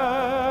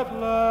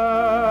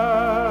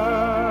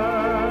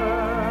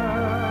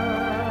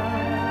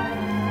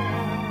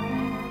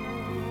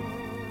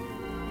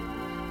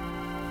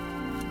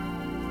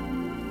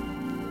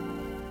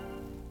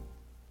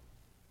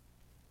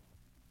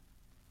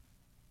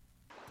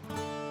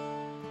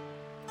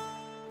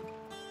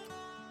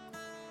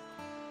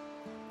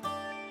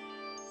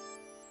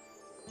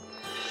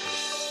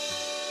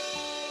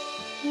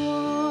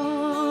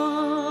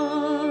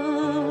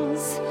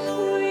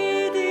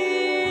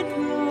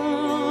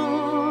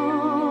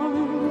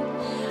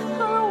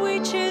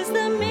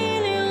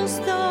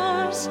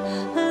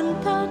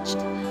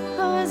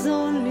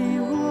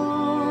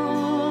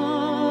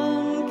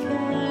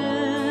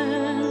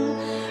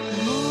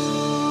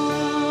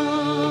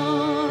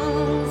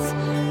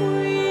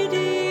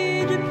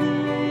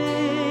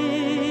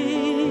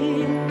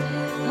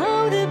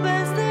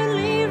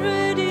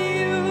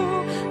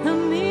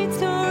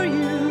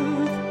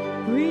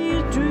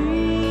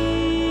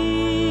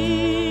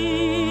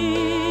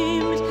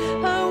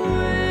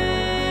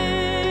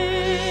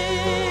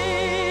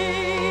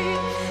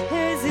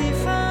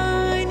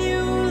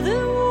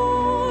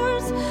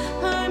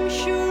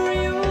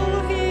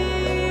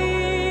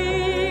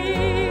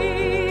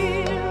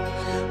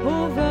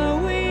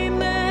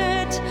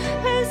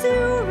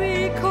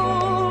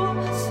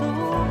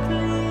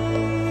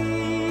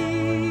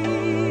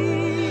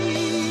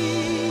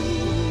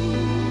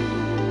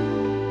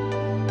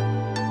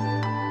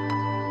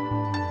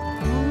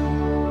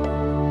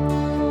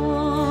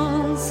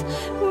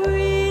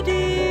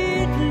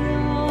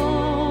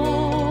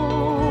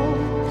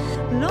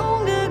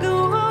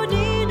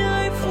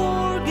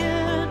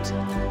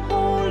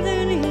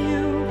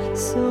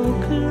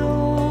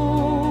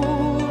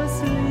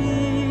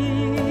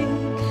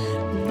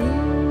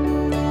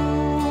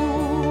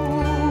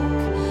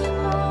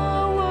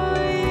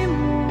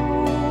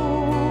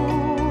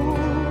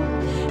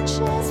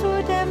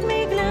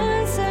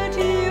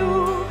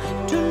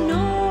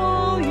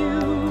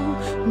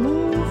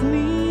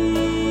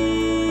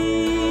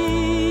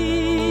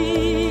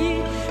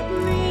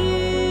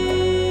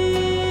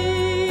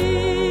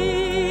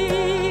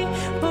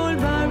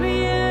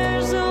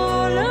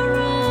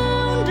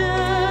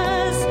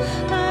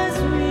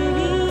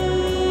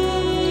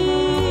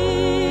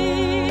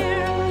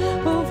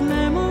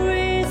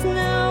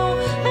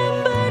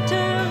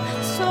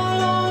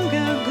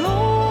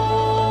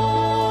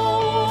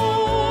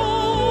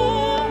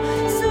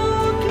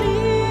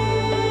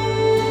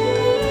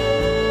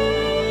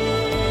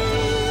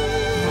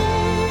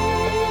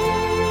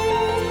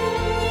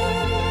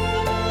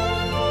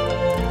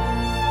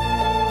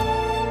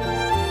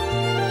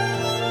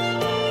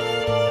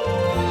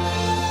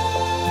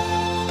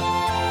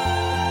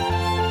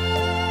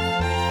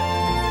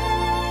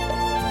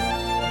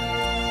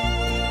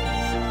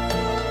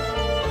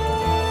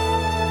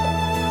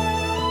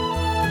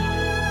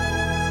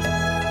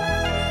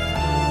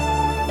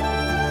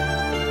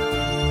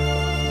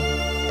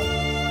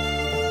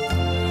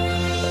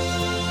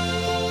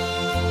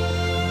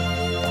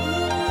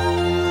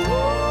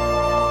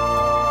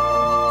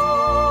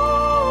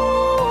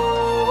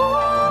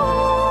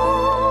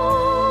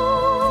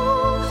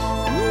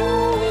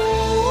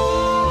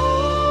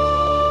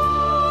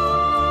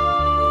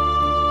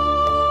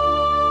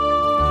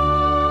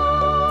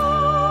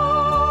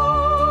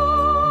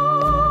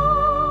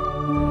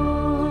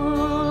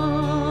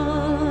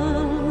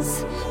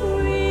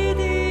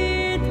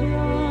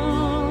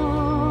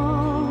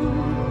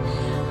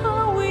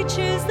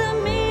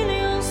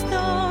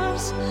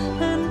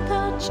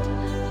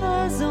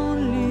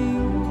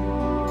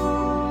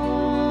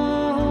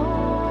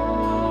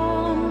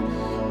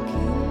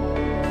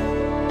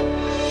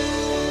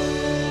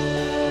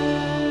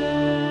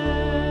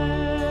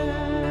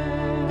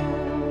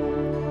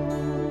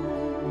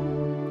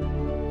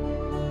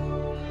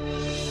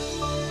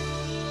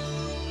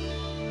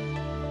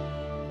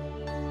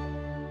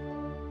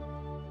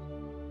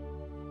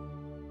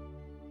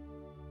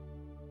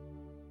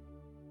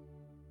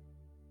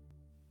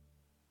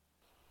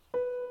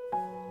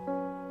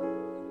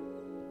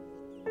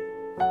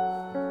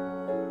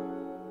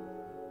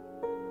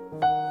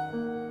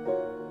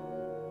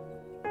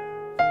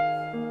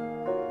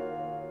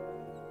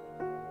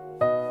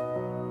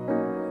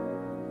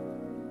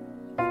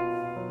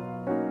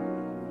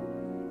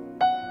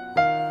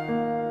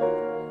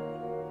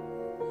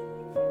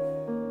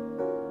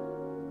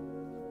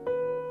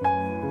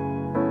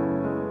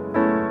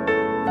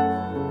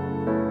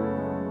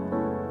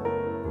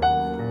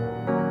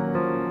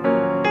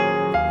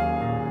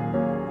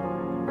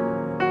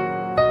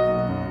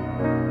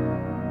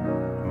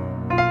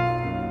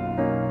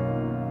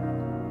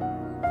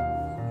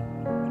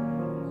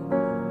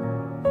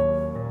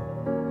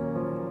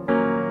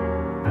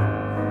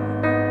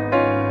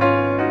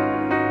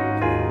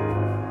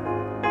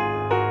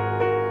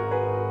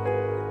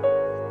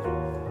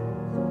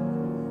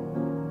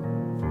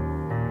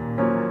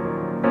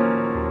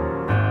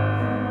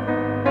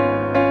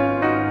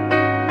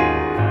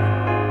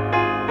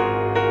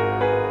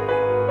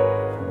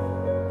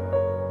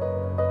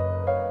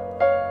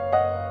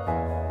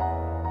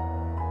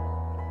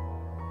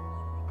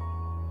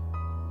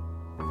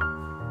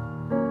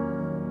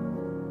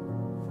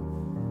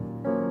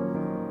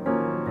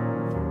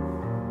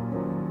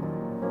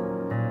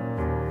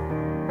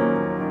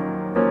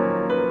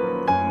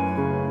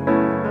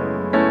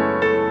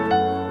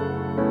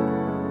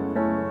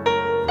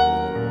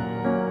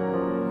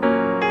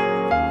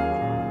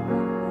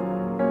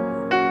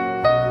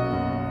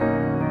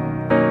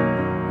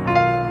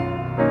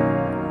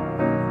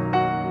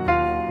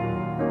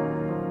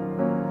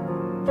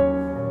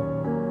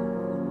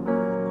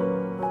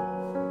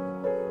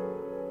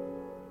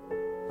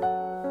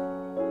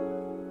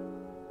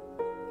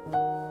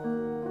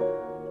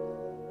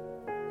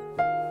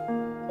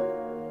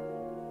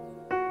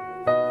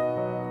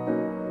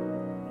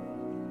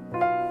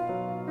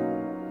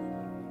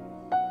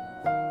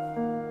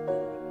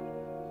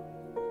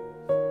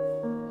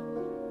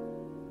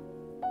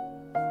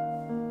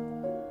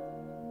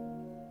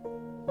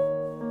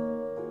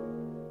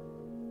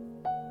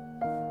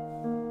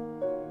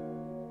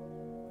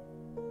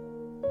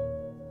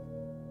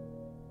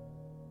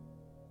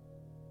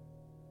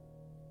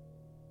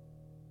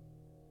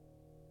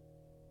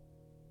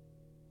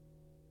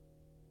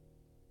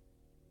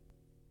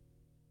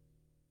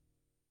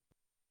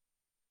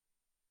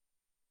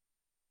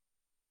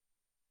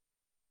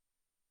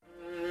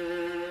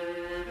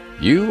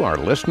You are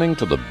listening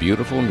to the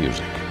beautiful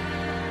music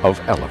of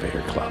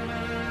Elevator Club.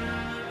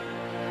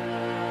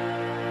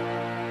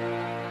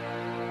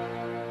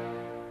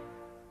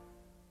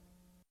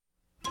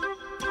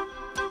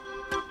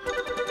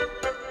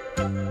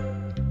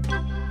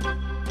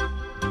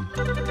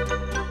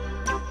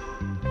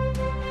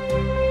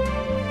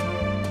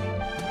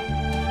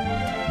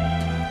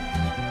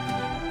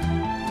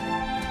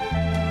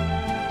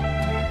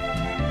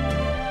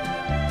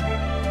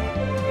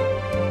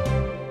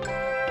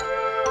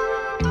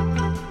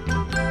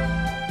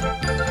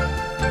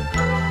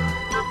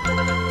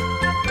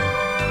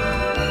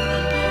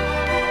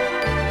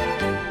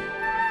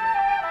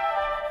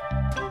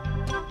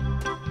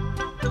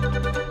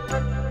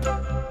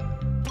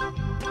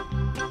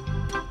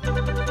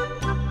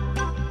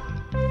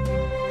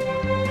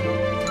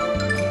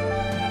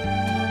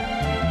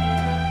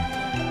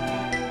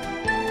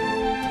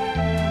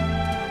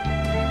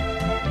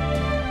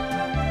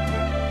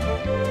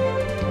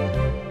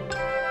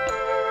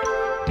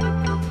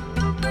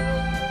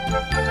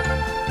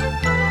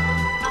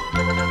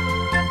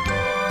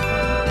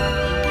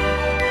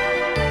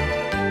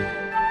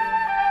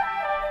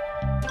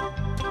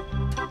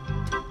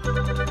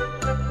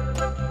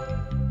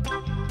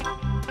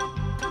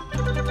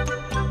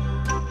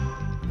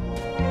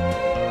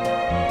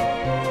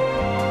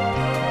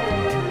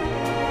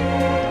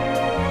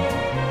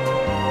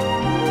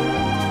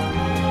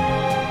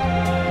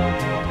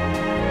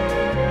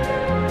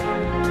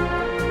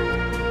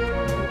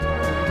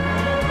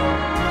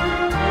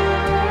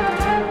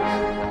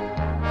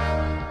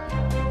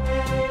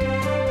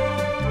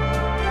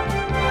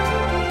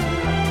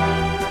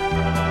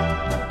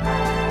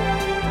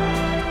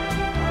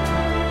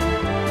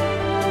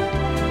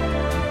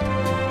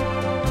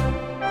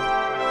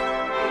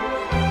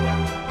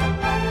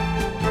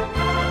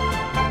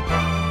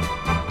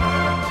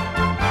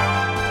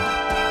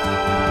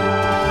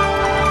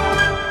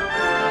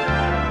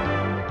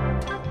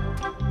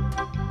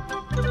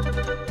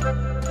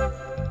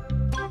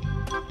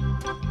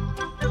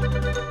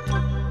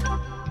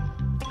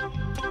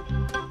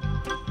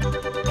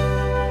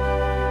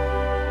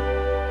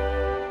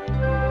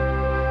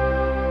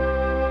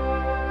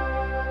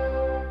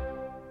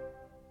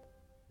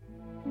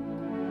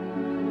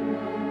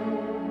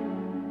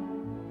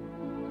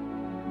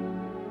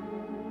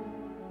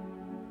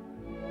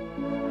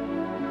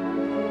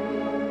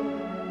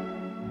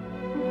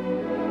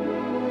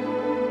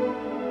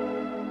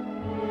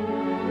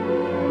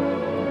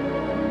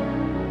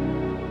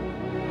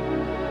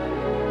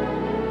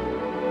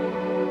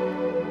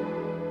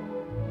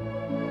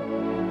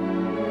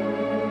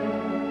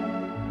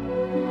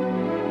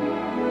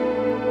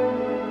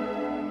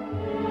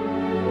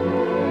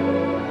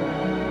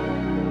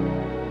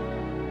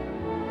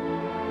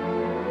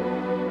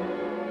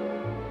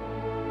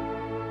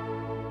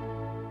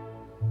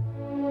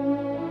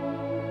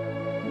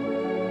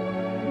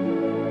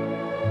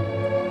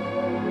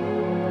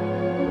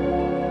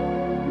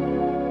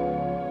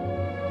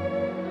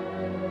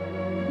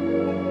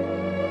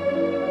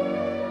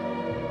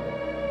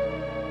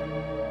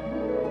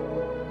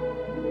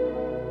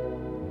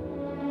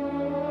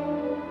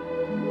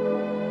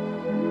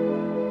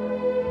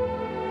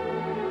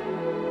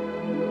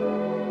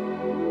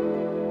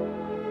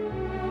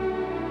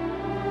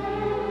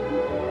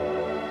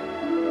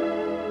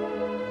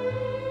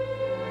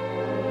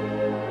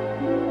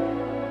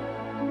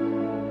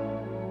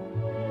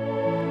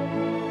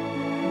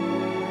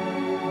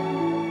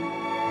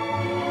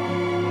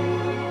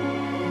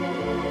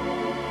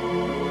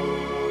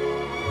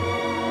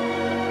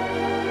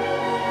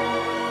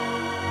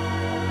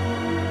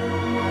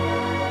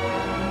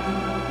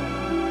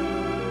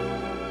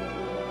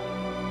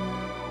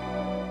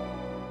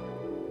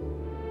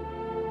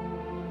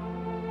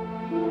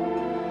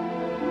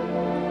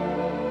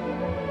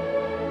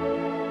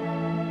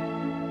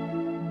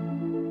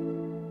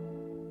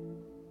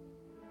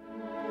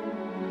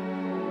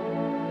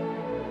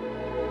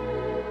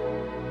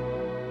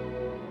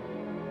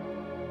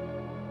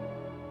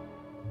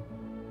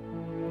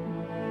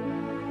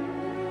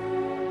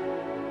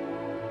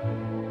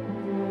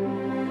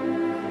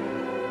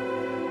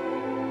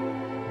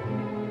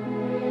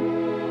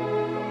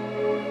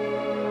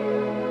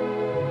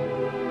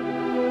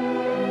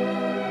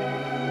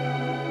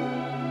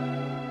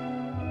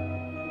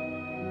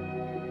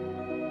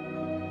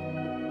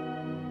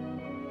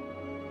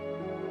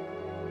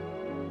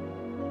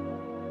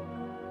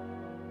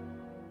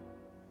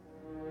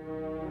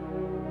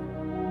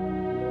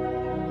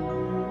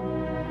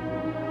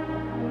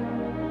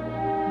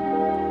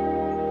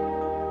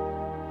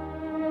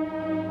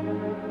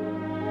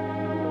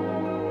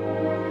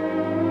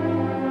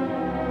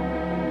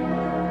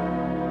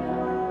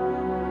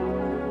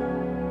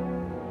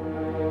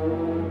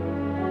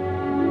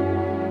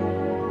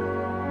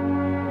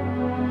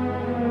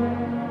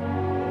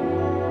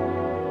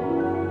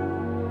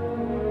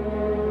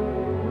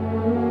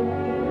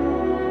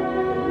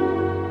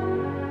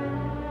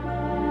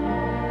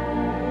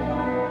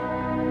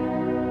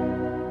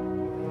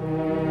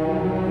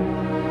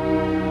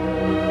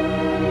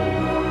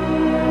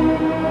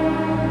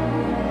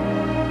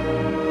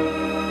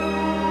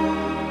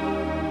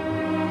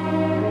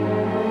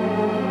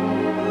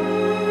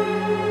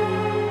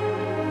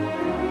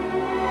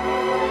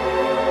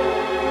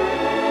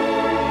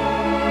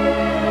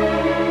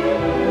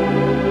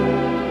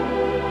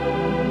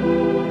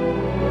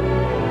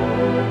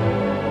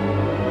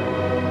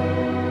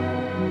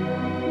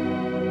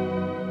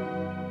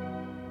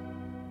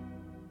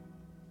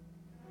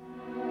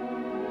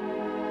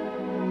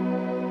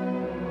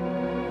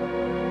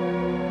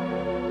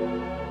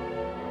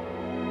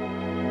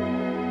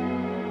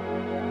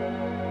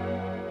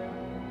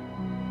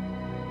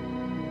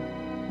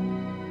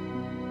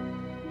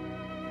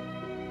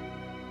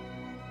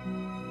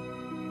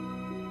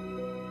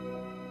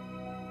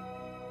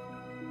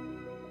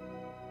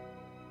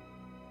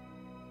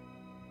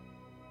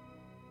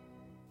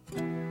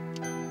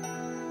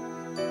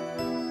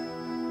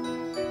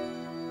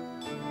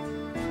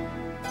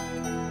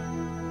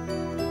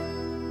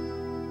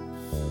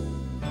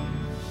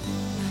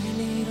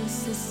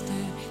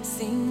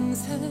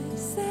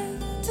 herself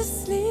to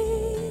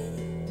sleep.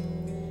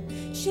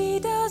 She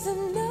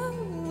doesn't know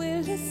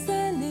we're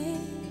listening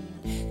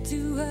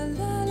to a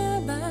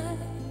lullaby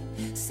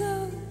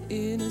so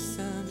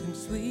innocent and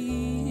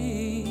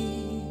sweet.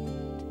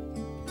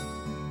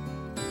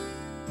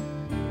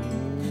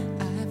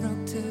 I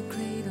rocked her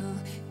cradle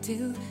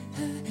till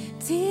her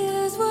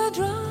tears were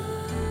dry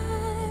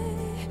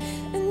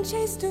and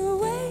chased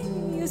away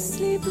a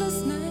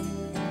sleepless night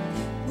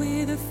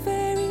with a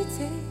fairy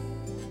tale,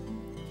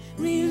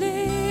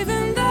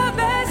 reliving the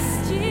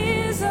best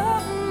years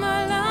of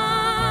my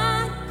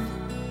life.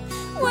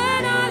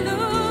 When I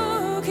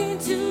look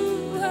into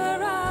her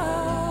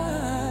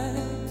eyes,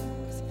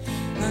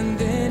 and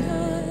then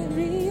I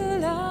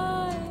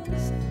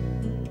realize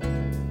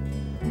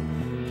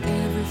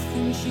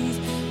everything she's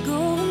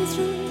going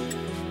through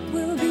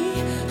will be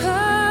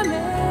her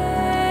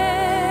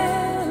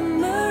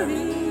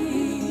memories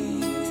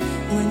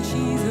when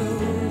she's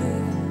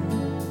older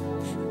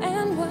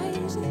and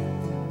wiser.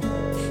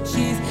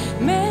 She's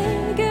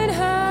making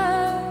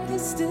her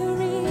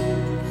history,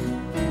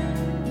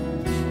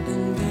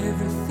 and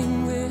everything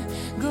we're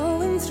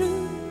going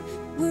through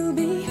will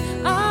be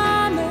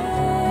our memories.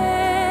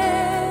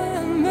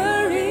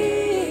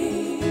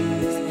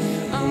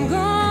 I'm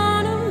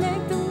gonna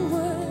make them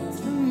worth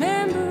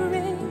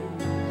remembering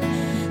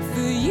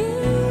for years.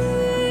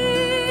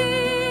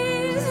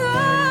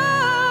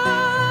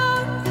 Oh,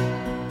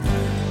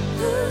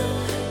 ooh.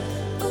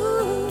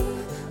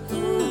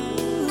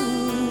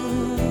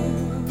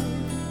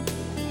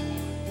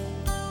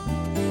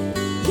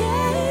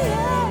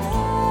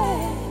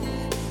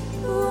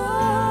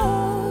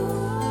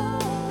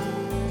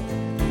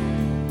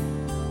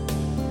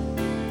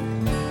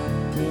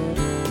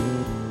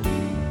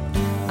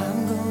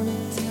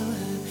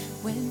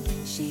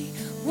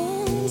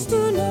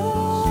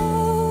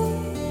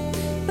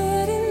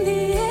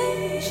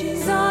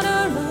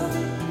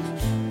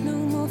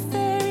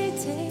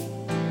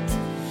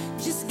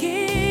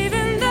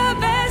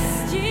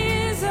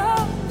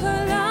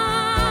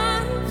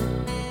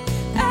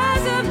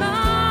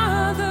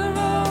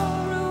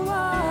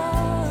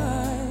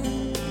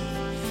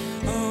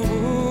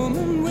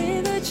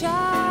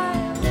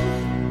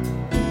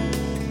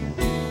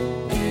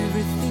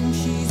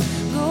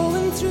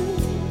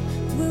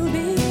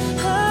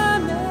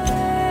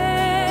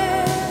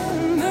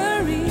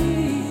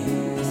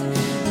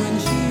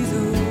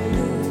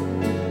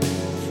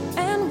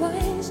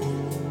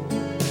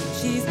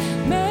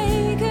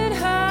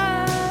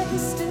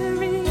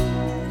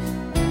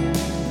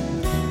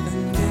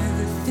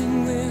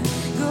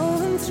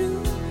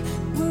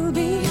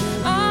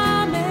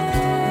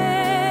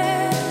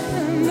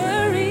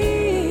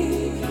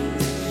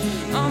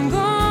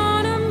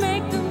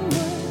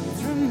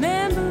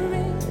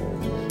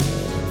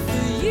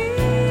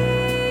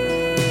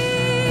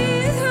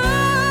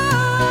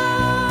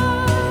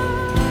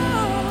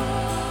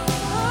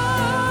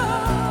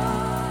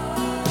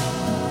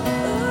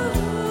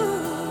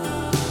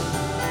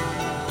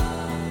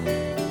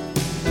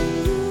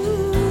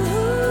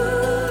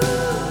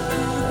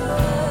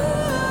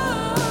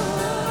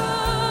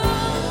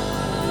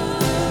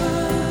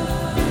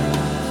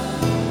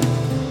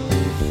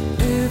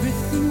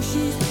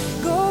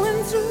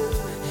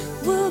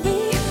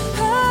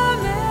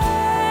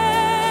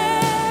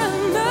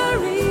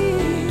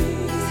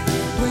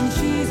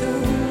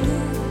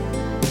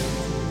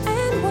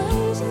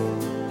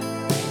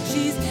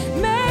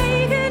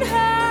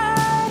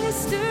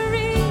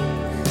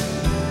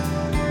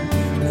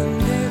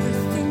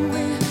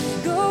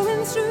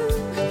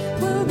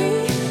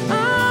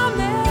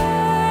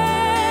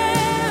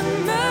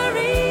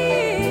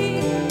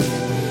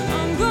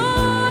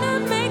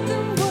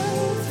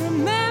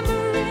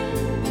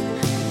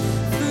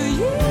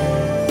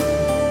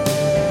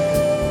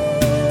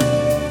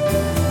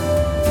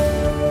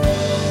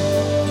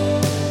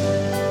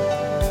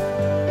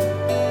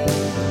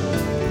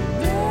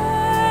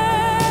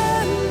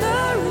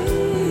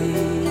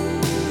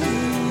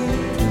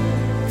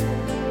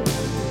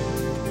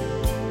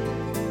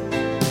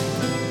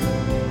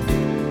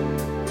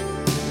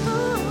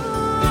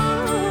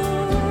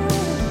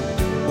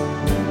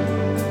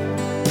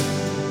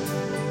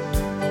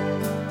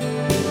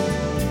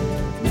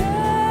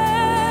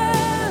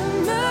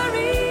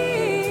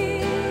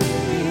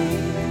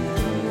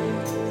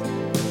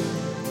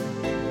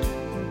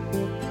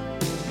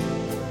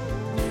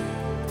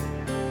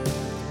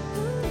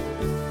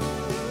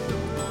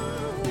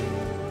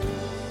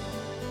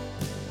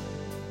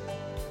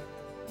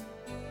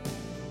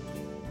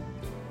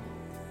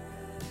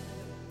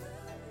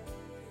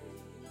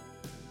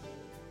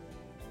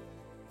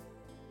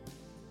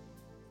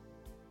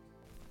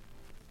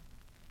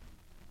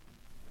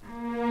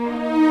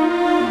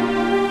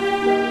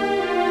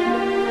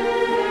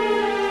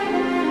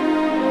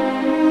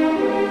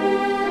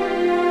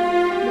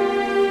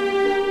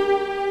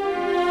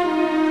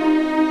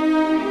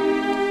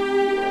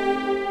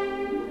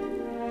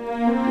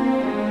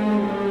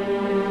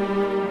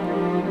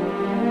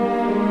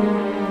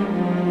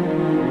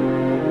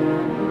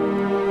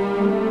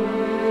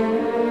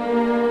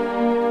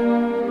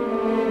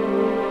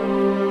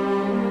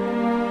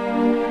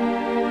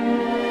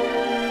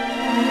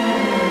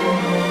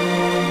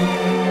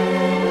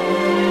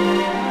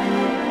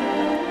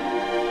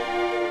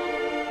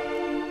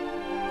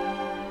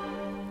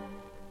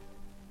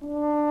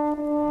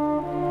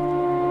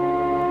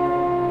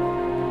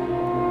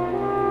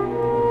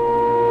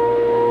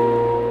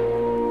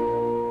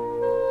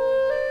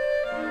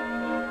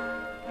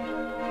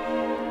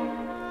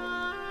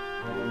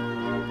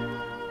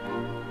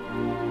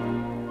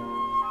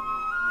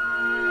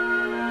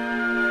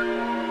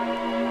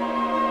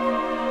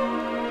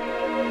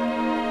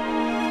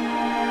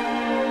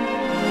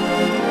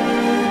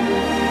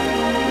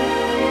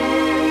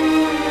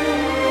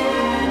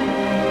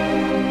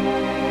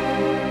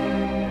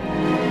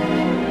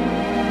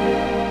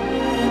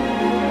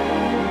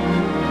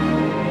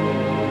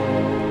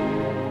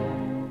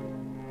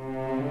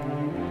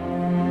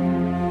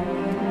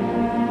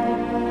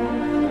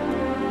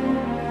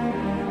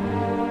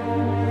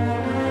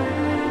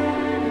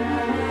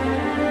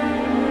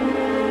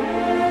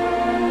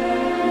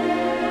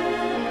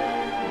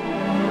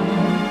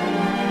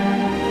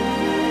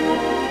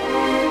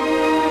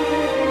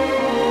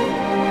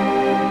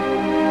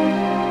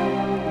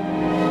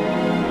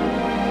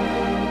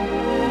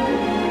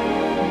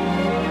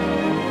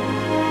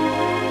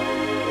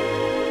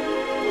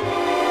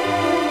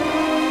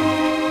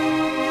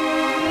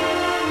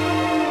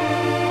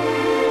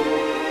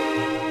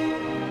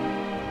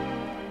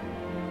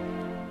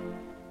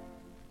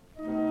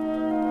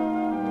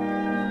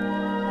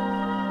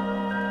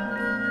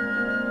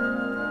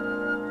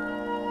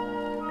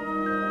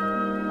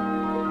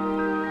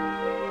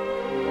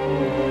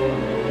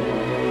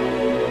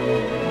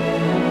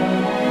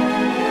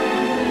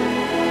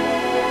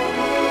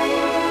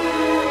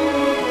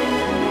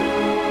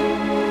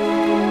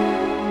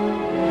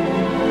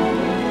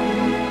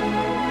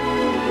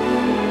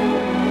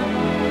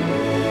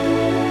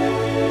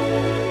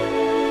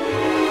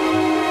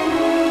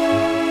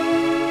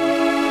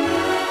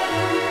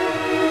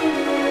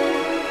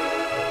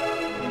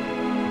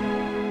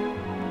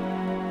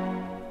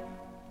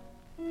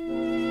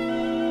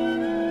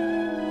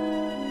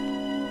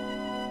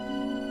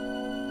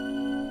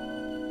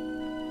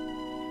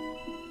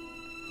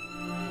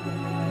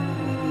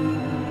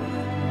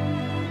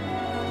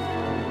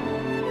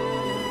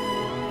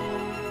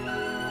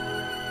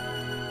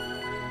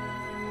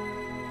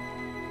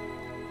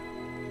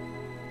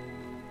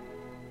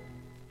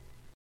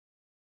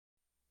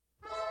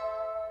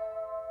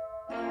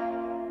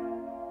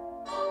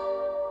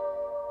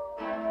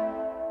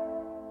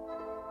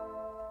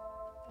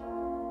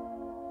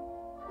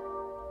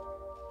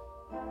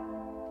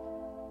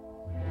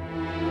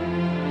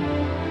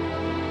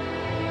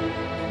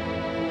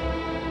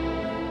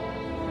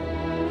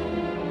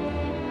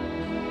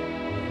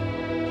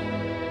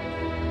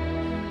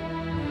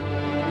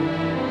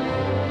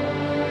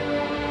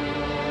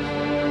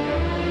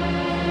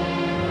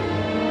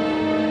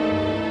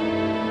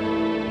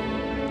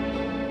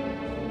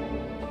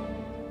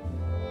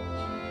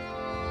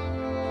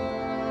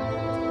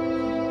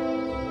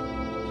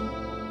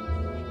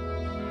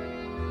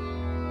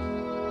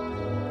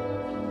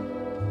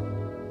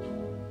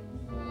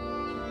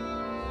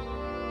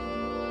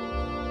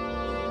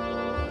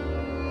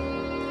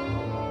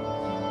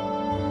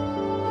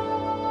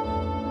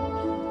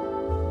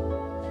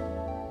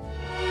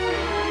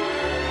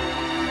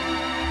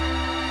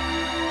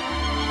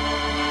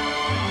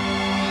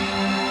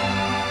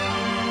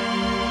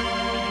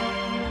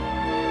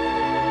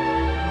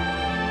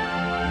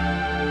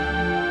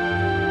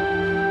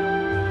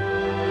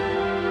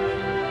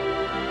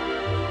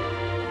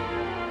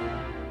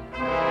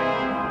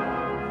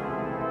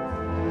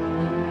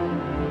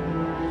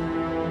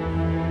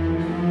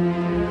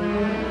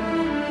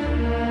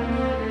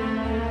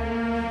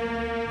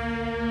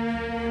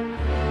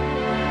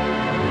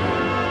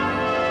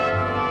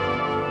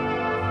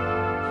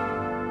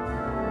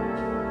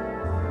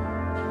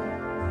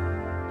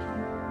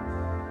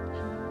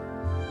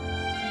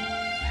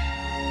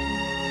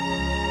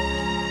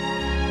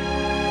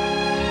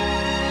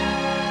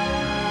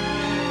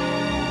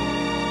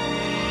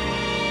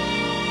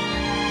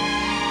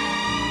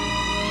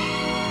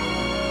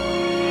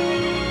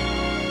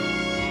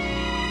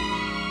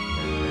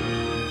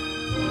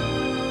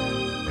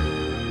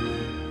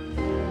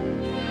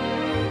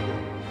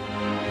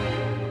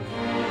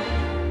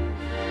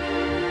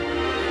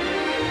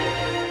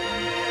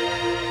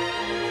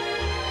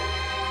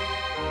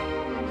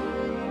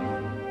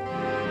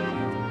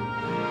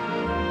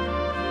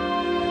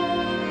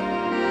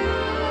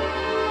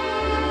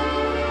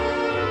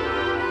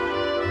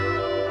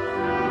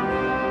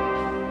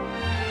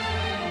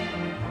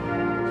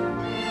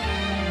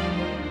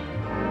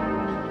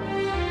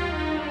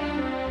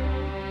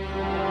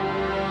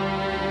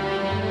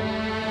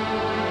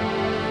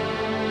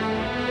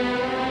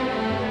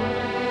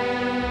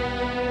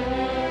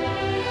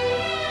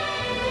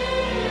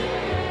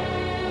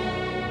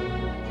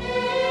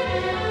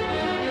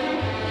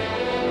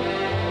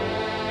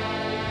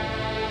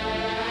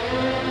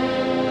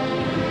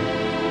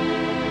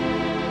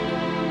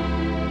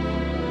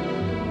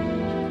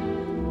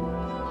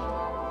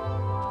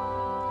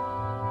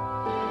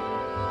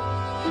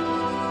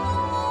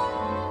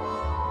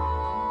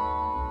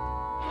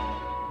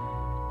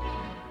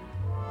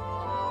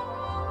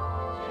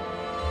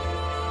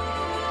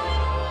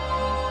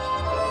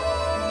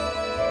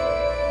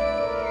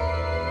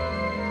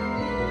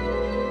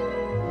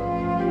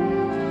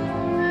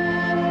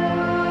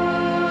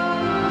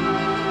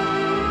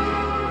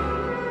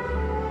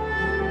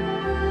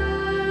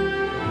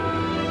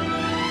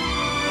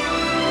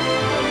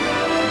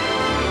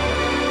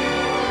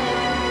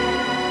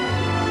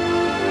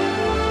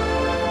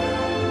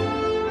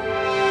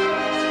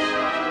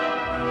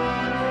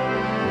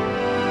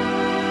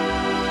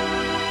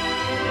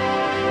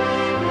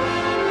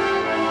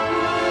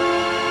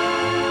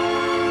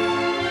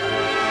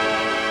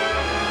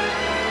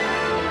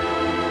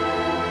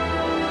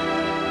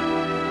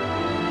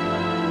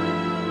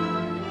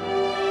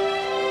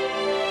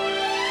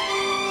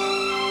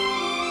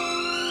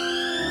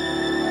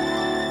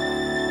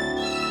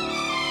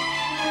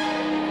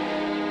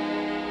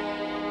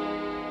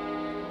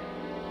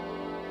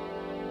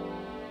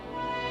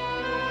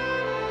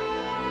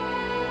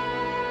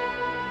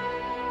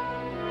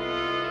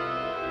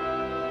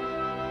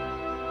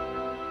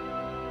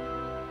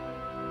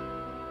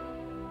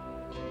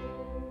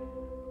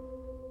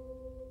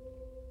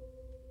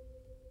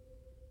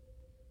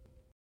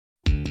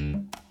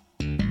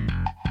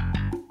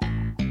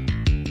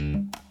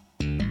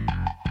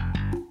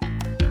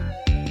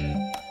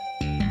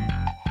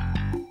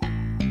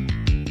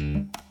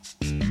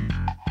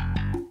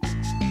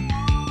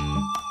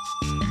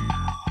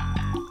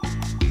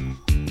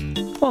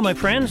 Well, my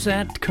friends,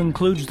 that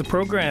concludes the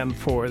program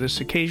for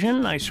this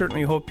occasion. I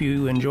certainly hope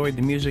you enjoyed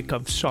the music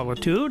of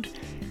Solitude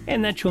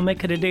and that you'll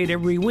make it a date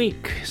every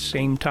week.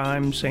 Same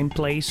time, same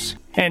place.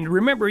 And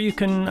remember, you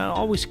can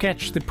always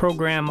catch the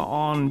program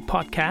on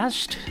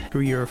podcast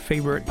through your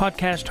favorite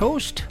podcast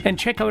host. And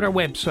check out our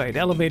website,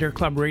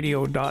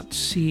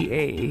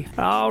 elevatorclubradio.ca.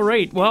 All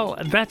right, well,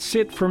 that's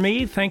it for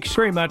me. Thanks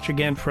very much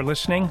again for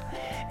listening.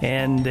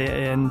 And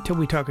until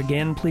we talk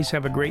again, please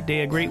have a great day,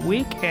 a great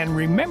week. And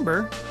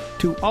remember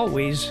to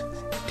always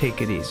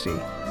take it easy.